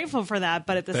 I'm grateful for that,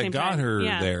 but at the same time. That got her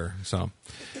there. So,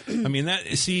 I mean,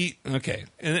 okay.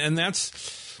 And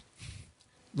that's,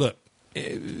 look,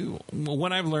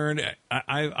 what I've learned,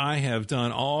 I have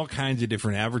done all kinds of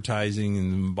different advertising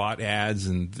and bought ads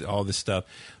and all this stuff.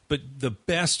 But the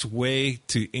best way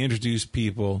to introduce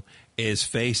people is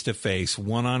face-to-face,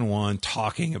 one-on-one,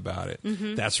 talking about it.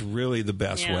 Mm-hmm. That's really the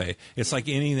best way. It's like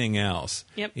anything else.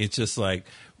 Yep. It's just like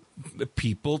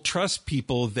people trust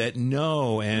people that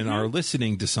know and are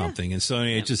listening to something. And so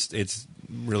it's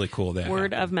really cool that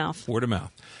Word of mouth.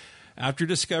 After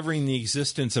discovering the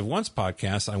existence of Once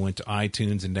Podcasts, I went to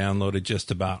iTunes and downloaded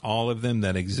just about all of them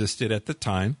that existed at the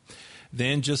time.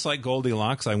 Then, just like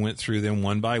Goldilocks, I went through them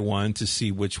one by one to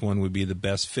see which one would be the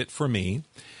best fit for me.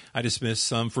 I dismissed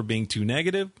some for being too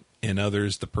negative, and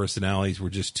others, the personalities were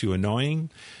just too annoying.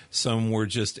 Some were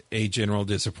just a general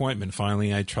disappointment.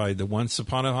 Finally, I tried the Once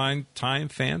Upon a Time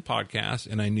fan podcast,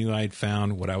 and I knew I'd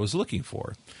found what I was looking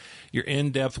for. Your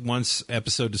in-depth once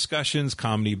episode discussions,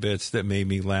 comedy bits that made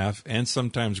me laugh and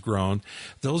sometimes groan.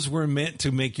 Those were meant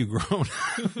to make you groan.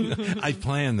 I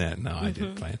planned that. No, I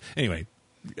didn't plan. Anyway,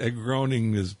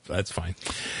 groaning that's fine.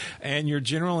 And your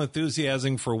general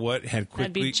enthusiasm for what had quickly...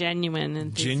 That'd be genuine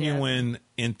enthusiasm. Genuine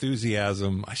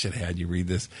enthusiasm. I should have had you read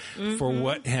this. For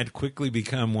what had quickly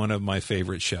become one of my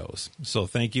favorite shows. So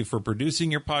thank you for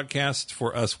producing your podcast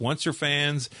for us Oncer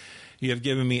fans. You have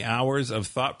given me hours of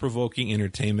thought-provoking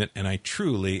entertainment, and I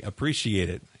truly appreciate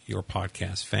it. Your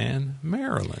podcast fan,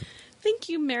 Marilyn. Thank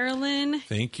you, Marilyn.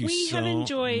 Thank you we so have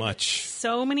enjoyed much.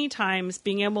 So many times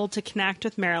being able to connect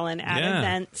with Marilyn at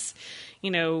events,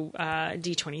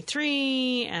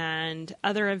 D23 and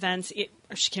other events.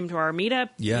 She came to our meetup,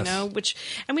 yes.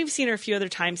 And we've seen her a few other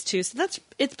times too. So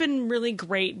it's been really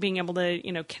great being able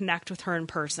to, connect with her in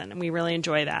person, and we really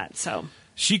enjoy that. So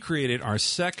she created our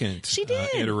second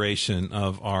iteration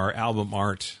of our album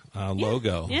art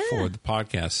logo for the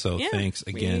podcast. So thanks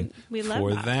again we love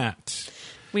for that.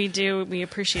 We do. We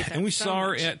appreciate that. And we so saw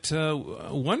much. her at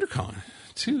WonderCon,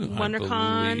 too.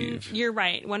 WonderCon, you're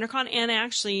right. WonderCon and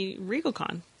actually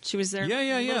RegalCon. She was there.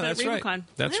 Yeah. That's right.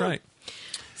 That's right.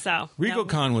 So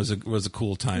RegalCon was a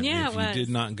cool time. Yeah, if you did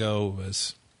not go,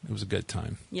 it was a good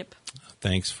time. Yep.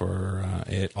 Thanks for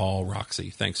it all, Roxy.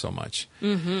 Thanks so much.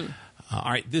 Mm-hmm.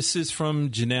 All right. This is from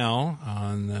Janelle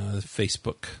on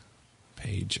Facebook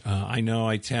page. I know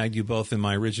I tagged you both in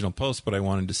my original post, but I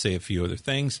wanted to say a few other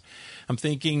things. I'm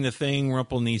thinking the thing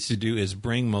Rumpel needs to do is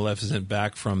bring Maleficent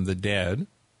back from the dead.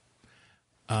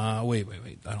 Wait.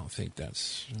 I don't think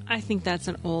that's... I think that's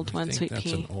an old one, Sweet Pea.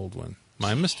 That's an old one.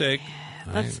 My mistake.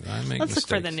 Let's look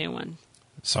for the new one.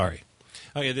 Sorry.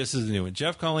 Okay, this is the new one.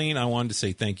 Jeff Colleen, I wanted to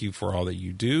say thank you for all that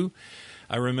you do.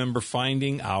 I remember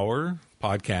finding our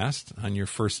podcast on your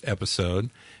first episode,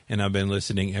 and I've been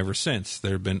listening ever since.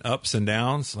 There have been ups and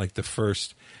downs, like the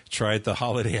first try at the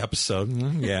holiday episode,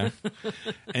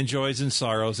 and joys and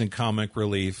sorrows and comic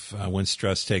relief when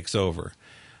stress takes over.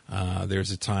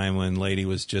 There's a time when Lady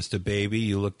was just a baby.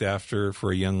 You looked after her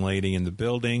for a young lady in the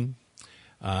building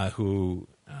who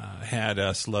had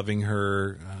us loving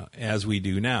her as we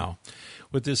do now.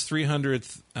 With this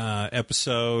 300th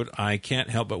episode, I can't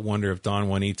help but wonder if Don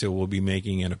Juanito will be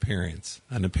making an appearance.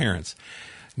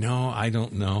 No, I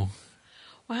don't know.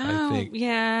 Wow.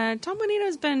 Don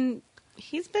Juanito's been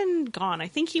gone. I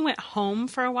think he went home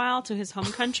for a while to his home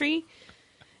country.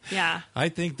 Yeah. I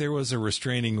think there was a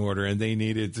restraining order and they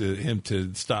needed him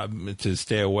to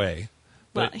stay away.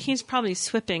 Well, he's probably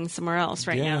swipping somewhere else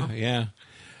now. Yeah.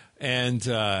 And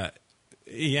so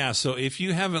if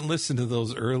you haven't listened to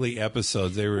those early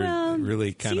episodes, they were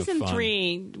really kind of fun. Season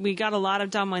 3, we got a lot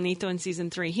of Don Juanito in Season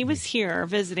 3. He was here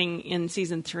visiting in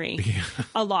Season 3.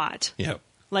 A lot. Yep.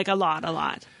 Like a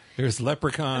lot. There's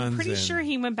leprechauns. I'm pretty sure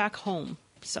he went back home.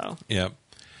 So. Yep.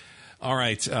 All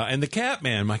right. And the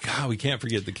Catman. My God, we can't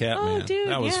forget the Catman. Oh, dude,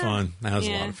 that was fun. That was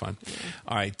a lot of fun. Yeah.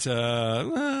 All right.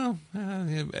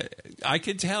 I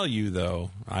could tell you, though,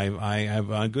 I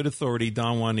have on good authority,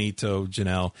 Don Juanito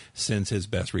Janelle sends his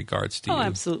best regards to you. Oh,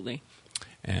 absolutely.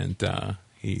 And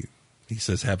he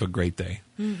says, have a great day.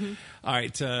 Mm-hmm. All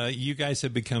right. You guys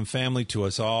have become family to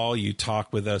us all. You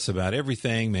talk with us about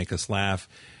everything, make us laugh,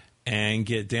 and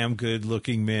get damn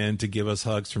good-looking men to give us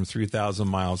hugs from 3,000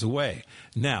 miles away.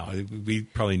 Now, we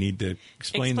probably need to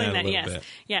explain that a little bit.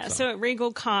 Yeah, so at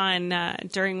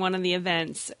RegalCon, during one of the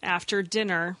events, after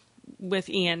dinner with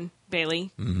Ian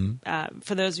Bailey,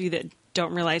 for those of you that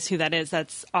don't realize who that is,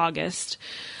 that's August,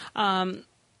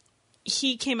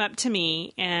 he came up to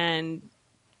me and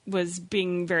was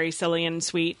being very silly and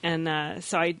sweet, and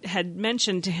so I had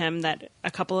mentioned to him that a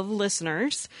couple of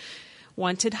listeners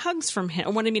wanted hugs from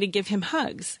him, wanted me to give him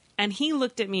hugs. And he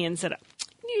looked at me and said,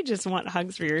 you just want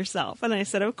hugs for yourself. And I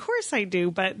said, of course I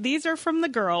do, but these are from the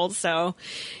girls. So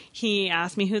he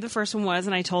asked me who the first one was,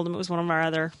 and I told him it was one of our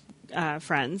other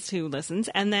friends who listens.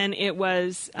 And then it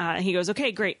was, he goes,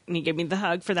 okay, great. And he gave me the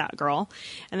hug for that girl.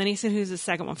 And then he said, who's the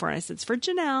second one for? And I said, it's for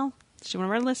Janelle. She's one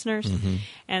of our listeners. Mm-hmm.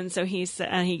 And so he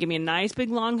said, he gave me a nice big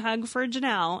long hug for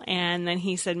Janelle. And then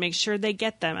he said, make sure they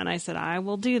get them. And I said, I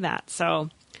will do that. So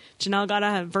Janelle got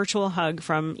a virtual hug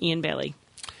from Ian Bailey.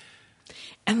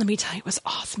 And let me tell you, it was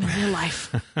awesome in real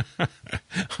life.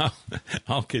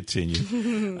 I'll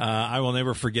continue. I will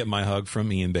never forget my hug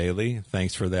from Ian Bailey.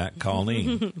 Thanks for that,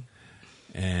 Colleen.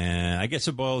 And I guess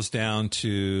it boils down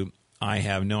to I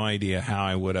have no idea how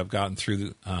I would have gotten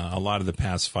through a lot of the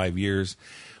past 5 years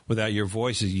without your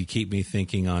voices. You keep me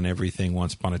thinking on everything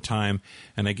Once Upon a Time,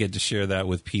 and I get to share that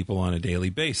with people on a daily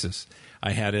basis.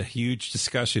 I had a huge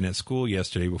discussion at school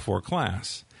yesterday before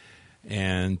class,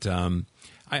 and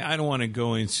I don't want to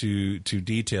go into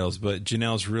details, but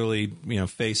Janelle's really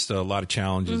faced a lot of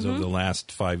challenges over the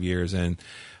last 5 years, and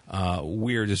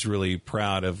we're just really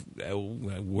proud of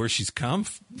where she's come,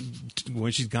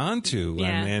 where she's gone to,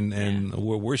 and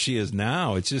where she is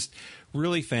now. It's just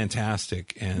really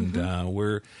fantastic, and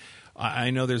I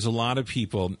know there's a lot of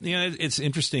people. You know, it's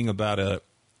interesting about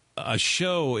a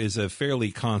show is a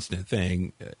fairly constant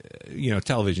thing,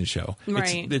 television show.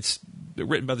 Right. It's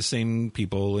written by the same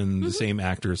people and the same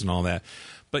actors and all that.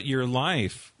 But your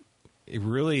life, it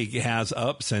really has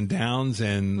ups and downs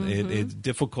and it's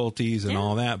difficulties and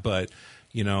all that. But,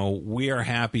 we are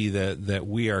happy that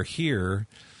we are here.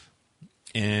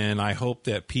 And I hope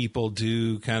that people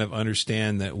do kind of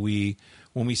understand that when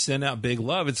we send out big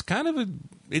love, it's kind of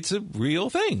it's a real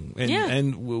thing.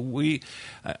 And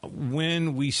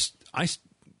when we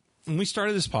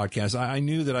started this podcast, I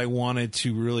knew that I wanted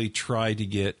to really try to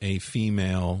get a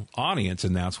female audience,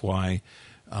 and that's why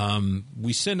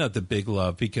we send out the big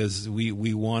love, because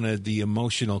we wanted the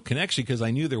emotional connection, because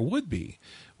I knew there would be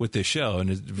with this show, and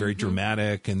it's very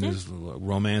dramatic, and there's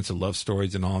romance and love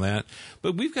stories and all that.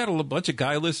 But we've got a bunch of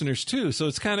guy listeners too, so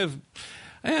it's kind of,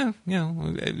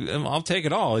 I'll take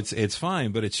it all. It's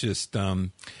fine, but it's just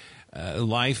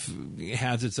life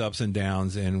has its ups and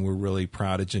downs, and we're really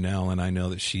proud of Janelle, and I know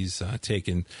that she's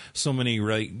taken so many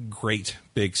really great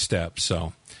big steps.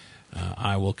 So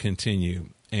I will continue.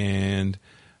 And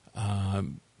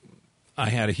I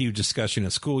had a huge discussion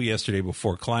at school yesterday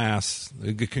before class.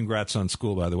 Congrats on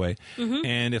school, by the way.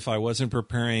 And if I wasn't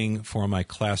preparing for my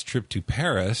class trip to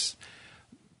Paris,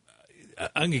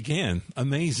 again,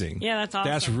 amazing. Yeah, that's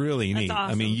awesome. That's really neat.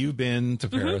 Awesome. I mean, you've been to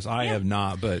Paris. I have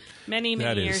not, but many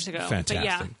years ago.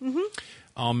 Fantastic. But yeah.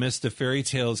 I'll miss the Fairy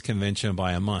Tales convention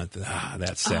by a month.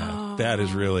 That's sad. That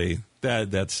is really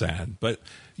that's sad. But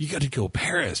you got to go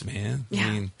Paris, man. Yeah.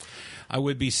 I mean, I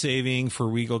would be saving for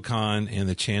RegalCon and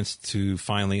the chance to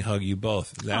finally hug you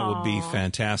both. That would be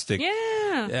fantastic.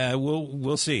 Yeah.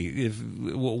 We'll see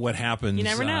what happens You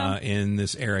never know. In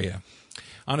this area.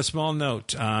 On a small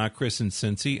note, Chris and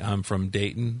Cincy, I'm from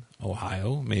Dayton,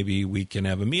 Ohio. Maybe we can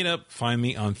have a meetup. Find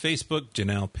me on Facebook,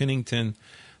 Janelle Pennington.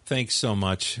 Thanks so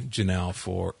much, Janelle,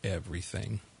 for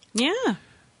everything. Yeah.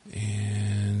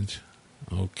 And,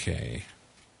 okay.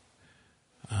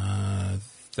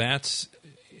 That's,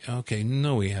 okay,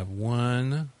 no, we have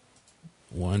one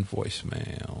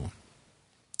voicemail.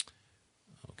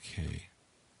 Okay.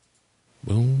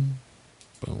 Boom,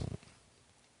 boom.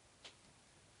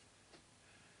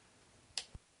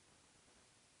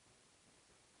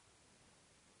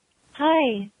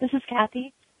 Hi, this is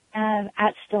Kathy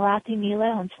at Stilati Mila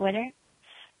on Twitter.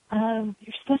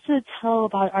 You're supposed to tell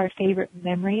about our favorite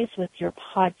memories with your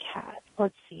podcast.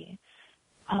 Let's see.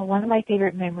 One of my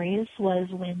favorite memories was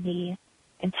when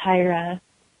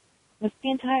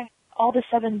all the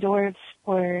 7 dwarves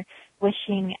were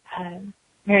wishing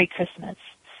Merry Christmas.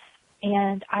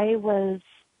 And I was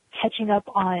catching up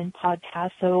on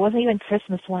podcasts, so it wasn't even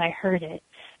Christmas when I heard it.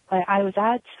 But I was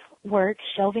at work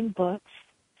shelving books,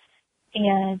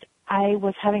 and I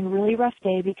was having a really rough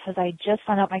day because I just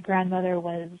found out my grandmother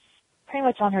was pretty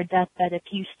much on her deathbed if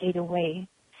you stayed away.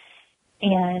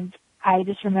 And I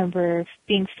just remember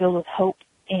being filled with hope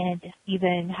and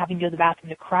even having to go to the bathroom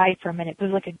to cry for a minute. It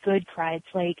was like a good cry. It's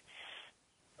like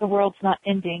the world's not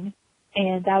ending.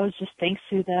 And that was just thanks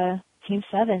to the Team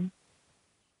 7.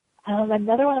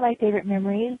 Another one of my favorite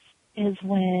memories is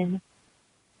when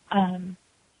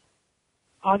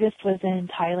August was in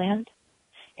Thailand.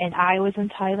 And I was in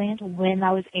Thailand when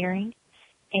I was airing,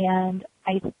 and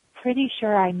I'm pretty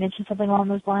sure I mentioned something along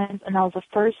those lines, and that was the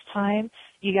first time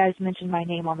you guys mentioned my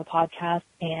name on the podcast,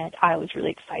 and I was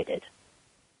really excited.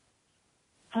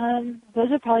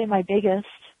 Those are probably my biggest.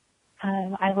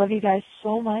 I love you guys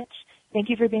so much. Thank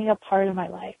you for being a part of my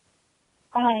life.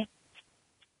 Bye.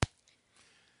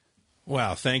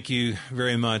 Wow, thank you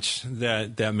very much.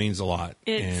 That means a lot.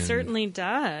 It certainly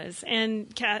does.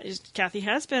 And Kathy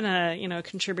has been a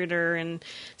contributor and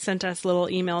sent us little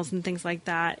emails and things like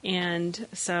that. And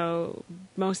so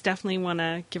most definitely want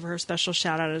to give her a special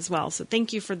shout out as well. So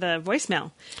thank you for the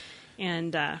voicemail.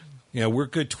 And yeah, we're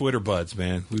good Twitter buds,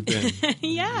 man. We've been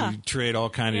we trade all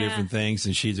kind of different things,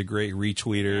 and she's a great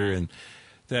retweeter and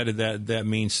that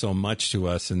means so much to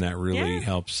us, and that really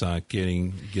helps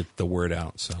get the word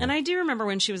out. So, and I do remember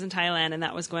when she was in Thailand and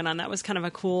that was going on. That was kind of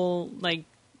a cool,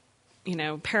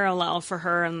 parallel for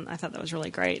her, and I thought that was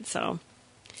really great. So,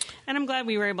 and I'm glad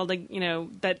we were able to,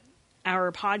 that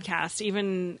our podcast,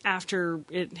 even after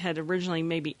it had originally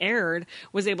maybe aired,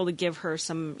 was able to give her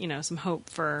some hope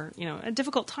for a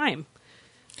difficult time.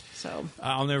 So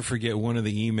I'll never forget one of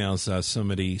the emails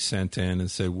somebody sent in and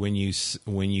said, when you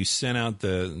sent out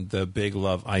the big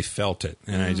love, I felt it.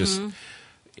 And I just,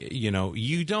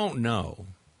 you don't know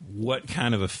what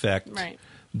kind of effect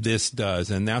this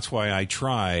does. And that's why I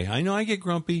try. I know I get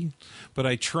grumpy, but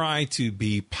I try to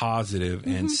be positive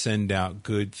and send out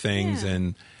good things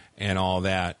and all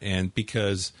that. And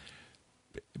because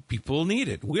people need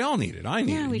it. We all need it. I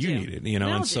need it. You need it. You know,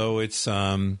 and so it's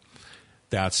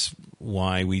that's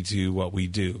why we do what we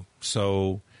do.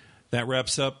 So that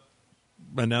wraps up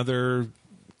another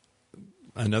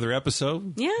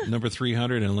episode. Yeah. Number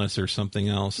 300, unless there's something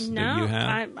else that you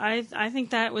have. I think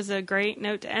that was a great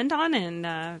note to end on.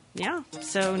 And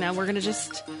so now we're going to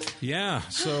just. Yeah.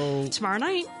 So. Tomorrow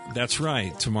night. That's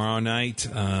right. Tomorrow night,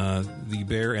 The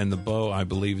Bear and the Bow, I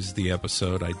believe, is the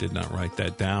episode. I did not write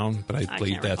that down, but I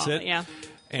believe that's it. Yeah.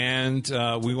 And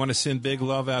we want to send big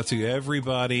love out to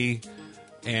everybody.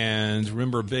 And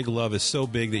remember, big love is so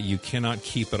big that you cannot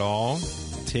keep it all.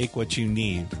 Take what you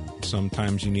need.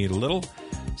 Sometimes you need a little.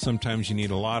 Sometimes you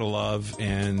need a lot of love.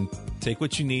 And take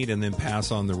what you need and then pass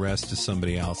on the rest to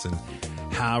somebody else. And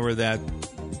however that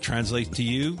translates to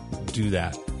you, do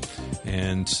that.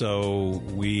 And so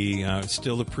we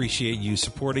still appreciate you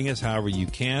supporting us however you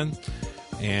can.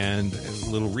 And a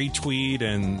little retweet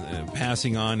and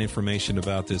passing on information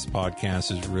about this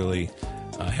podcast is really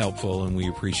helpful, and we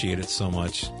appreciate it so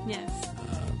much. Yes.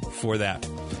 For that.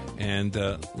 And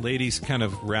Lady's kind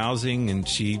of rousing, and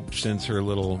she sends her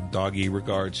little doggy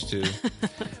regards too.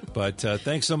 But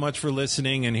thanks so much for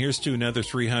listening, and here's to another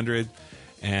 300,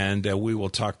 and we will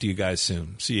talk to you guys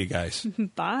soon. See you guys. Bye.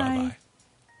 Bye-bye.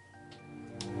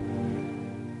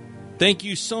 Thank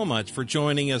you so much for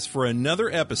joining us for another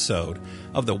episode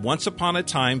of the Once Upon a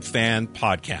Time Fan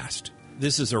Podcast.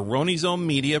 This is a Ronizome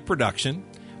Media production.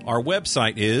 Our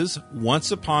website is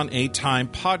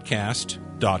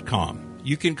onceuponatimepodcast.com.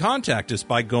 You can contact us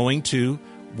by going to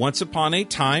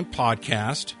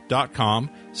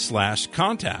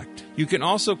onceuponatimepodcast.com/contact. You can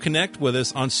also connect with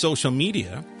us on social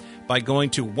media by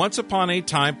going to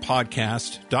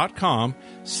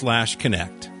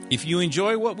onceuponatimepodcast.com/connect. If you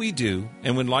enjoy what we do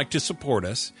and would like to support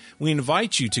us, we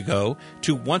invite you to go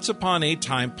to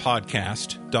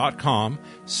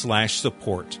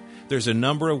onceuponatimepodcast.com/support. There's a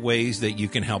number of ways that you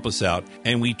can help us out,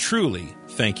 and we truly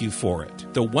thank you for it.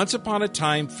 The Once Upon a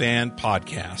Time Fan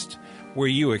Podcast, where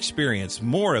you experience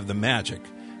more of the magic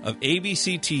of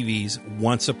ABC TV's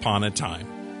Once Upon a Time.